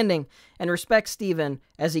understanding and respect Steven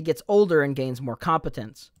as he gets older and gains more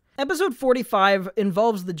competence. Episode 45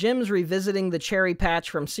 involves the gems revisiting the cherry patch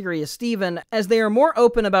from Sirius Steven as they are more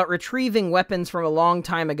open about retrieving weapons from a long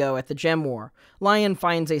time ago at the Gem War. Lion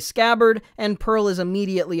finds a scabbard, and Pearl is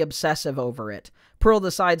immediately obsessive over it. Pearl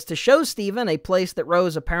decides to show Steven a place that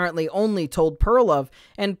Rose apparently only told Pearl of,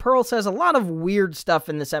 and Pearl says a lot of weird stuff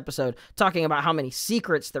in this episode, talking about how many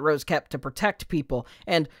secrets that Rose kept to protect people,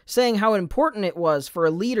 and saying how important it was for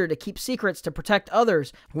a leader to keep secrets to protect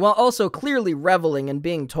others, while also clearly reveling in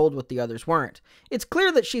being told what the others weren't. It's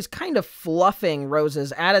clear that she's kind of fluffing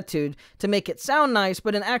Rose's attitude to make it sound nice,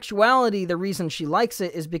 but in actuality the reason she likes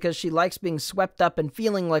it is because she likes being swept up and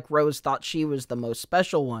feeling like Rose thought she was the most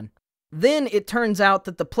special one. Then it turns out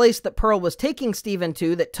that the place that Pearl was taking Steven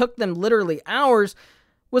to, that took them literally hours,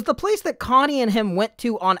 was the place that Connie and him went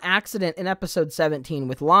to on accident in episode 17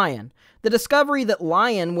 with Lion. The discovery that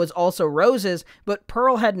Lion was also Rose's, but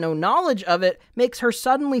Pearl had no knowledge of it, makes her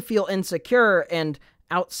suddenly feel insecure and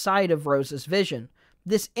outside of Rose's vision.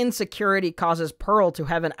 This insecurity causes Pearl to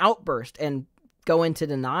have an outburst and go into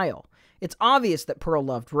denial. It's obvious that Pearl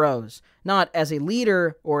loved Rose, not as a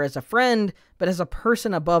leader or as a friend, but as a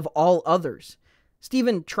person above all others.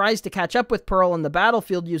 Steven tries to catch up with Pearl on the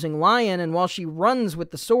battlefield using Lion, and while she runs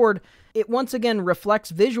with the sword, it once again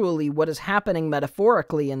reflects visually what is happening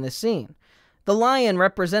metaphorically in this scene. The lion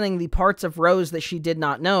representing the parts of Rose that she did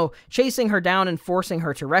not know, chasing her down and forcing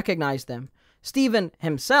her to recognize them. Steven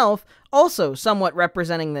himself also somewhat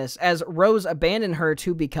representing this, as Rose abandoned her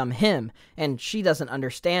to become him, and she doesn't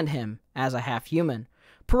understand him as a half-human.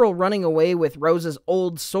 Pearl running away with Rose's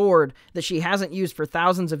old sword that she hasn't used for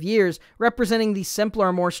thousands of years, representing the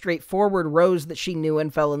simpler, more straightforward Rose that she knew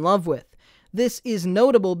and fell in love with. This is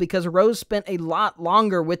notable because Rose spent a lot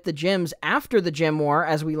longer with the gems after the Gem War,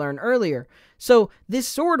 as we learned earlier. So this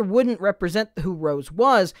sword wouldn't represent who Rose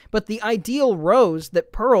was, but the ideal Rose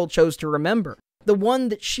that Pearl chose to remember. The one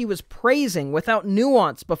that she was praising without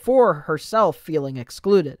nuance before herself feeling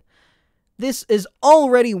excluded. This is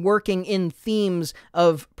already working in themes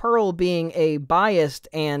of Pearl being a biased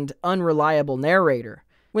and unreliable narrator.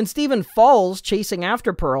 When Steven falls chasing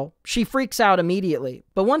after Pearl, she freaks out immediately,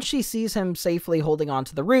 but once she sees him safely holding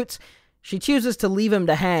onto the roots, she chooses to leave him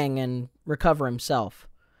to hang and recover himself.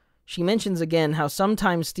 She mentions again how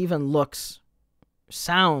sometimes Steven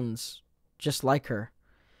sounds just like her.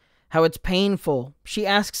 How it's painful. She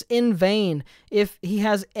asks in vain if he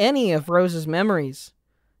has any of Rose's memories.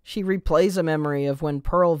 She replays a memory of when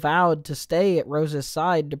Pearl vowed to stay at Rose's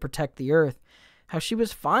side to protect the Earth. How she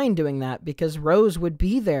was fine doing that because Rose would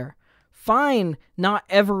be there. Fine not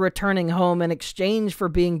ever returning home in exchange for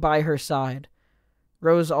being by her side.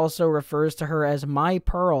 Rose also refers to her as my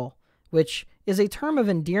Pearl, which is a term of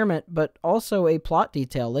endearment but also a plot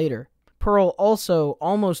detail later. Pearl also,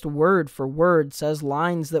 almost word for word, says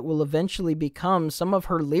lines that will eventually become some of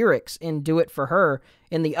her lyrics in Do It For Her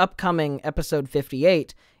in the upcoming episode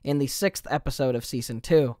 58 in the 6th episode of season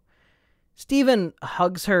 2. Steven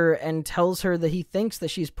hugs her and tells her that he thinks that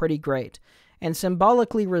she's pretty great, and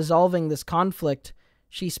symbolically resolving this conflict,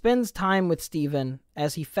 she spends time with Steven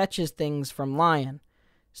as he fetches things from Lion.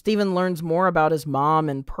 Steven learns more about his mom,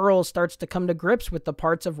 and Pearl starts to come to grips with the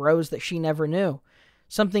parts of Rose that she never knew,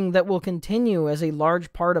 something that will continue as a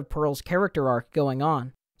large part of Pearl's character arc going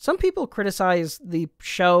on. Some people criticize the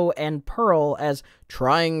show and Pearl as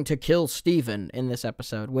trying to kill Steven in this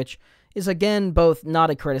episode, which is again both not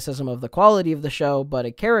a criticism of the quality of the show, but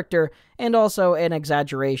a character, and also an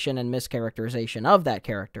exaggeration and mischaracterization of that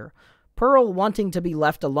character. Pearl wanting to be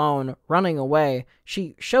left alone, running away,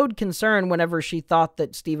 she showed concern whenever she thought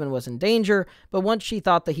that Steven was in danger, but once she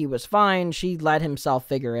thought that he was fine, she let himself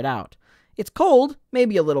figure it out. It's cold,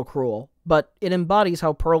 maybe a little cruel, but it embodies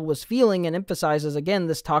how Pearl was feeling and emphasizes again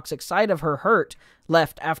this toxic side of her hurt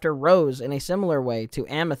left after Rose in a similar way to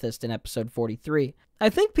Amethyst in episode 43. I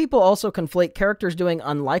think people also conflate characters doing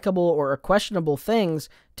unlikable or questionable things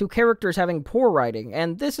to characters having poor writing,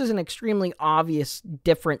 and this is an extremely obvious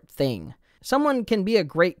different thing. Someone can be a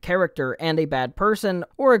great character and a bad person,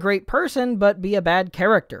 or a great person but be a bad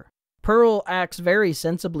character. Pearl acts very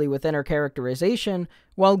sensibly within her characterization,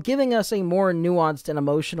 while giving us a more nuanced and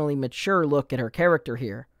emotionally mature look at her character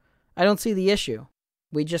here. I don't see the issue.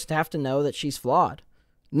 We just have to know that she's flawed.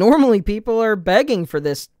 Normally, people are begging for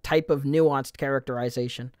this type of nuanced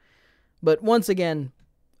characterization. But once again,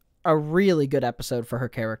 a really good episode for her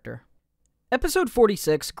character. Episode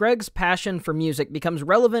 46, Greg's passion for music becomes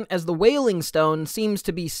relevant as the Wailing Stone seems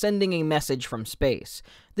to be sending a message from space.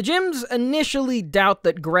 The Gems initially doubt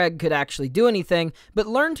that Greg could actually do anything, but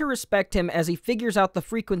learn to respect him as he figures out the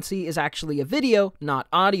frequency is actually a video, not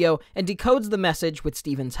audio, and decodes the message with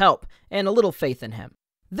Steven's help, and a little faith in him.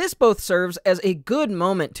 This both serves as a good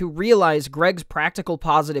moment to realize Greg's practical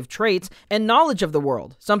positive traits and knowledge of the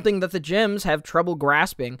world, something that the Gems have trouble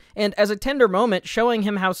grasping, and as a tender moment showing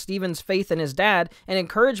him how Steven's faith in his dad and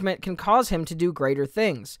encouragement can cause him to do greater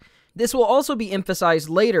things. This will also be emphasized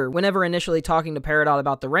later whenever initially talking to Peridot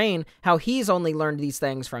about the rain, how he's only learned these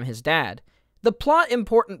things from his dad. The plot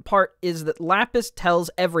important part is that Lapis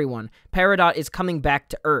tells everyone Peridot is coming back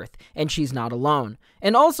to Earth, and she's not alone.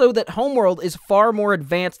 And also that Homeworld is far more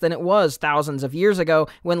advanced than it was thousands of years ago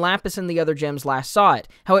when Lapis and the other Gems last saw it,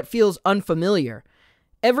 how it feels unfamiliar.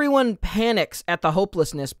 Everyone panics at the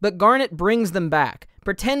hopelessness, but Garnet brings them back,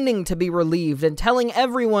 pretending to be relieved and telling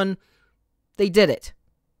everyone they did it.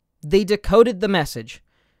 They decoded the message.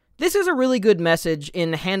 This is a really good message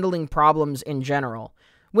in handling problems in general.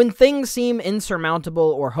 When things seem insurmountable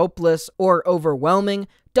or hopeless or overwhelming,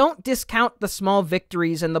 don't discount the small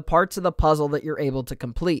victories and the parts of the puzzle that you're able to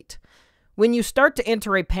complete. When you start to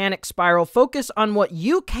enter a panic spiral, focus on what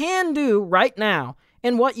you can do right now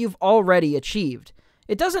and what you've already achieved.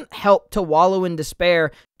 It doesn't help to wallow in despair.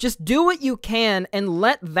 Just do what you can and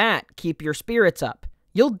let that keep your spirits up.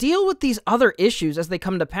 You'll deal with these other issues as they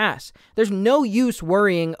come to pass. There's no use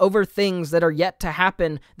worrying over things that are yet to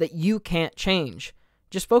happen that you can't change.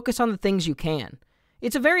 Just focus on the things you can.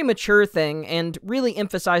 It's a very mature thing and really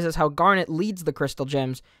emphasizes how Garnet leads the Crystal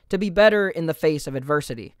Gems to be better in the face of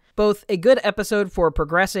adversity. Both a good episode for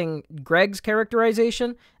progressing Greg's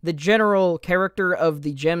characterization, the general character of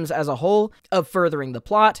the Gems as a whole, of furthering the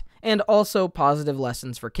plot, and also positive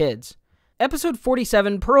lessons for kids. Episode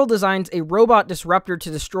 47, Pearl designs a robot disruptor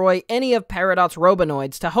to destroy any of Peridot's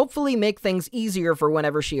robonoids to hopefully make things easier for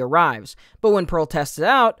whenever she arrives. But when Pearl tests it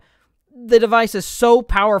out, the device is so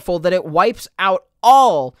powerful that it wipes out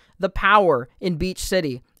all the power in Beach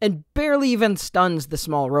City and barely even stuns the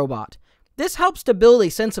small robot. This helps to build a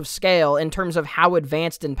sense of scale in terms of how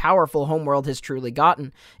advanced and powerful Homeworld has truly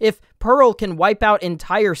gotten. If Pearl can wipe out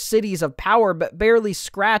entire cities of power but barely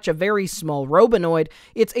scratch a very small robonoid,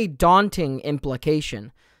 it's a daunting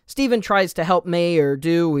implication. Steven tries to help May or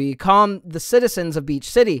Dewey calm the citizens of Beach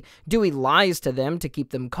City. Dewey lies to them to keep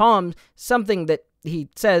them calm, something that he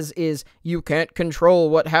says is, "You can't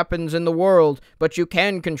control what happens in the world, but you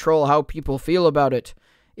can control how people feel about it."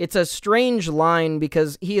 It's a strange line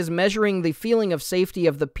because he is measuring the feeling of safety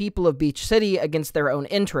of the people of Beach City against their own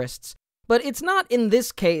interests. But it's not in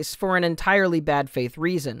this case for an entirely bad faith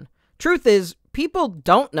reason. Truth is, people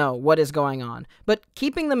don't know what is going on, but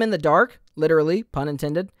keeping them in the dark, literally, pun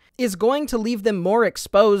intended, is going to leave them more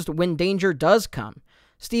exposed when danger does come.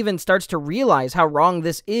 Steven starts to realize how wrong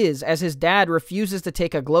this is as his dad refuses to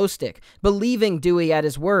take a glow stick, believing Dewey at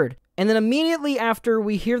his word. And then immediately after,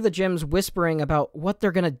 we hear the Gems whispering about what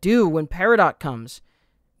they're gonna do when Peridot comes,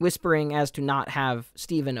 whispering as to not have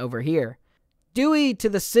Steven overhear. Dewey to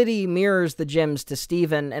the city mirrors the Gems to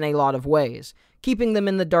Steven in a lot of ways, keeping them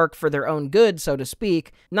in the dark for their own good, so to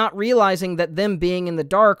speak, not realizing that them being in the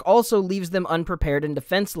dark also leaves them unprepared and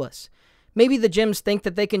defenseless. Maybe the Gems think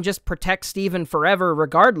that they can just protect Steven forever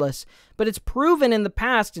regardless, but it's proven in the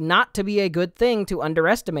past not to be a good thing to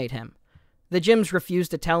underestimate him. The Gems refuse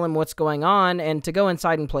to tell him what's going on and to go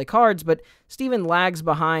inside and play cards, but Steven lags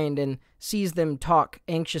behind and sees them talk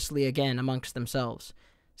anxiously again amongst themselves.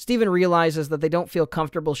 Steven realizes that they don't feel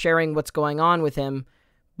comfortable sharing what's going on with him,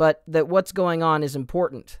 but that what's going on is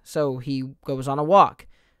important, so he goes on a walk,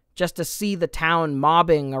 just to see the town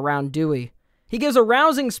mobbing around Dewey. He gives a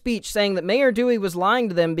rousing speech saying that Mayor Dewey was lying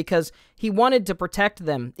to them because he wanted to protect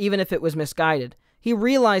them, even if it was misguided. He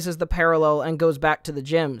realizes the parallel and goes back to the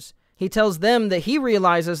gyms. He tells them that he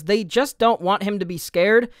realizes they just don't want him to be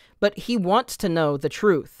scared, but he wants to know the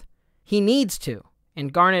truth. He needs to.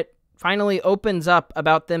 And Garnet finally opens up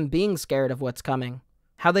about them being scared of what's coming,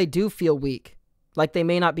 how they do feel weak, like they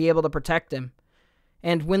may not be able to protect him.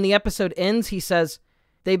 And when the episode ends, he says,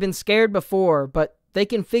 they've been scared before, but they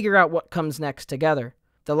can figure out what comes next together.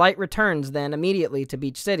 The light returns then immediately to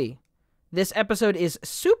Beach City. This episode is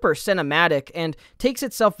super cinematic and takes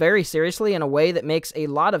itself very seriously in a way that makes a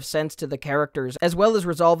lot of sense to the characters, as well as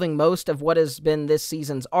resolving most of what has been this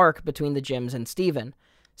season's arc between the gyms and Steven.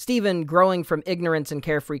 Steven growing from ignorance and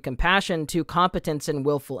carefree compassion to competence and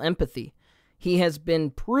willful empathy. He has been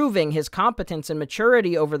proving his competence and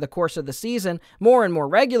maturity over the course of the season more and more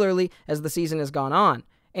regularly as the season has gone on,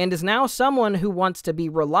 and is now someone who wants to be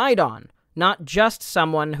relied on, not just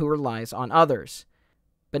someone who relies on others.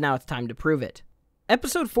 But now it's time to prove it.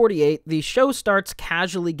 Episode 48, the show starts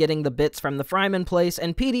casually getting the bits from the Fryman place,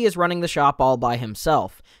 and Petey is running the shop all by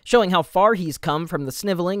himself, showing how far he's come from the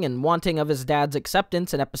sniveling and wanting of his dad's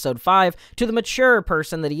acceptance in episode 5 to the mature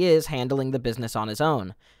person that he is handling the business on his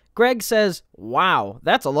own. Greg says, wow,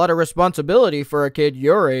 that's a lot of responsibility for a kid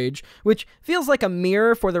your age, which feels like a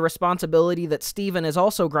mirror for the responsibility that Steven has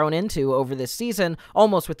also grown into over this season,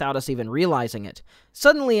 almost without us even realizing it.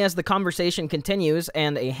 Suddenly, as the conversation continues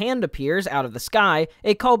and a hand appears out of the sky,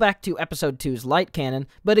 a callback to episode 2's light cannon,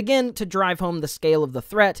 but again, to drive home the scale of the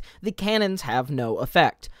threat, the cannons have no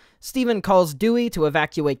effect. Steven calls Dewey to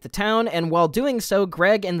evacuate the town, and while doing so,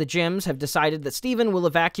 Greg and the gyms have decided that Steven will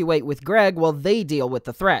evacuate with Greg while they deal with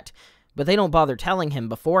the threat. But they don't bother telling him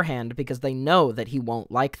beforehand because they know that he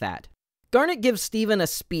won't like that. Garnet gives Steven a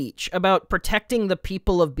speech about protecting the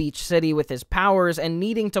people of Beach City with his powers and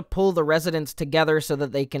needing to pull the residents together so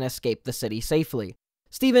that they can escape the city safely.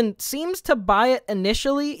 Steven seems to buy it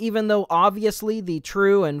initially, even though obviously the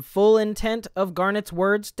true and full intent of Garnet's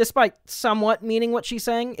words, despite somewhat meaning what she's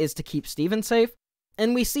saying, is to keep Steven safe.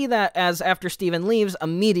 And we see that as after Steven leaves,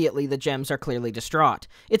 immediately the gems are clearly distraught.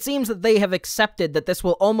 It seems that they have accepted that this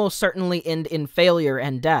will almost certainly end in failure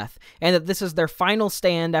and death, and that this is their final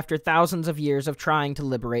stand after thousands of years of trying to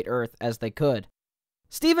liberate Earth as they could.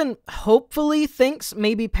 Steven hopefully thinks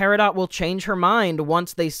maybe Peridot will change her mind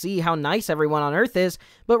once they see how nice everyone on Earth is,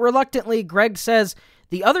 but reluctantly Greg says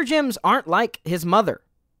the other gems aren't like his mother.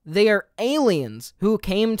 They are aliens who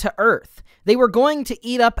came to Earth. They were going to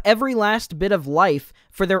eat up every last bit of life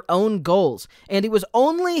for their own goals, and it was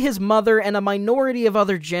only his mother and a minority of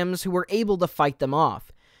other gems who were able to fight them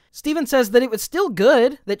off. Steven says that it was still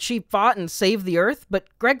good that she fought and saved the Earth, but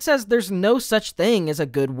Greg says there's no such thing as a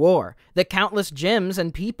good war, that countless gems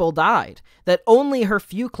and people died, that only her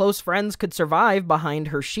few close friends could survive behind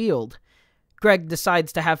her shield. Greg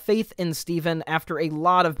decides to have faith in Steven after a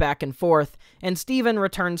lot of back and forth, and Steven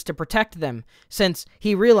returns to protect them, since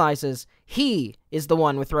he realizes he is the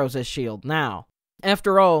one with Rosa's shield now.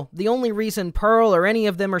 After all, the only reason Pearl or any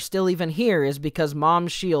of them are still even here is because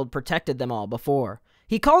Mom's shield protected them all before.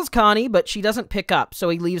 He calls Connie, but she doesn't pick up, so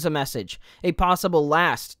he leaves a message, a possible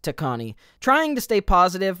last to Connie, trying to stay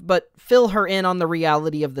positive, but fill her in on the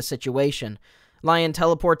reality of the situation. Lion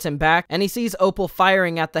teleports him back, and he sees Opal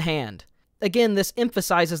firing at the hand. Again, this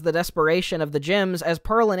emphasizes the desperation of the gems, as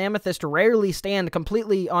Pearl and Amethyst rarely stand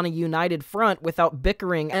completely on a united front without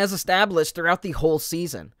bickering as established throughout the whole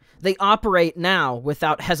season. They operate now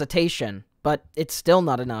without hesitation, but it's still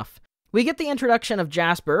not enough. We get the introduction of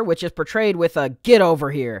Jasper, which is portrayed with a "get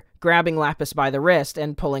over here," grabbing Lapis by the wrist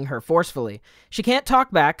and pulling her forcefully. She can't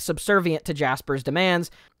talk back, subservient to Jasper's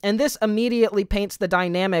demands, and this immediately paints the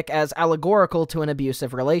dynamic as allegorical to an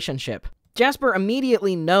abusive relationship. Jasper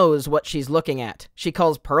immediately knows what she's looking at. She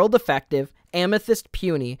calls Pearl defective, Amethyst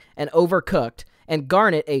puny, and overcooked, and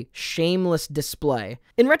Garnet a shameless display.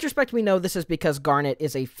 In retrospect, we know this is because Garnet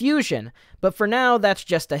is a fusion, but for now, that's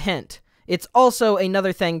just a hint. It's also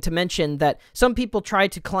another thing to mention that some people try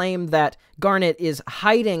to claim that Garnet is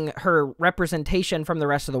hiding her representation from the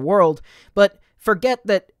rest of the world, but forget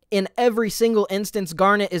that in every single instance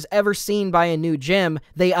Garnet is ever seen by a new gem,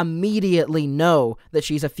 they immediately know that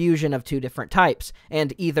she's a fusion of two different types,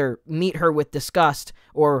 and either meet her with disgust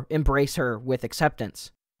or embrace her with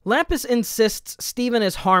acceptance. Lapis insists Steven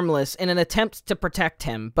is harmless in an attempt to protect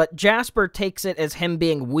him, but Jasper takes it as him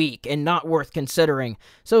being weak and not worth considering,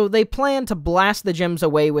 so they plan to blast the gems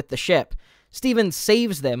away with the ship. Steven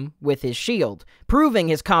saves them with his shield, proving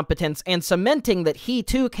his competence and cementing that he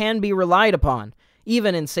too can be relied upon,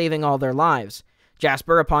 even in saving all their lives.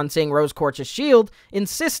 Jasper, upon seeing Rose Quartz's shield,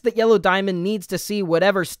 insists that Yellow Diamond needs to see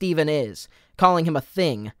whatever Steven is, calling him a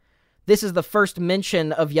thing. This is the first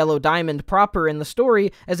mention of Yellow Diamond proper in the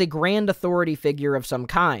story as a grand authority figure of some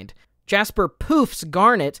kind. Jasper poofs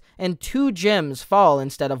Garnet, and 2 gems fall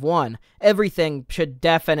instead of 1. Everything should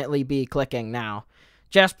definitely be clicking now.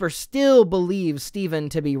 Jasper still believes Steven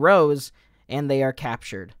to be Rose, and they are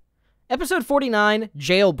captured. Episode 49,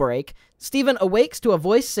 Jailbreak. Steven awakes to a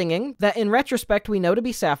voice singing that in retrospect we know to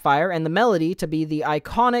be Sapphire, and the melody to be the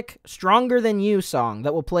iconic Stronger Than You song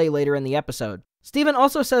that will play later in the episode. Steven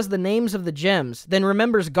also says the names of the gems, then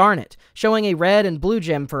remembers Garnet, showing a red and blue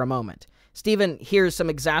gem for a moment. Steven hears some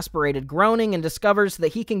exasperated groaning and discovers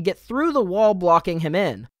that he can get through the wall blocking him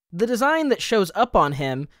in. The design that shows up on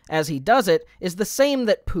him as he does it is the same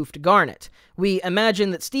that poofed Garnet. We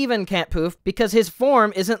imagine that Steven can't poof because his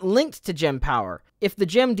form isn't linked to gem power. If the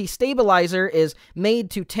gem destabilizer is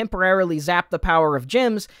made to temporarily zap the power of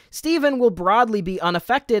gems, Steven will broadly be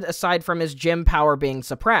unaffected aside from his gem power being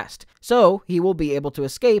suppressed, so he will be able to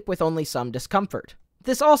escape with only some discomfort.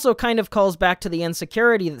 This also kind of calls back to the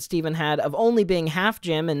insecurity that Steven had of only being half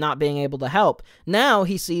gem and not being able to help. Now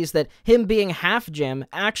he sees that him being half gem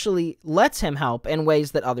actually lets him help in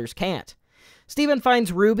ways that others can't. Steven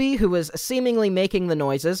finds Ruby, who is seemingly making the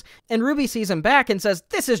noises, and Ruby sees him back and says,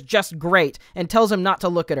 "This is just great," and tells him not to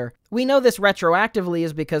look at her. We know this retroactively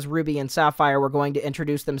is because Ruby and Sapphire were going to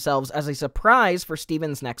introduce themselves as a surprise for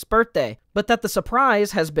Steven's next birthday, but that the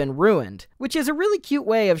surprise has been ruined, which is a really cute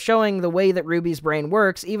way of showing the way that Ruby's brain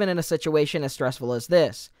works even in a situation as stressful as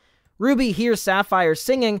this. Ruby hears Sapphire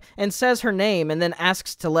singing and says her name and then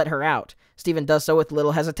asks to let her out. Steven does so with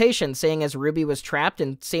little hesitation, seeing as Ruby was trapped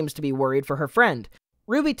and seems to be worried for her friend.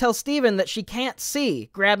 Ruby tells Steven that she can't see,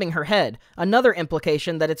 grabbing her head, another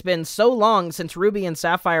implication that it's been so long since Ruby and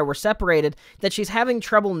Sapphire were separated that she's having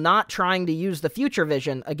trouble not trying to use the future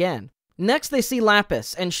vision again. Next they see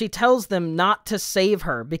Lapis, and she tells them not to save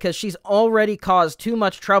her because she's already caused too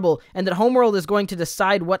much trouble and that Homeworld is going to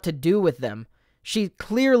decide what to do with them. She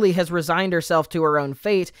clearly has resigned herself to her own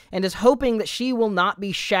fate and is hoping that she will not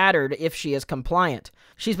be shattered if she is compliant.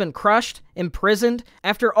 She's been crushed, imprisoned.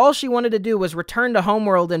 After all she wanted to do was return to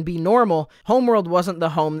Homeworld and be normal, Homeworld wasn't the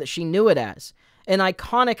home that she knew it as. An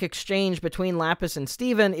iconic exchange between Lapis and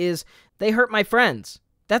Steven is, "They hurt my friends.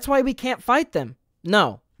 That's why we can't fight them."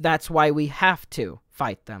 No, that's why we have to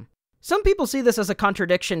fight them. Some people see this as a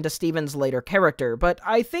contradiction to Steven's later character, but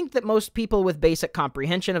I think that most people with basic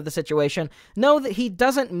comprehension of the situation know that he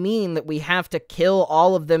doesn't mean that we have to kill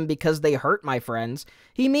all of them because they hurt my friends.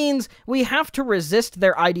 He means we have to resist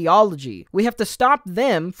their ideology. We have to stop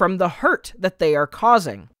them from the hurt that they are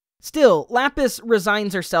causing. Still, Lapis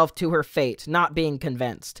resigns herself to her fate, not being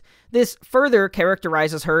convinced. This further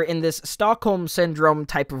characterizes her in this Stockholm Syndrome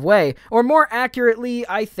type of way, or more accurately,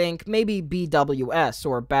 I think, maybe BWS,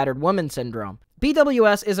 or Battered Woman Syndrome.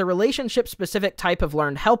 BWS is a relationship-specific type of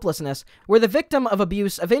learned helplessness, where the victim of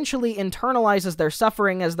abuse eventually internalizes their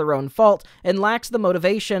suffering as their own fault and lacks the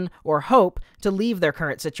motivation or hope to leave their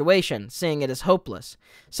current situation, seeing it as hopeless.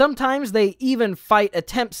 Sometimes they even fight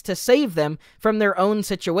attempts to save them from their own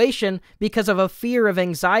situation because of a fear of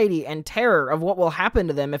anxiety and terror of what will happen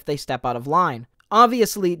to them if they step out of line.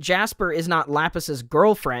 Obviously, Jasper is not Lapis's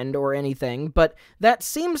girlfriend or anything, but that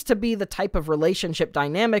seems to be the type of relationship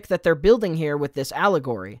dynamic that they're building here with this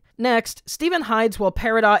allegory. Next, Steven hides while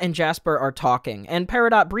Peridot and Jasper are talking, and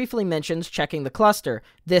Peridot briefly mentions checking the cluster.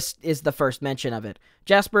 This is the first mention of it.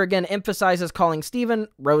 Jasper again emphasizes calling Steven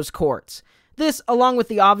Rose Quartz. This, along with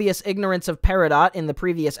the obvious ignorance of Peridot in the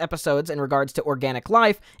previous episodes in regards to organic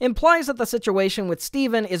life, implies that the situation with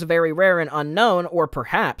Steven is very rare and unknown, or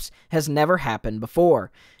perhaps has never happened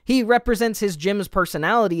before. He represents his gem's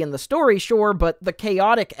personality in the story, sure, but the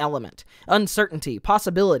chaotic element, uncertainty,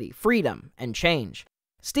 possibility, freedom, and change.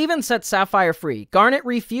 Steven sets Sapphire free, Garnet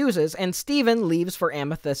refuses, and Steven leaves for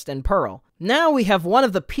Amethyst and Pearl. Now we have one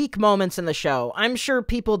of the peak moments in the show. I'm sure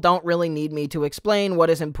people don't really need me to explain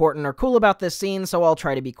what is important or cool about this scene, so I'll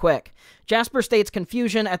try to be quick. Jasper states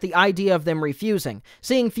confusion at the idea of them refusing,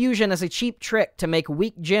 seeing fusion as a cheap trick to make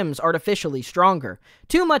weak gems artificially stronger.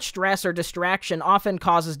 Too much stress or distraction often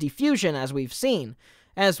causes diffusion, as we've seen.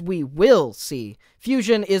 As we will see,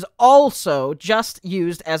 fusion is also just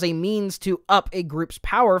used as a means to up a group's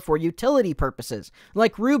power for utility purposes,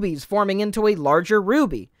 like rubies forming into a larger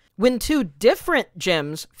ruby. When two different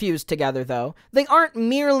gems fuse together, though, they aren't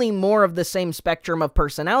merely more of the same spectrum of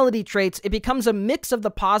personality traits, it becomes a mix of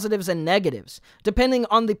the positives and negatives. Depending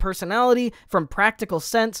on the personality, from practical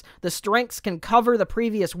sense, the strengths can cover the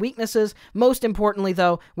previous weaknesses. Most importantly,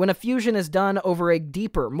 though, when a fusion is done over a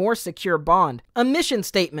deeper, more secure bond, a mission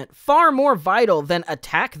statement far more vital than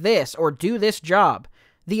attack this or do this job,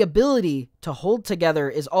 the ability to hold together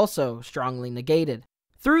is also strongly negated.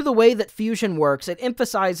 Through the way that fusion works, it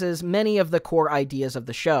emphasizes many of the core ideas of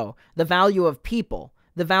the show: the value of people,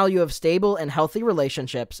 the value of stable and healthy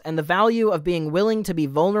relationships, and the value of being willing to be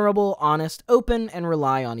vulnerable, honest, open, and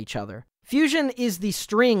rely on each other. Fusion is the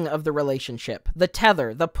string of the relationship, the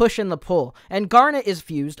tether, the push and the pull, and Garnet is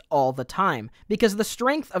fused all the time, because the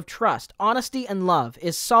strength of trust, honesty, and love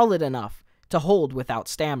is solid enough to hold without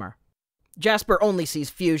stammer. Jasper only sees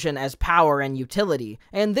fusion as power and utility,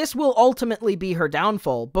 and this will ultimately be her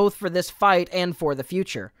downfall, both for this fight and for the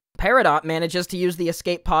future. Peridot manages to use the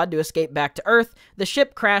escape pod to escape back to Earth, the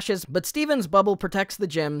ship crashes, but Steven's bubble protects the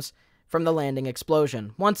gems from the landing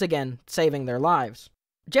explosion, once again saving their lives.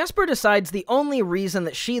 Jasper decides the only reason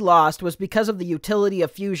that she lost was because of the utility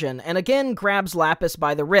of fusion, and again grabs Lapis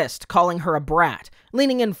by the wrist, calling her a brat,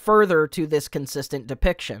 leaning in further to this consistent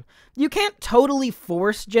depiction. You can't totally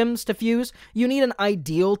force gems to fuse, you need an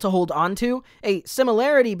ideal to hold onto, a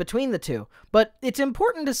similarity between the two, but it's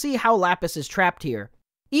important to see how Lapis is trapped here.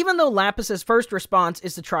 Even though Lapis's first response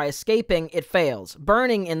is to try escaping, it fails,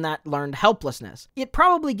 burning in that learned helplessness. It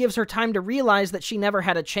probably gives her time to realize that she never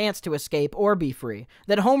had a chance to escape or be free,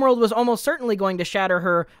 that Homeworld was almost certainly going to shatter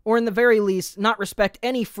her, or in the very least, not respect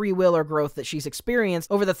any free will or growth that she's experienced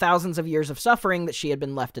over the thousands of years of suffering that she had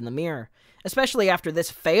been left in the mirror. Especially after this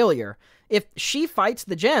failure. If she fights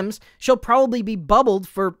the gems, she'll probably be bubbled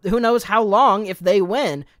for who knows how long if they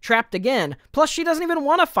win, trapped again. Plus, she doesn't even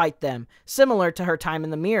want to fight them, similar to her time in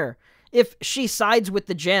the mirror. If she sides with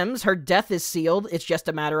the gems, her death is sealed, it's just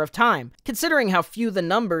a matter of time, considering how few the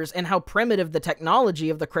numbers and how primitive the technology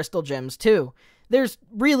of the crystal gems too. There's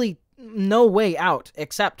really no way out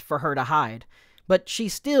except for her to hide. But she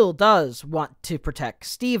still does want to protect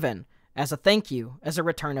Steven, as a thank you, as a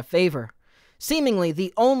return of favor. Seemingly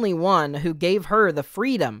the only one who gave her the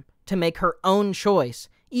freedom to make her own choice,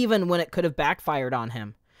 even when it could have backfired on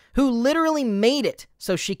him. Who literally made it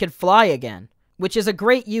so she could fly again, which is a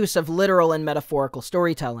great use of literal and metaphorical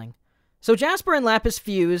storytelling. So Jasper and Lapis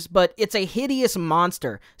fuse, but it's a hideous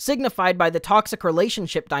monster, signified by the toxic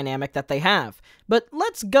relationship dynamic that they have. But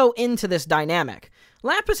let's go into this dynamic.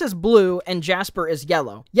 Lapis is blue and Jasper is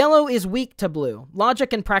yellow. Yellow is weak to blue,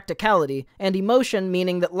 logic and practicality, and emotion,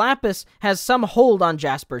 meaning that Lapis has some hold on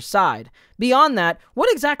Jasper's side. Beyond that,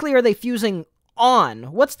 what exactly are they fusing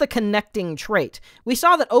on? What's the connecting trait? We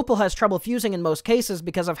saw that Opal has trouble fusing in most cases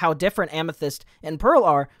because of how different Amethyst and Pearl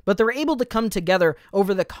are, but they're able to come together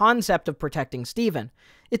over the concept of protecting Steven.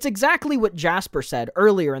 It's exactly what Jasper said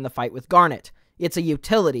earlier in the fight with Garnet. It's a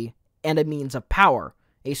utility and a means of power,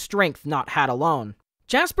 a strength not had alone.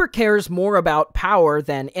 Jasper cares more about power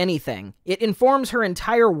than anything. It informs her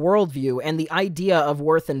entire worldview and the idea of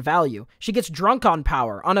worth and value. She gets drunk on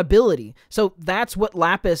power, on ability, so that's what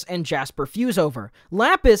Lapis and Jasper fuse over.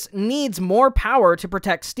 Lapis needs more power to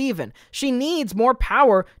protect Steven. She needs more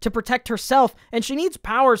power to protect herself, and she needs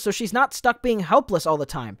power so she's not stuck being helpless all the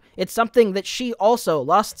time. It's something that she also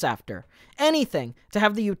lusts after. Anything to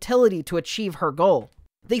have the utility to achieve her goal.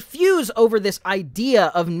 They fuse over this idea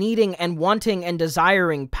of needing and wanting and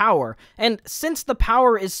desiring power, and since the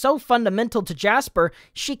power is so fundamental to Jasper,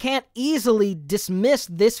 she can't easily dismiss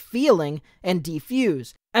this feeling and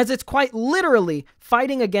defuse, as it's quite literally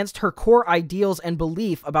fighting against her core ideals and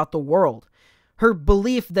belief about the world. Her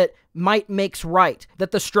belief that might makes right,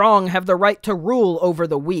 that the strong have the right to rule over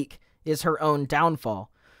the weak, is her own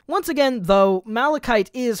downfall. Once again, though, Malachite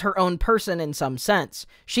is her own person in some sense.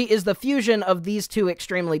 She is the fusion of these two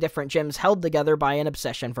extremely different gems held together by an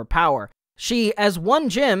obsession for power. She, as one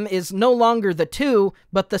gem, is no longer the two,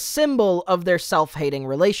 but the symbol of their self-hating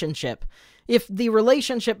relationship. If the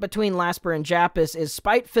relationship between Lasper and Japis is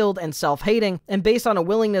spite-filled and self-hating, and based on a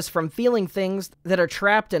willingness from feeling things that are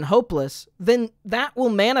trapped and hopeless, then that will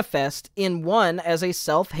manifest in one as a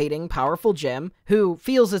self-hating, powerful gem who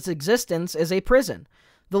feels its existence as a prison.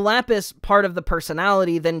 The Lapis part of the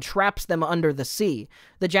personality then traps them under the sea.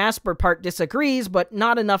 The Jasper part disagrees, but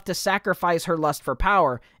not enough to sacrifice her lust for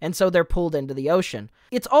power, and so they're pulled into the ocean.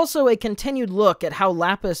 It's also a continued look at how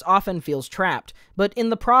Lapis often feels trapped, but in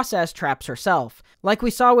the process traps herself. Like we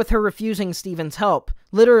saw with her refusing Steven's help,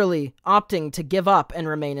 literally opting to give up and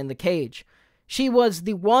remain in the cage. She was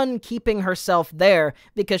the one keeping herself there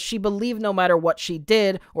because she believed no matter what she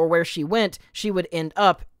did or where she went, she would end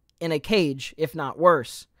up in a cage, if not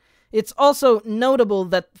worse. It's also notable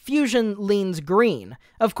that Fusion leans green,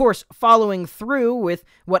 of course following through with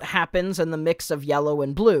what happens in the mix of yellow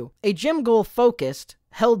and blue, a gym goal focused,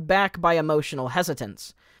 held back by emotional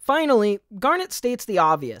hesitance. Finally, Garnet states the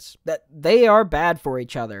obvious, that they are bad for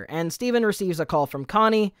each other, and Steven receives a call from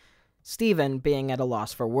Connie, Steven being at a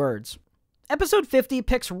loss for words. Episode 50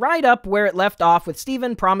 picks right up where it left off with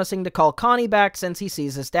Steven promising to call Connie back since he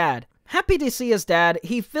sees his dad. Happy to see his dad,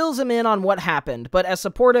 he fills him in on what happened, but as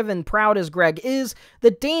supportive and proud as Greg is,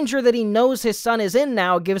 the danger that he knows his son is in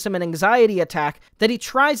now gives him an anxiety attack that he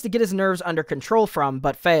tries to get his nerves under control from,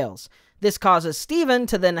 but fails. This causes Steven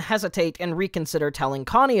to then hesitate and reconsider telling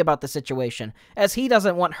Connie about the situation, as he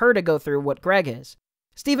doesn't want her to go through what Greg is.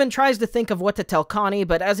 Steven tries to think of what to tell Connie,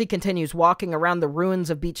 but as he continues walking around the ruins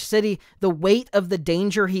of Beach City, the weight of the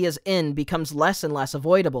danger he is in becomes less and less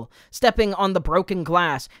avoidable, stepping on the broken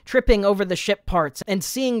glass, tripping over the ship parts, and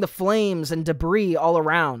seeing the flames and debris all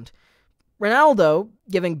around. Ronaldo,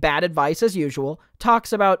 giving bad advice as usual,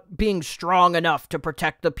 talks about being strong enough to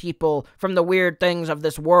protect the people from the weird things of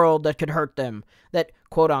this world that could hurt them, that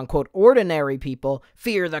quote-unquote ordinary people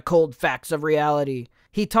fear the cold facts of reality.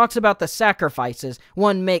 He talks about the sacrifices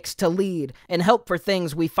one makes to lead and help for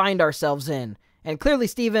things we find ourselves in. And clearly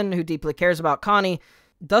Steven, who deeply cares about Connie,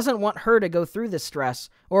 doesn't want her to go through this stress,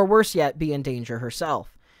 or worse yet, be in danger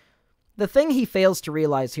herself. The thing he fails to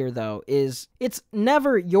realize here, though, is it's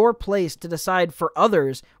never your place to decide for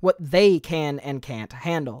others what they can and can't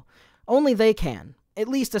handle. Only they can, at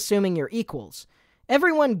least assuming you're equals.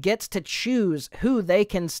 Everyone gets to choose who they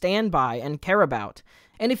can stand by and care about.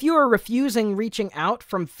 And if you are refusing reaching out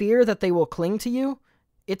from fear that they will cling to you,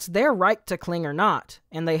 it's their right to cling or not,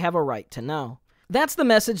 and they have a right to know. That's the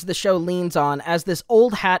message the show leans on, as this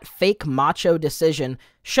old hat fake macho decision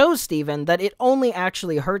shows Steven that it only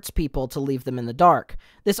actually hurts people to leave them in the dark.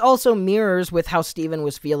 This also mirrors with how Steven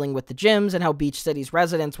was feeling with the gyms and how Beach City's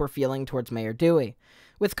residents were feeling towards Mayor Dewey.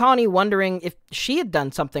 With Connie wondering if she had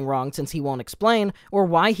done something wrong since he won't explain, or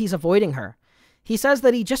why he's avoiding her. He says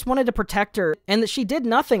that he just wanted to protect her and that she did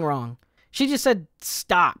nothing wrong. She just said,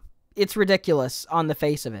 stop. It's ridiculous on the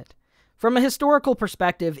face of it. From a historical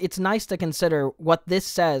perspective, it's nice to consider what this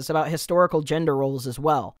says about historical gender roles as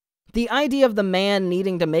well. The idea of the man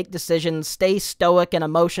needing to make decisions, stay stoic and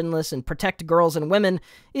emotionless, and protect girls and women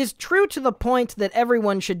is true to the point that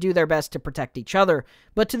everyone should do their best to protect each other,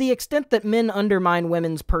 but to the extent that men undermine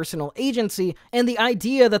women's personal agency and the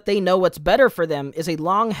idea that they know what's better for them is a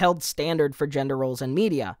long-held standard for gender roles in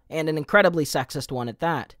media, and an incredibly sexist one at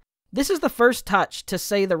that. This is the first touch to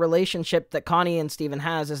say the relationship that Connie and Steven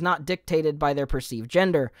has is not dictated by their perceived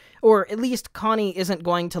gender, or at least Connie isn't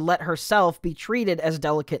going to let herself be treated as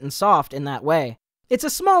delicate and soft in that way. It's a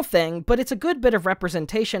small thing, but it's a good bit of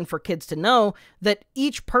representation for kids to know that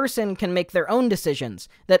each person can make their own decisions,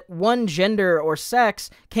 that one gender or sex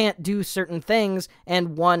can't do certain things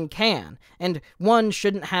and one can, and one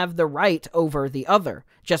shouldn't have the right over the other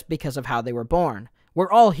just because of how they were born. We're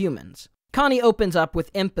all humans. Connie opens up with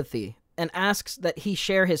empathy and asks that he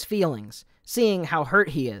share his feelings, seeing how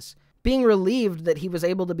hurt he is. Being relieved that he was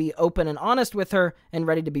able to be open and honest with her and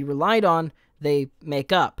ready to be relied on, they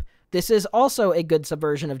make up. This is also a good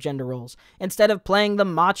subversion of gender roles. Instead of playing the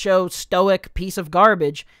macho, stoic piece of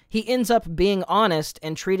garbage, he ends up being honest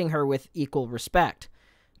and treating her with equal respect.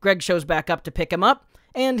 Greg shows back up to pick him up,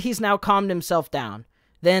 and he's now calmed himself down.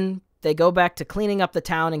 Then they go back to cleaning up the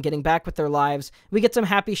town and getting back with their lives. We get some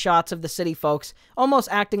happy shots of the city folks, almost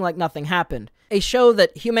acting like nothing happened. A show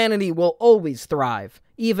that humanity will always thrive,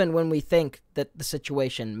 even when we think that the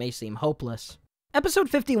situation may seem hopeless. Episode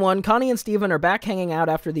 51, Connie and Steven are back hanging out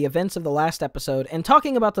after the events of the last episode and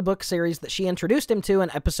talking about the book series that she introduced him to in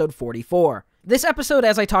episode 44. This episode,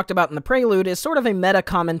 as I talked about in the prelude, is sort of a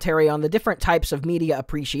meta-commentary on the different types of media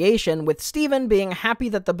appreciation, with Steven being happy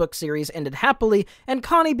that the book series ended happily, and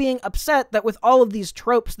Connie being upset that with all of these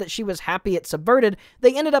tropes that she was happy it subverted,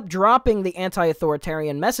 they ended up dropping the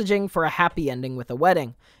anti-authoritarian messaging for a happy ending with a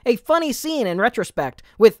wedding. A funny scene in retrospect,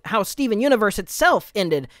 with how Steven Universe itself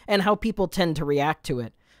ended, and how people tend to react to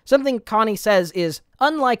it. Something Connie says is,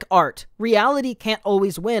 unlike art, reality can't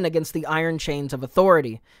always win against the iron chains of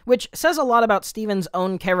authority, which says a lot about Steven's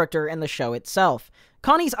own character and the show itself.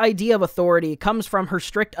 Connie's idea of authority comes from her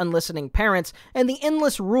strict unlistening parents and the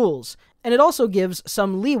endless rules, and it also gives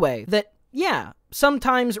some leeway that, yeah,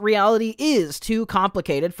 sometimes reality is too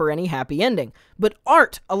complicated for any happy ending, but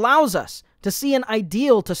art allows us to see an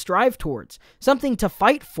ideal to strive towards, something to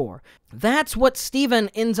fight for. That's what Steven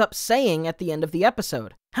ends up saying at the end of the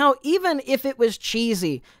episode. How even if it was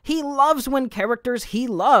cheesy, he loves when characters he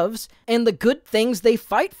loves and the good things they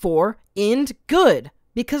fight for end good.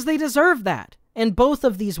 because they deserve that. And both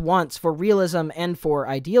of these wants for realism and for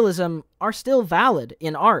idealism are still valid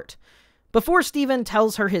in art. Before Steven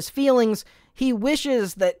tells her his feelings, he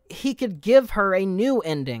wishes that he could give her a new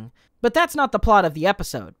ending. But that's not the plot of the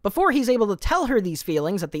episode. Before he's able to tell her these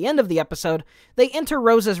feelings at the end of the episode, they enter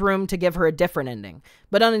Rose's room to give her a different ending.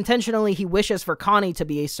 But unintentionally, he wishes for Connie to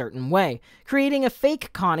be a certain way, creating a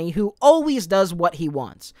fake Connie who always does what he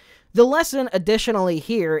wants. The lesson additionally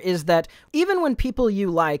here is that even when people you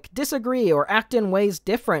like disagree or act in ways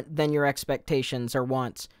different than your expectations or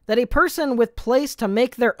wants, that a person with place to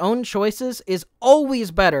make their own choices is always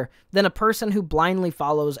better than a person who blindly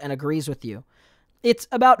follows and agrees with you. It's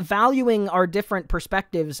about valuing our different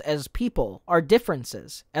perspectives as people, our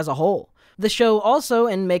differences as a whole. The show also,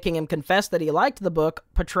 in making him confess that he liked the book,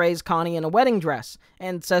 portrays Connie in a wedding dress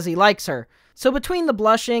and says he likes her. So between the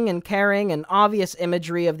blushing and caring and obvious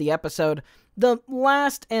imagery of the episode, the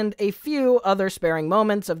last and a few other sparing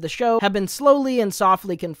moments of the show have been slowly and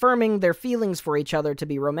softly confirming their feelings for each other to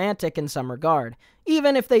be romantic in some regard,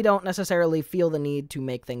 even if they don't necessarily feel the need to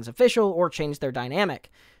make things official or change their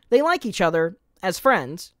dynamic. They like each other as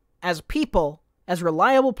friends, as people, as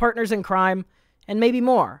reliable partners in crime, and maybe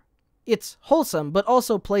more. It's wholesome, but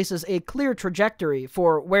also places a clear trajectory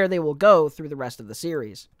for where they will go through the rest of the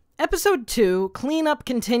series. Episode 2, cleanup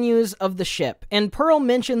continues of the ship, and Pearl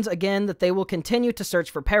mentions again that they will continue to search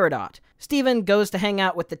for Peridot. Steven goes to hang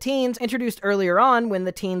out with the teens, introduced earlier on when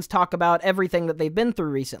the teens talk about everything that they've been through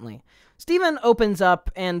recently. Steven opens up,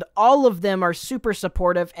 and all of them are super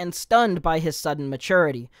supportive and stunned by his sudden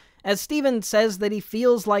maturity, as Steven says that he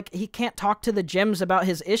feels like he can't talk to the Gems about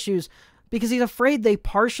his issues because he's afraid they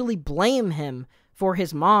partially blame him for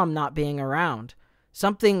his mom not being around.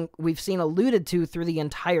 Something we've seen alluded to through the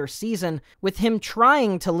entire season, with him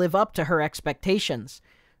trying to live up to her expectations.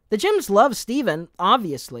 The Gems love Steven,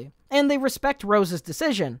 obviously, and they respect Rose's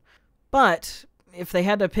decision. But if they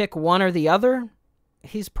had to pick one or the other,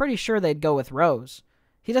 he's pretty sure they'd go with Rose.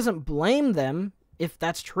 He doesn't blame them, if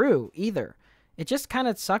that's true, either. It just kind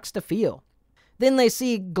of sucks to feel. Then they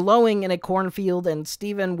see glowing in a cornfield, and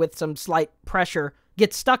Steven, with some slight pressure,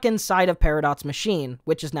 gets stuck inside of Peridot's machine,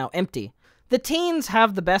 which is now empty. The teens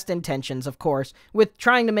have the best intentions, of course, with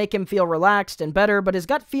trying to make him feel relaxed and better, but his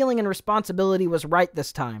gut feeling and responsibility was right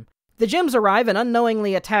this time. The Gems arrive and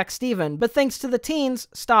unknowingly attack Steven, but thanks to the teens,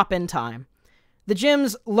 stop in time. The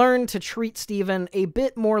Gems learn to treat Steven a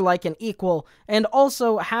bit more like an equal, and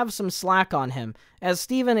also have some slack on him, as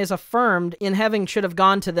Steven is affirmed in having should have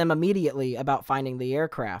gone to them immediately about finding the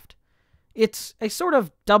aircraft. It's a sort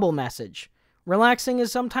of double message. Relaxing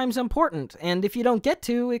is sometimes important, and if you don't get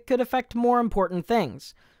to, it could affect more important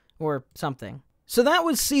things. Or something. So that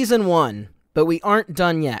was Season 1, but we aren't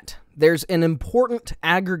done yet. There's an important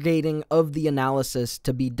aggregating of the analysis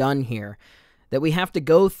to be done here that we have to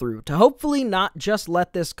go through to hopefully not just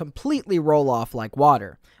let this completely roll off like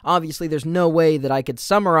water. Obviously, there's no way that I could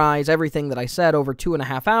summarize everything that I said over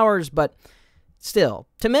 2.5 hours, but still,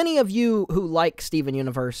 to many of you who like Steven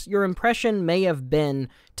Universe, your impression may have been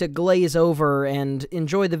to glaze over and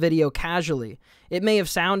enjoy the video casually. It may have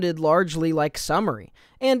sounded largely like summary,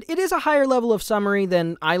 and it is a higher level of summary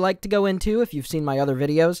than I like to go into if you've seen my other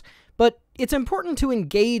videos, but it's important to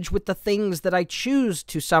engage with the things that I choose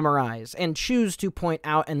to summarize and choose to point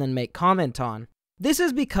out and then make comment on. This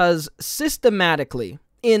is because systematically,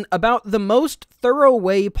 in about the most thorough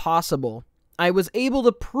way possible, I was able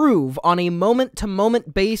to prove on a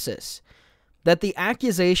moment-to-moment basis that the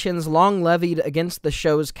accusations long levied against the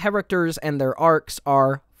show's characters and their arcs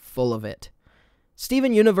are full of it.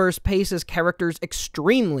 Steven Universe paces characters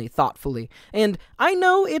extremely thoughtfully, and I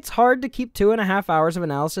know it's hard to keep 2.5 hours of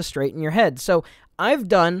analysis straight in your head, so I've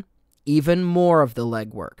done even more of the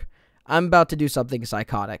legwork. I'm about to do something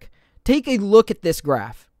psychotic. Take a look at this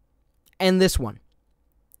graph, and this one,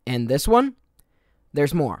 and this one.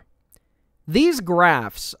 There's more. These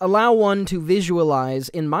graphs allow one to visualize,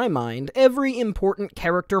 in my mind, every important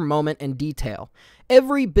character moment and detail.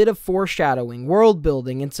 Every bit of foreshadowing, world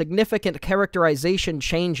building, and significant characterization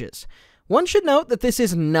changes. One should note that this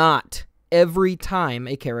is not every time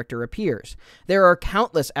a character appears. There are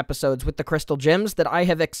countless episodes with the Crystal Gems that I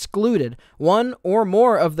have excluded one or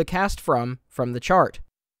more of the cast from the chart.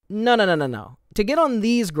 No. To get on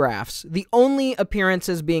these graphs, the only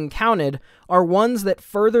appearances being counted are ones that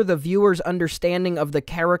further the viewer's understanding of the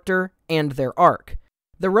character and their arc.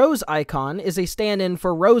 The Rose icon is a stand-in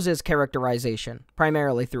for Rose's characterization,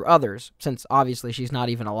 primarily through others, since obviously she's not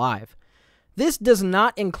even alive. This does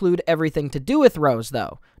not include everything to do with Rose,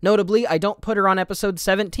 though. Notably, I don't put her on episode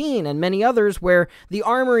 17 and many others where the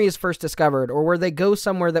armory is first discovered or where they go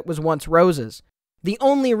somewhere that was once Rose's. The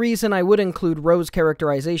only reason I would include Rose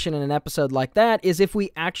characterization in an episode like that is if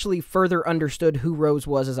we actually further understood who Rose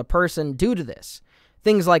was as a person due to this.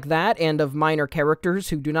 Things like that, and of minor characters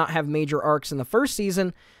who do not have major arcs in the first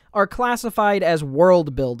season, are classified as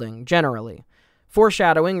world building, generally.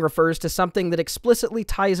 Foreshadowing refers to something that explicitly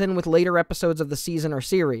ties in with later episodes of the season or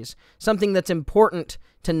series, something that's important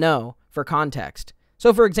to know for context.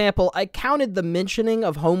 So, for example, I counted the mentioning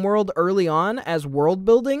of Homeworld early on as world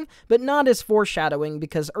building, but not as foreshadowing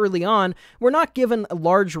because early on, we're not given a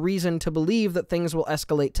large reason to believe that things will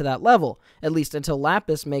escalate to that level, at least until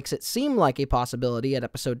Lapis makes it seem like a possibility at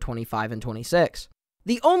episode 25 and 26.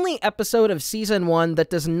 The only episode of Season 1 that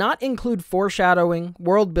does not include foreshadowing,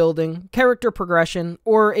 world building, character progression,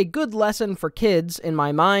 or a good lesson for kids, in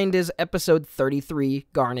my mind, is episode 33,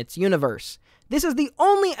 Garnet's Universe. This is the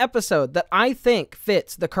only episode that I think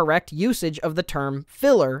fits the correct usage of the term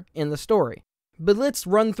filler in the story. But let's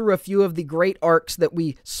run through a few of the great arcs that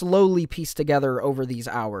we slowly piece together over these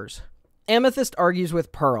hours. Amethyst argues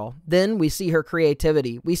with Pearl. Then we see her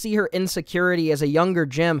creativity. We see her insecurity as a younger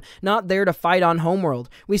Gem, not there to fight on Homeworld.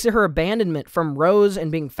 We see her abandonment from Rose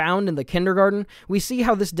and being found in the kindergarten. We see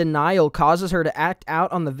how this denial causes her to act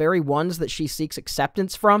out on the very ones that she seeks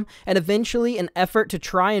acceptance from, and eventually an effort to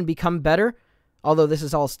try and become better. Although this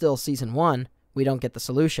is all still Season 1, we don't get the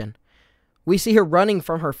solution. We see her running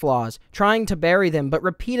from her flaws, trying to bury them, but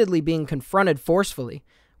repeatedly being confronted forcefully.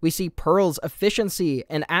 We see Pearl's efficiency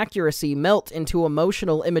and accuracy melt into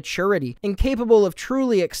emotional immaturity, incapable of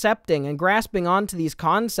truly accepting and grasping onto these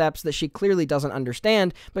concepts that she clearly doesn't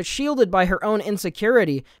understand, but shielded by her own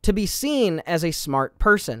insecurity to be seen as a smart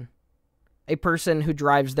person. A person who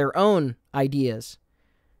drives their own ideas.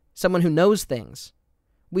 Someone who knows things.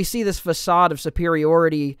 We see this facade of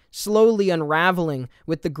superiority slowly unraveling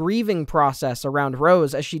with the grieving process around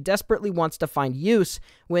Rose as she desperately wants to find use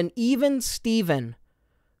when even Steven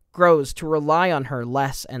grows to rely on her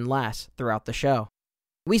less and less throughout the show.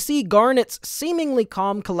 We see Garnet's seemingly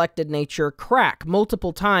calm, collected nature crack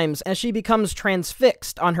multiple times as she becomes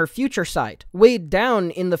transfixed on her future side, weighed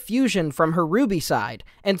down in the fusion from her Ruby side,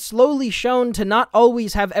 and slowly shown to not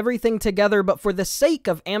always have everything together, but for the sake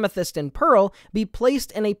of Amethyst and Pearl, be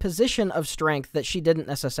placed in a position of strength that she didn't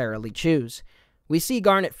necessarily choose. We see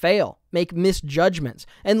Garnet fail, make misjudgments,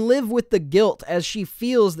 and live with the guilt as she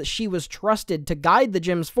feels that she was trusted to guide the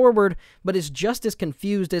Gems forward, but is just as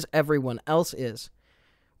confused as everyone else is.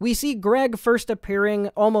 We see Greg first appearing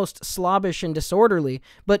almost slobbish and disorderly,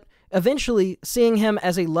 but eventually seeing him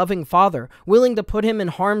as a loving father, willing to put him in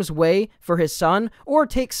harm's way for his son, or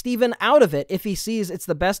take Steven out of it if he sees it's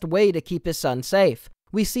the best way to keep his son safe.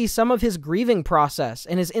 We see some of his grieving process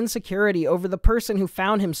and his insecurity over the person who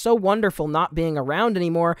found him so wonderful not being around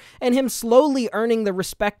anymore, and him slowly earning the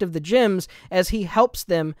respect of the Gems as he helps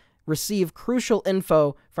them receive crucial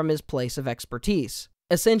info from his place of expertise.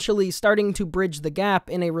 Essentially starting to bridge the gap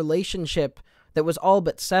in a relationship that was all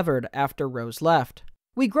but severed after Rose left.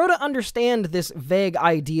 We grow to understand this vague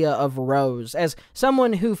idea of Rose as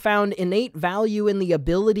someone who found innate value in the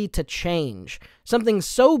ability to change, something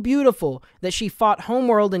so beautiful that she fought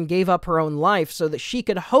Homeworld and gave up her own life so that she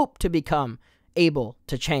could hope to become able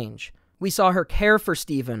to change. We saw her care for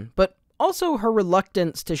Steven, but also her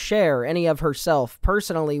reluctance to share any of herself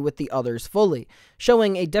personally with the others fully,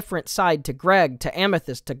 showing a different side to Greg, to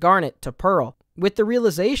Amethyst, to Garnet, to Pearl, with the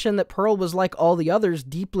realization that Pearl was like all the others,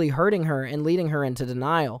 deeply hurting her and leading her into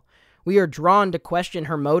denial. We are drawn to question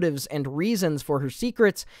her motives and reasons for her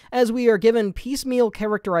secrets as we are given piecemeal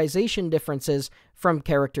characterization differences from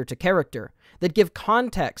character to character that give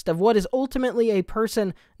context of what is ultimately a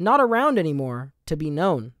person not around anymore to be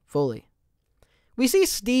known fully. We see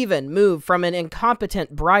Steven move from an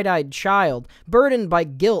incompetent, bright-eyed child, burdened by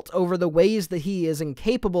guilt over the ways that he is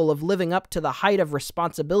incapable of living up to the height of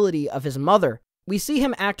responsibility of his mother. We see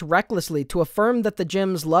him act recklessly to affirm that the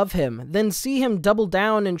Gems love him, then see him double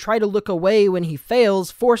down and try to look away when he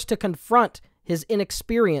fails, forced to confront his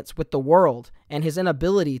inexperience with the world and his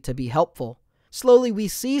inability to be helpful. Slowly, we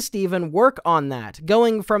see Steven work on that,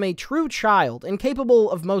 going from a true child, incapable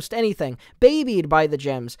of most anything, babied by the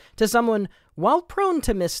Gems, to someone, while prone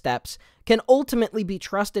to missteps, can ultimately be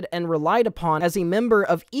trusted and relied upon as a member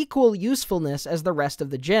of equal usefulness as the rest of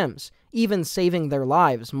the Gems, even saving their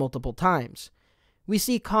lives multiple times. We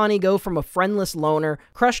see Connie go from a friendless loner,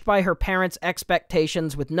 crushed by her parents'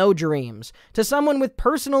 expectations with no dreams, to someone with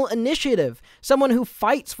personal initiative, someone who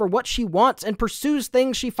fights for what she wants and pursues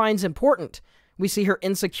things she finds important. We see her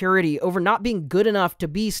insecurity over not being good enough to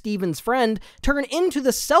be Steven's friend turn into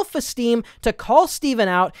the self-esteem to call Steven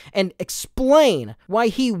out and explain why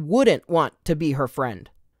he wouldn't want to be her friend.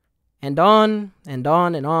 And on and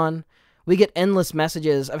on and on. We get endless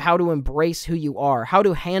messages of how to embrace who you are, how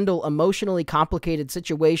to handle emotionally complicated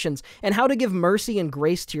situations, and how to give mercy and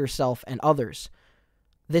grace to yourself and others.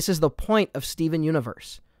 This is the point of Steven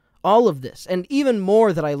Universe. All of this, and even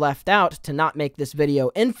more that I left out to not make this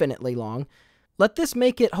video infinitely long, let this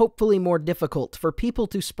make it hopefully more difficult for people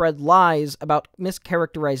to spread lies about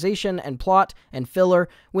mischaracterization and plot and filler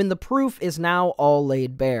when the proof is now all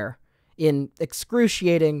laid bare, in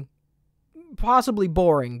excruciating, possibly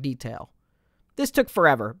boring detail. This took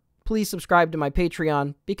forever. Please subscribe to my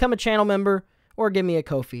Patreon, become a channel member, or give me a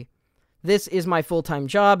Ko-fi. This is my full-time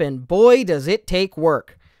job, and boy does it take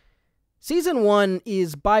work. Season 1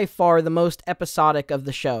 is by far the most episodic of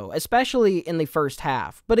the show, especially in the first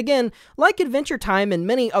half. But again, like Adventure Time and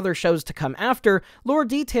many other shows to come after, lore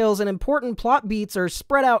details and important plot beats are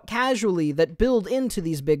spread out casually that build into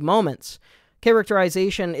these big moments.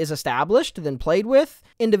 Characterization is established, then played with,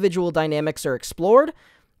 individual dynamics are explored.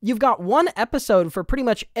 You've got one episode for pretty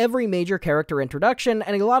much every major character introduction,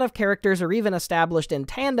 and a lot of characters are even established in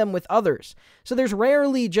tandem with others, so there's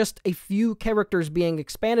rarely just a few characters being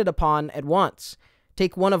expanded upon at once.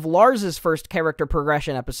 Take one of Lars's first character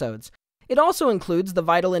progression episodes. It also includes the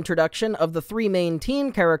vital introduction of the 3 main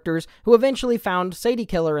teen characters who eventually found Sadie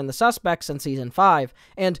Killer and the suspects in Season 5,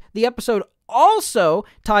 and the episode also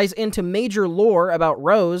ties into major lore about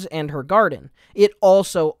Rose and her garden. It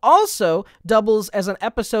also doubles as an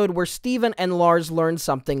episode where Steven and Lars learn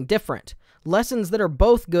something different. Lessons that are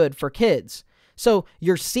both good for kids. So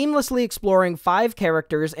you're seamlessly exploring 5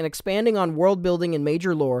 characters and expanding on world building and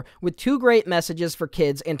major lore with 2 great messages for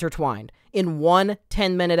kids intertwined in one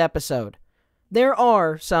 10-minute episode. There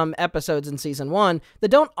are some episodes in Season 1 that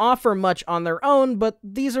don't offer much on their own, but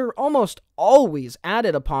these are almost always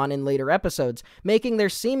added upon in later episodes, making their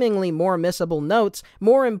seemingly more missable notes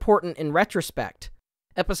more important in retrospect.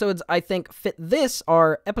 Episodes I think fit this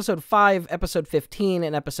are Episode 5, Episode 15,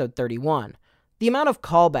 and Episode 31. The amount of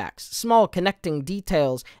callbacks, small connecting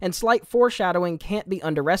details, and slight foreshadowing can't be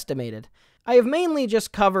underestimated. I have mainly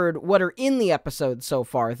just covered what are in the episodes so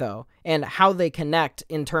far, though, and how they connect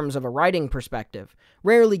in terms of a writing perspective,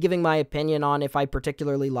 rarely giving my opinion on if I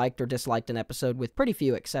particularly liked or disliked an episode with pretty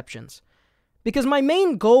few exceptions. Because my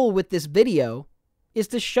main goal with this video is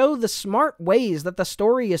to show the smart ways that the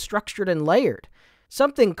story is structured and layered,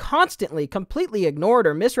 something constantly completely ignored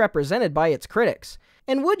or misrepresented by its critics.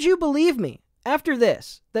 And would you believe me, after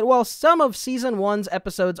this, that while some of Season 1's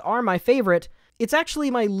episodes are my favorite, it's actually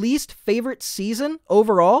my least favorite season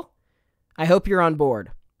overall? I hope you're on board.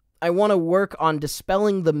 I want to work on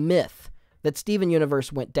dispelling the myth that Steven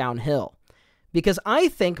Universe went downhill, because I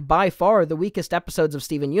think by far the weakest episodes of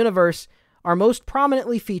Steven Universe are most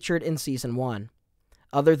prominently featured in Season 1.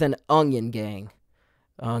 Other than Onion Gang.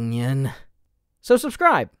 Onion. So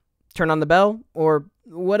subscribe, turn on the bell, or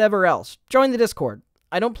whatever else. Join the Discord.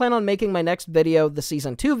 I don't plan on making my next video the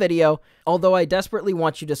Season 2 video, although I desperately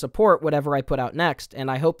want you to support whatever I put out next,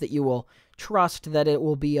 and I hope that you will trust that it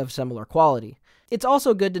will be of similar quality. It's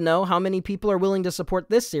also good to know how many people are willing to support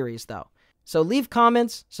this series, though. So leave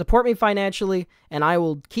comments, support me financially, and I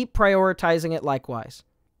will keep prioritizing it likewise.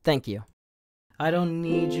 Thank you. I don't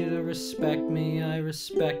need you to respect me, I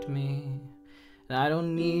respect me. I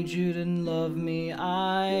don't need you to love me,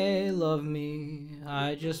 I love me.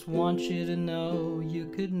 I just want you to know you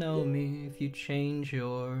could know me if you change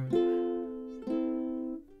your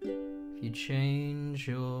mind. If you change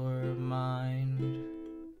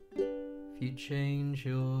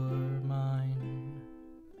your mind.